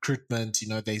their recruitment. You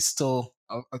know, they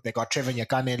got Trevor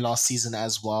Nyakane last season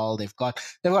as well. They've got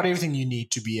everything you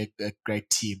need to be a great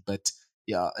team. But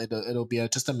yeah, it'll be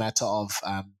just a matter of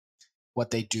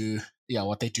what they do. Yeah,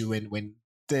 what they do when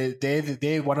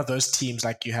they're one of those teams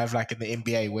like you have like in the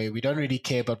NBA where we don't really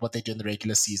care about what they do in the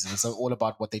regular season. It's all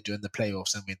about what they do in the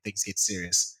playoffs and when things get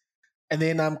serious. And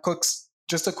then Cooks,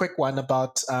 just a quick one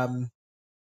about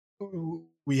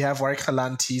we have Warwick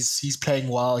Galant. He's playing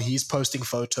well. He's posting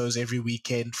photos every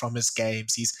weekend from his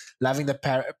games. He's loving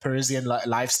the Parisian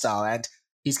lifestyle, and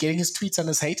he's getting his tweets on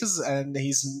his haters, and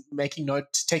he's taking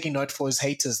note for his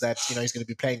haters that he's going to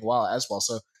be playing well as well.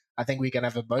 So I think we're going to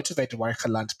have a motivated Warwick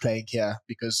Galant playing here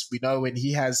because we know when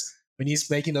he's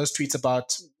making those tweets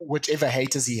about whichever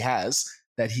haters he has,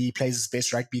 that he plays his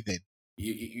best rugby then.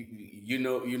 You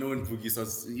know when Boogie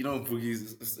starts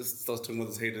talking about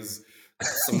his haters,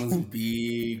 someone's in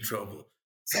big trouble.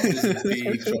 Someone is in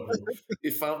big trouble.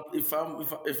 If I'm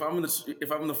in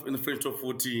the French top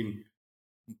 14,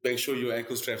 make sure your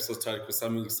ankle straps are tight because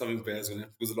something bad's gonna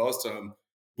happen. Because the last time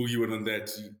Boogie went on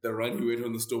that, the run he went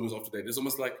on the Storm was after that. It's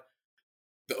almost like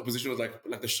the opposition was like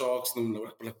the Sharks. And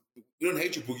like, we don't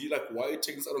hate you, Boogie. Like, why are you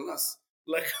taking this out on us?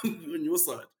 Like, on your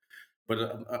side. But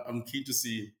I'm keen to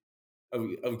see.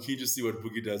 I'm keen to see what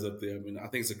Boogie does up there. I mean, I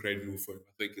think it's a great move for him.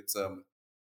 I think it's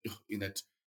in that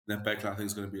backline, I think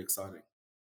it's going to be exciting.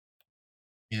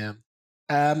 Yeah.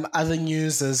 Other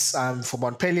news is for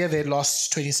Montpellier, they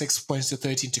lost 26 points to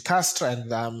 13 to Castres, and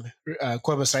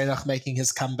Kobus Reinach making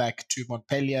his comeback to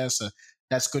Montpellier, so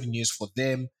that's good news for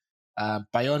them.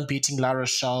 Bayonne beating La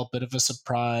Rochelle, bit of a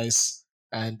surprise,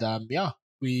 and I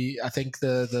think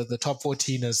the top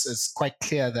 14 is quite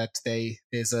clear that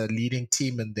there's a leading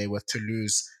team in there with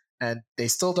Toulouse, and they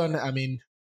still don't. I mean,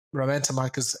 Ruan Venter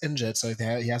is injured, so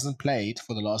he hasn't played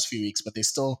for the last few weeks, but they're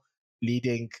still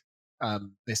leading.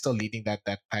 They're still leading that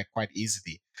pack quite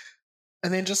easily.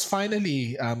 And then just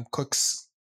finally, Kooks,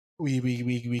 we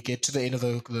get to the end of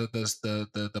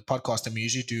the podcast, and we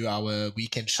usually do our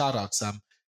weekend shoutouts.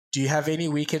 Do you have any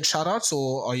weekend shoutouts,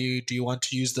 or do you want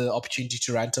to use the opportunity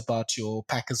to rant about your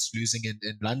Packers losing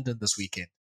in London this weekend?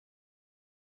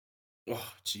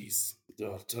 Oh, jeez.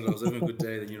 Oh, I was having a good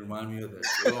day, then you remind me of that.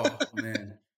 Oh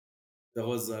man, that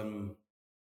was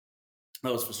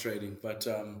frustrating. But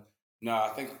no, I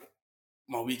think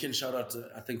my weekend shout out,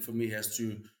 I think for me has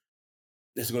to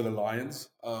go to the Lions.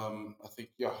 I think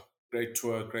great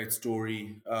tour, great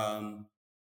story.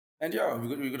 And yeah,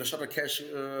 we got a shot at Cash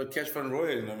Van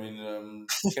Rooyen. I mean,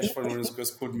 Cash Van Rooyen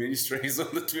has caught many strays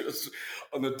on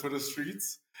the Twitter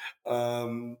streets.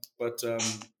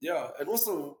 Yeah, and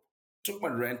also talk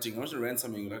about ranting. I want to rant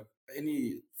something like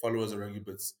any followers of Rugby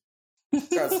Bits.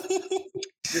 Guys,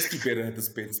 let's be better at this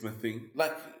Ben Smith thing.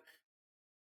 Like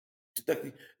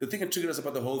the thing that triggered us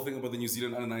about the whole thing about the New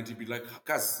Zealand under 19 be like,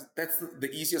 guys, that's the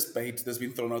easiest bait that's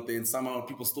been thrown out there, and somehow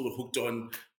people still hooked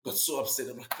on, got so upset.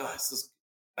 I'm like, guys,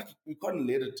 we can't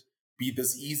let it be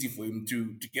this easy for him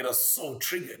to get us so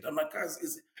triggered. I'm like, guys,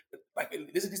 let's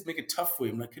at least make it tough for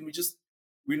him. Like, can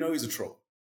we know he's a troll.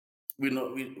 We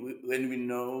know we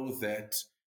know that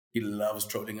he loves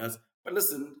trolling us. But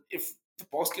listen, if the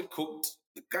boss get cooked,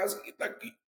 the guys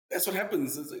that's what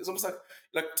happens. It's almost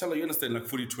like Thala, you understand, like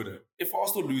fully Twitter. If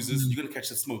Arsenal loses, you're gonna catch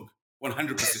the smoke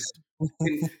 100%.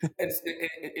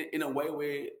 In a way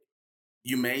where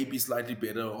you may be slightly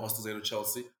better or Arsenal or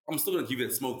Chelsea, I'm still gonna give you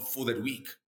that smoke for that week.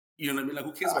 You know what I mean? Like,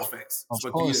 who cares about facts? It's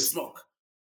about giving you that smoke.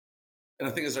 And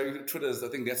I think I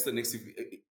think that's the next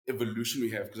evolution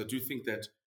we have, because I do think that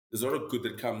there's a lot of good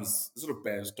that comes. There's a lot of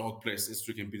bad, dark places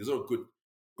it can be. There's a lot of good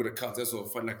accounts. That's all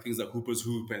fun, like things like Hooper's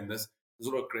Hoop, and there's a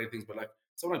lot of great things. But like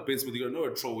someone like Ben Smith, you gotta know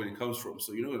a troll where it comes from,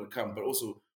 so you know it'll come. But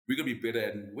also we're gonna be better.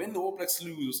 And when the All Blacks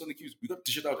lose or something, we got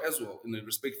to dish it out as well in a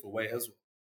respectful way as well.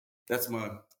 That's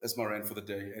my rant for the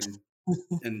day.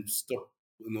 And stop.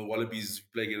 The Wallabies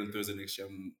play again on Thursday next year.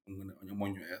 I'm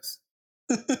on your ass.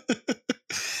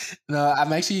 No,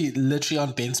 I'm actually literally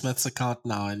on Ben Smith's account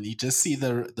now, and you just see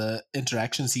the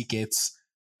interactions he gets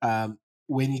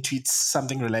when he tweets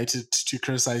something related to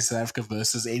criticizing South Africa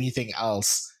versus anything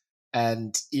else.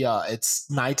 And yeah, it's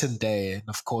night and day. And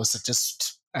of course, it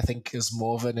just, I think, is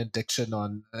more of an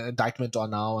indictment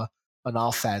on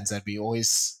our fans that we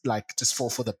always like just fall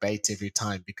for the bait every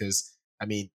time. Because I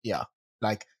mean, yeah,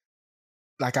 like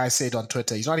like I said on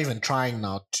Twitter, he's not even trying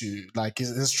now to, like,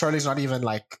 his troll is not even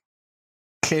like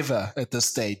clever at this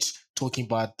stage, talking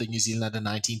about the New Zealand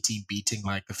under-19 team beating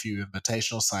like a few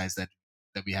invitational sides that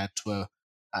we had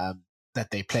that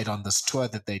they played on this tour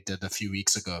that they did a few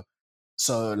weeks ago.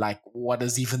 So, like, what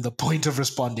is even the point of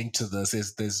responding to this?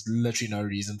 There's literally no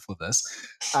reason for this.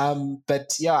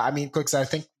 But yeah, I mean, Kooks, I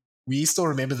think we still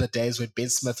remember the days when Ben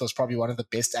Smith was probably one of the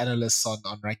best analysts on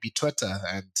rugby Twitter,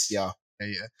 and yeah,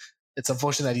 it's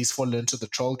unfortunate that he's fallen into the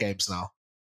troll games now.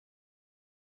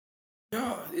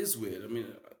 Yeah, it is weird. I mean,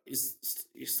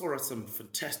 he still writes some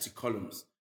fantastic columns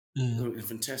and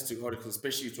fantastic articles,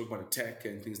 especially you talk about attack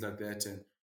and things like that, and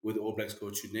where the All Blacks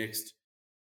go to next.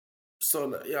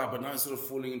 So yeah, but now it's sort of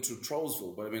falling into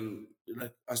Trollsville. But I mean,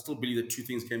 like, I still believe that two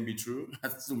things can be true. I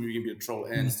still believe you can be a troll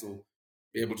and still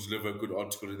be able to deliver a good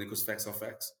article, and because facts are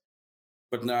facts.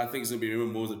 But now I think he's gonna be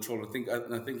remembered more as a troll. I think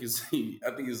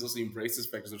he's also embraced his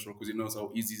fact as a troll because he knows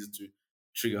how easy it is to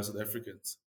trigger South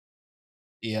Africans.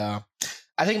 Yeah.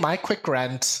 I think my quick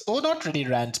rant, or not really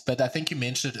rant, but I think you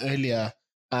mentioned it earlier.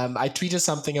 I tweeted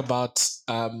something about,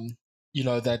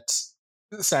 that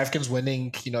South Africans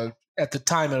winning, at the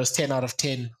time it was 10 out of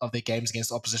 10 of their games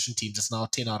against opposition teams. It's now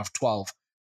 10 out of 12.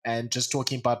 And just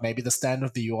talking about maybe the stand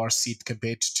of the URC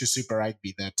compared to Super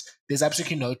Rugby, that there's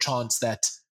absolutely no chance that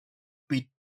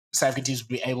South African teams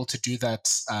would be able to do that,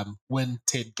 win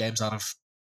 10 games out of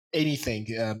anything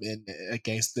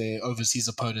against their overseas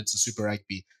opponents in Super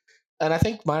Rugby. And I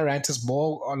think my rant is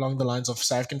more along the lines of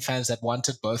South African fans that want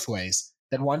it both ways,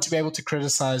 that want to be able to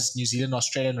criticize New Zealand,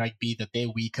 Australian rugby, that they're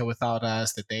weaker without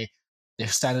us, that their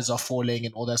standards are falling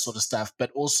and all that sort of stuff.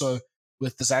 But also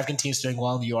with the South African teams doing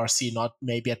well in the URC, not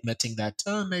maybe admitting that,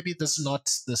 maybe this is not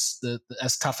the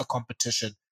as tough a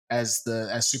competition as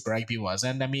Super Rugby was.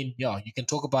 And I mean, yeah, you can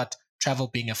talk about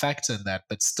travel being a factor in that,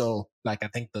 but still, like, I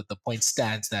think that the point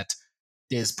stands that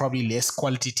there's probably less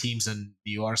quality teams in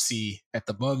the URC at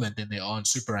the moment than there are in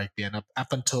Super Rugby. And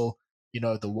up until,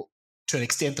 to an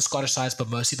extent, the Scottish sides, but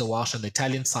mostly the Welsh and the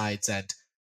Italian sides, and,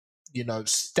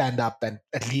 stand up and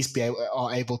at least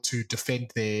are able to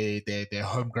defend their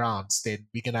home grounds, then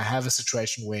we're going to have a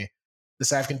situation where the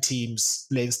South African teams,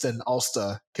 Leinster and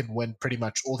Ulster, can win pretty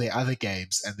much all their other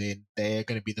games, and then they're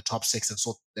going to be the top six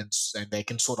and they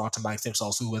can sort out amongst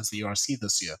themselves who wins the URC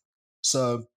this year.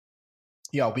 So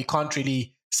yeah, we can't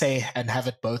really say and have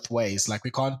it both ways. Like,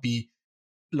 we can't be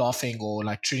laughing or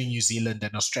like treating New Zealand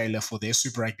and Australia for their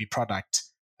Super Rugby product,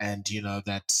 and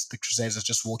that the Crusaders are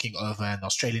just walking over and the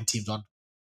Australian teams aren't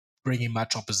bringing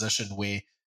much opposition. Where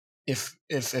if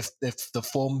the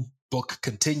form book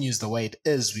continues the way it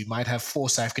is, we might have 4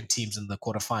 South African teams in the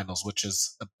quarterfinals, which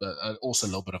is also a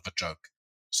little bit of a joke.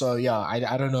 So yeah,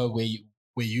 I don't know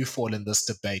where you fall in this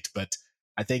debate, but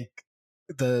I think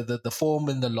the form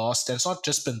in the last, and it's not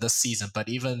just been this season, but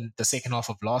even the second half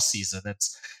of last season,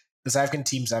 it's the South African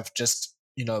teams have just,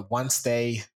 once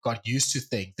they got used to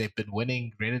things, they've been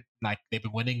winning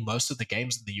most of the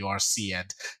games in the URC,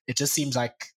 and it just seems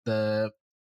like the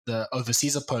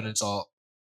overseas opponents are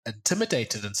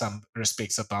intimidated in some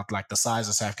respects about like the size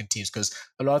of South African teams, because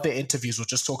a lot of their interviews will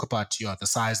just talk about the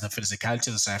size and the physicality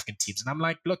of the South African teams, and I'm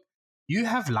like, look, you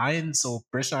have Lions or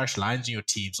British Irish Lions in your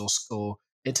teams, or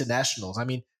internationals. I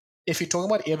mean, if you're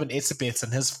talking about Evan Etzebeth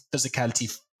and his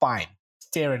physicality, fine,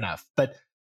 fair enough. But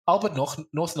Albert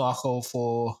North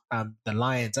for the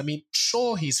Lions, I mean,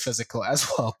 sure, he's physical as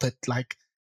well, but like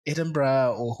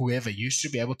Edinburgh or whoever, you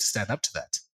should be able to stand up to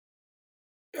that.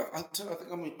 Yeah, I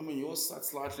think I mean your side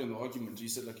slightly on the argument. You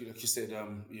said like you said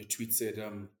your tweet said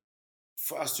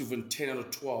for us to win 10 out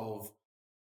of 12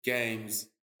 games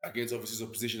against overseas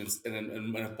opposition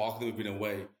and a Barkley would have been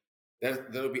away,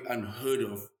 that would be unheard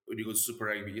of when you go to Super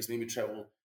Rugby. Yes, maybe travel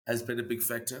has played a big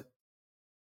factor.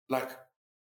 Like,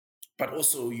 but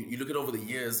also you look at over the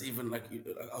years, even like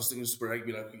I was thinking Super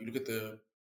Rugby, like you look at the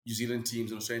New Zealand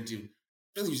teams and Australian teams.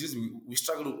 New Zealand, we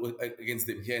struggle against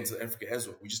them here in South Africa as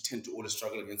well. We just tend to always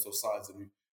struggle against those sides, and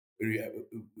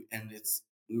it's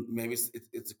maybe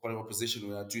it's a quite of a position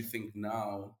where I do think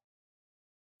now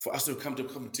for us to come to a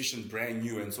competition brand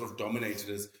new and sort of dominated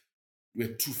as we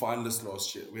had 2 finalists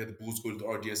last year. We had the Bulls going to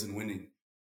RDS and winning.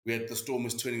 We had the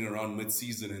Stormers turning around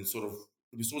mid-season and we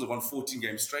sort of won 14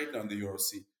 games straight now in the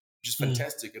URC, which is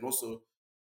fantastic. And also,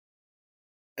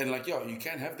 and like, yeah, you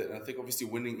can have that. And I think obviously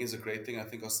winning is a great thing. I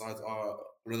think our sides are,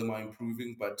 rhythm are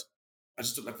improving, but I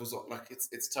just don't like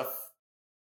it's tough.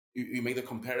 You make the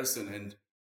comparison, and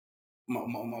my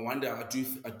wonder, I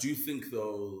do think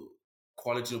though,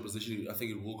 quality of position, I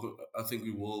think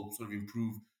we will sort of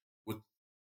improve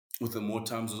with the more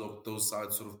times those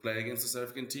sides sort of play against the South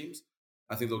African teams.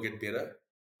 I think they'll get better.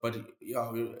 But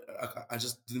yeah, I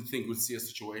just didn't think we'd see a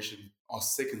situation, our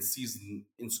second season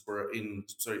in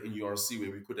URC,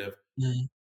 where we could have Mm.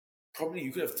 probably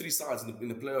you could have three sides in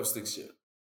the playoffs next year,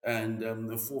 and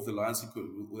the four of the Lions could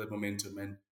with that momentum,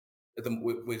 and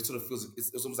where it sort of feels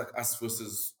it's almost like us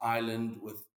versus Ireland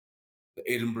with the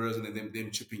Edinburghs and then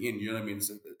them chipping in. You know what I mean?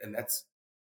 So, and that's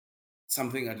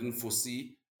something I didn't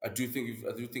foresee. I do think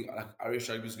like Irish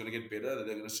rugby is going to get better.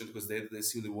 They're going to strengthen because they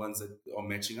seem the ones that are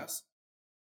matching us.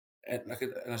 And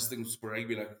I just think Super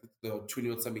Rugby, like the 20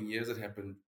 or something years that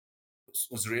happened,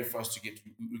 was rare for us to get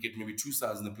maybe two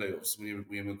stars in the playoffs.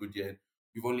 We have a good year.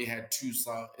 We've only had two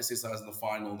SSRs in the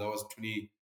final. That was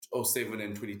 2007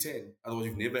 and 2010. Otherwise,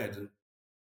 we've never had it.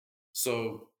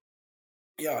 So,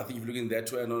 yeah, I think if you're looking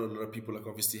that way, I know a lot of people like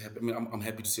obviously happy. I mean, I'm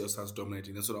happy to see ourselves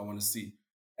dominating. That's what I want to see.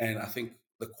 And I think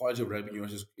the quality of rugby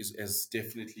has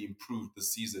definitely improved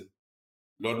this season.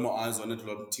 A lot more eyes on it. A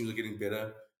lot of teams are getting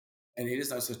better. And it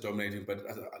is nice just dominating, but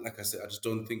like I said, I just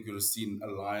don't think you'll have seen a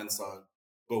Lions side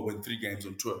go win 3 games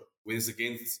on tour. When it's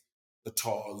against the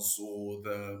Tars or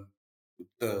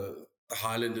the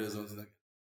Highlanders or something like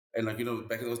that. And like, you know,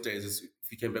 back in those days,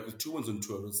 if you came back with 2 wins on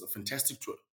tour, it was a fantastic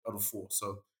tour out of 4.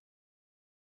 So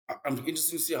I'm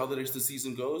interested to see how the rest of the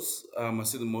season goes. I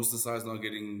see that most of the sides now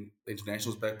getting the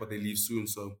internationals back, but they leave soon.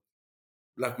 So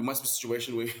like we must be in a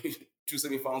situation where 2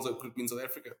 semi-finals could be in South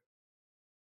Africa.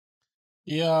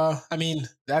 Yeah, I mean,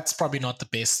 that's probably not the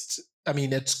best. I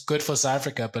mean, it's good for South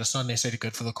Africa, but it's not necessarily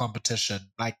good for the competition.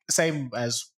 Like same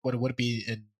as what it would be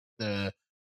in the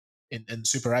in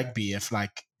Super Rugby if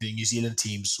like the New Zealand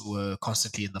teams were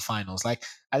constantly in the finals. Like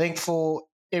I think for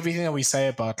everything that we say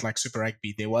about like Super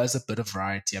Rugby, there was a bit of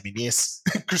variety. I mean, yes,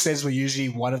 Crusaders were usually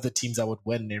one of the teams that would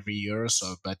win every year or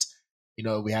so, but you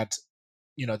know, we had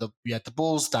you had the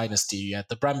Bulls dynasty, you had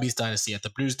the Brumbies dynasty, you had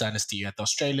the Blues dynasty, you had the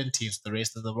Australian teams, the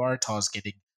rest of the Waratahs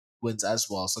getting wins as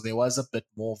well. So there was a bit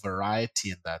more variety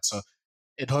in that. So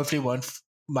it hopefully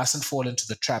mustn't fall into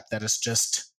the trap that it's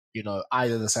just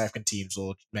either the South African teams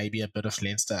or maybe a bit of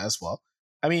Leinster as well.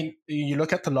 I mean, you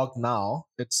look at the log now;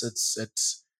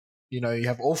 it's you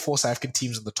have all 4 South African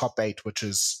teams in the top 8, which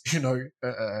is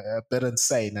a bit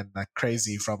insane and like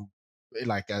crazy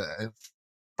like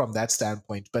from that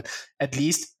standpoint. But at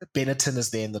least Benetton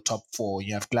is there in the top 4.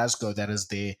 You have Glasgow that is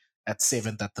there at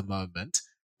 7th at the moment,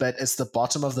 but it's the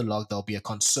bottom of the log that'll be a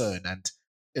concern, and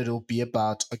it'll be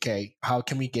about, okay, how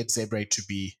can we get Zebre to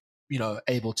be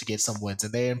able to get some wins,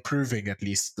 and they're improving at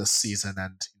least this season,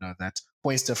 and that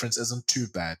points difference isn't too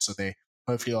bad, so they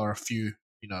hopefully are a few,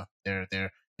 they're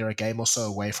a game or so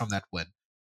away from that win.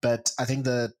 But I think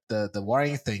the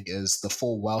worrying thing is the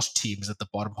 4 Welsh teams at the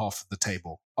bottom half of the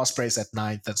table. Ospreys at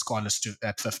 9th and Scarlets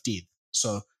at 15th.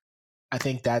 So I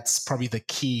think that's probably the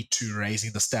key to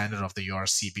raising the standard of the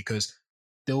URC, because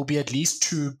there will be at least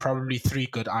 2, probably 3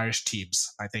 good Irish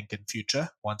teams, I think, in future,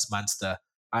 once Munster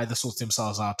either sorts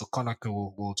themselves out or Connacht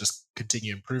will just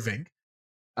continue improving.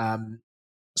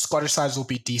 Scottish sides will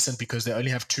be decent because they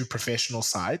only have 2 professional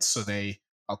sides, so they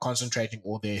are concentrating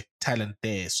all their talent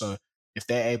there. So if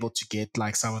they're able to get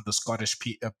like some of the Scottish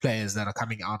players that are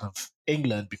coming out of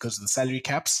England because of the salary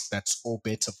caps, that's all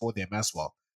better for them as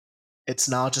well. It's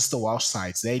now just the Welsh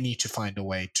sides. They need to find a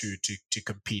way to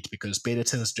compete, because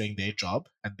Benetton is doing their job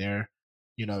and they're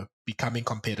becoming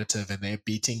competitive, and they're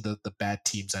beating the bad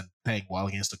teams and playing well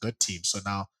against the good teams. So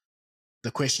now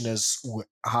the question is,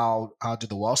 how do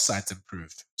the Welsh sides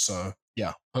improve? So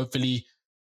yeah, hopefully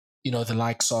the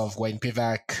likes of Wayne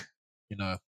Pivac, you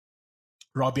know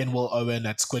Robbie and Will Owen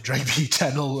at Squid Rugby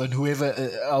Channel, and whoever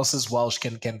else is Welsh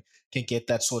can get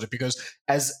that sorted. Because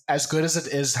as good as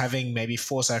it is having maybe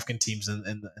 4 South African teams in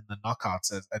the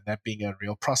knockouts, and that being a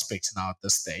real prospect now at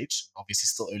this stage, obviously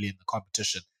still early in the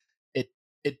competition, it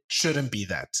it shouldn't be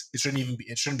that. It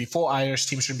shouldn't be 4 Irish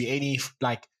teams. Shouldn't be any,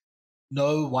 like,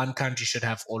 no one country should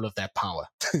have all of that power.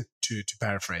 To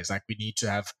paraphrase, like, we need to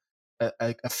have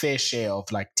a fair share of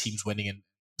like teams winning and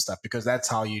stuff, because that's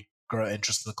how you grow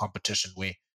interest in the competition,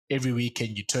 where every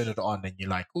weekend you turn it on and you're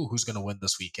like, oh, who's going to win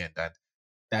this weekend? And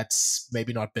that's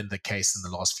maybe not been the case in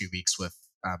the last few weeks with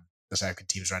the South African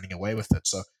teams running away with it.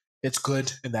 So it's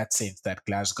good in that sense that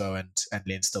Glasgow and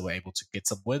Leinster were able to get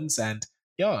some wins. And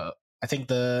yeah, I think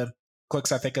the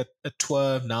Kooks, I think a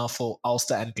tour now for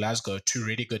Ulster and Glasgow, 2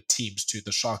 really good teams, to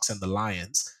the Sharks and the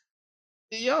Lions.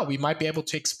 Yeah, we might be able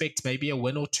to expect maybe a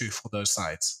win or 2 for those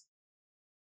sides.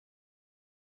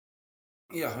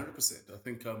 Yeah, 100%. I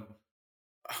think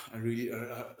I really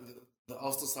the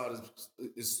Ulster side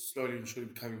is slowly and surely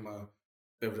becoming my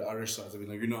favorite Irish side. I mean,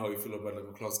 like, you know how you feel about like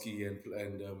McCloskey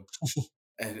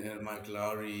and Mike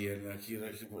Lowry, and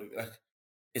like like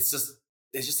it's just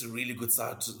it's just a really good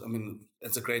side. I mean,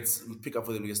 it's a great pickup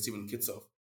for them to get Stephen Kitsoff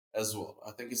as well.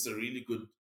 I think it's a really good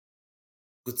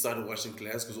side of watching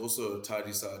Glasgow's also a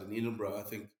tidy side in Edinburgh, I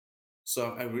think.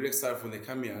 So I'm really excited for when they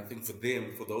come here. I think for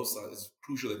them, for those sides, it's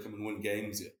crucial they come and win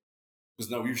games here. Because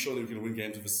now we've shown that we can win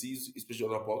games overseas, especially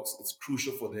on our box. It's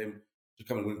crucial for them to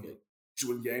come and win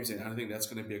games. And I think that's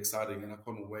going to be exciting. And I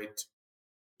can't wait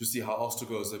to see how Ulster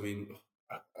goes. I mean,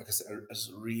 like I said, I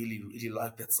just really, really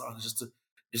like that side. It's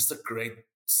just a great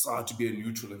side to be a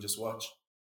neutral and just watch.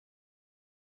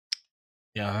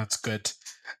 Yeah, that's good.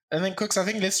 And then, Kooks, I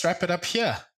think let's wrap it up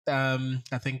here.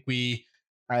 I think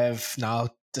I have now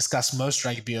discussed most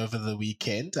rugby over the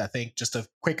weekend. I think just a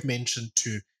quick mention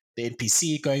to the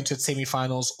NPC going to its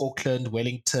semi-finals, Auckland,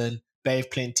 Wellington, Bay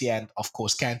of Plenty, and of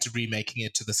course Canterbury making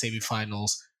it to the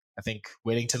semi-finals. I think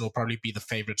Wellington will probably be the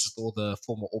favourites with all the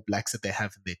former All Blacks that they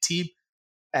have in their team.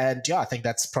 And yeah, I think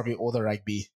that's probably all the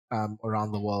rugby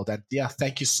around the world. And yeah,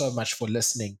 thank you so much for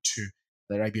listening to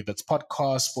the Rugby Bits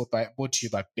podcast, brought to you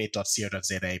by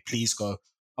bet.co.za. Please go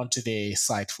onto their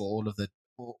site for all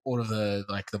of the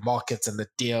like the markets and the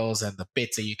deals and the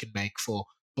bets that you can make for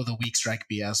the week's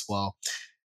rugby as well.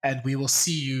 And we will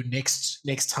see you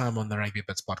next time on the Rugby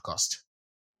Bits podcast.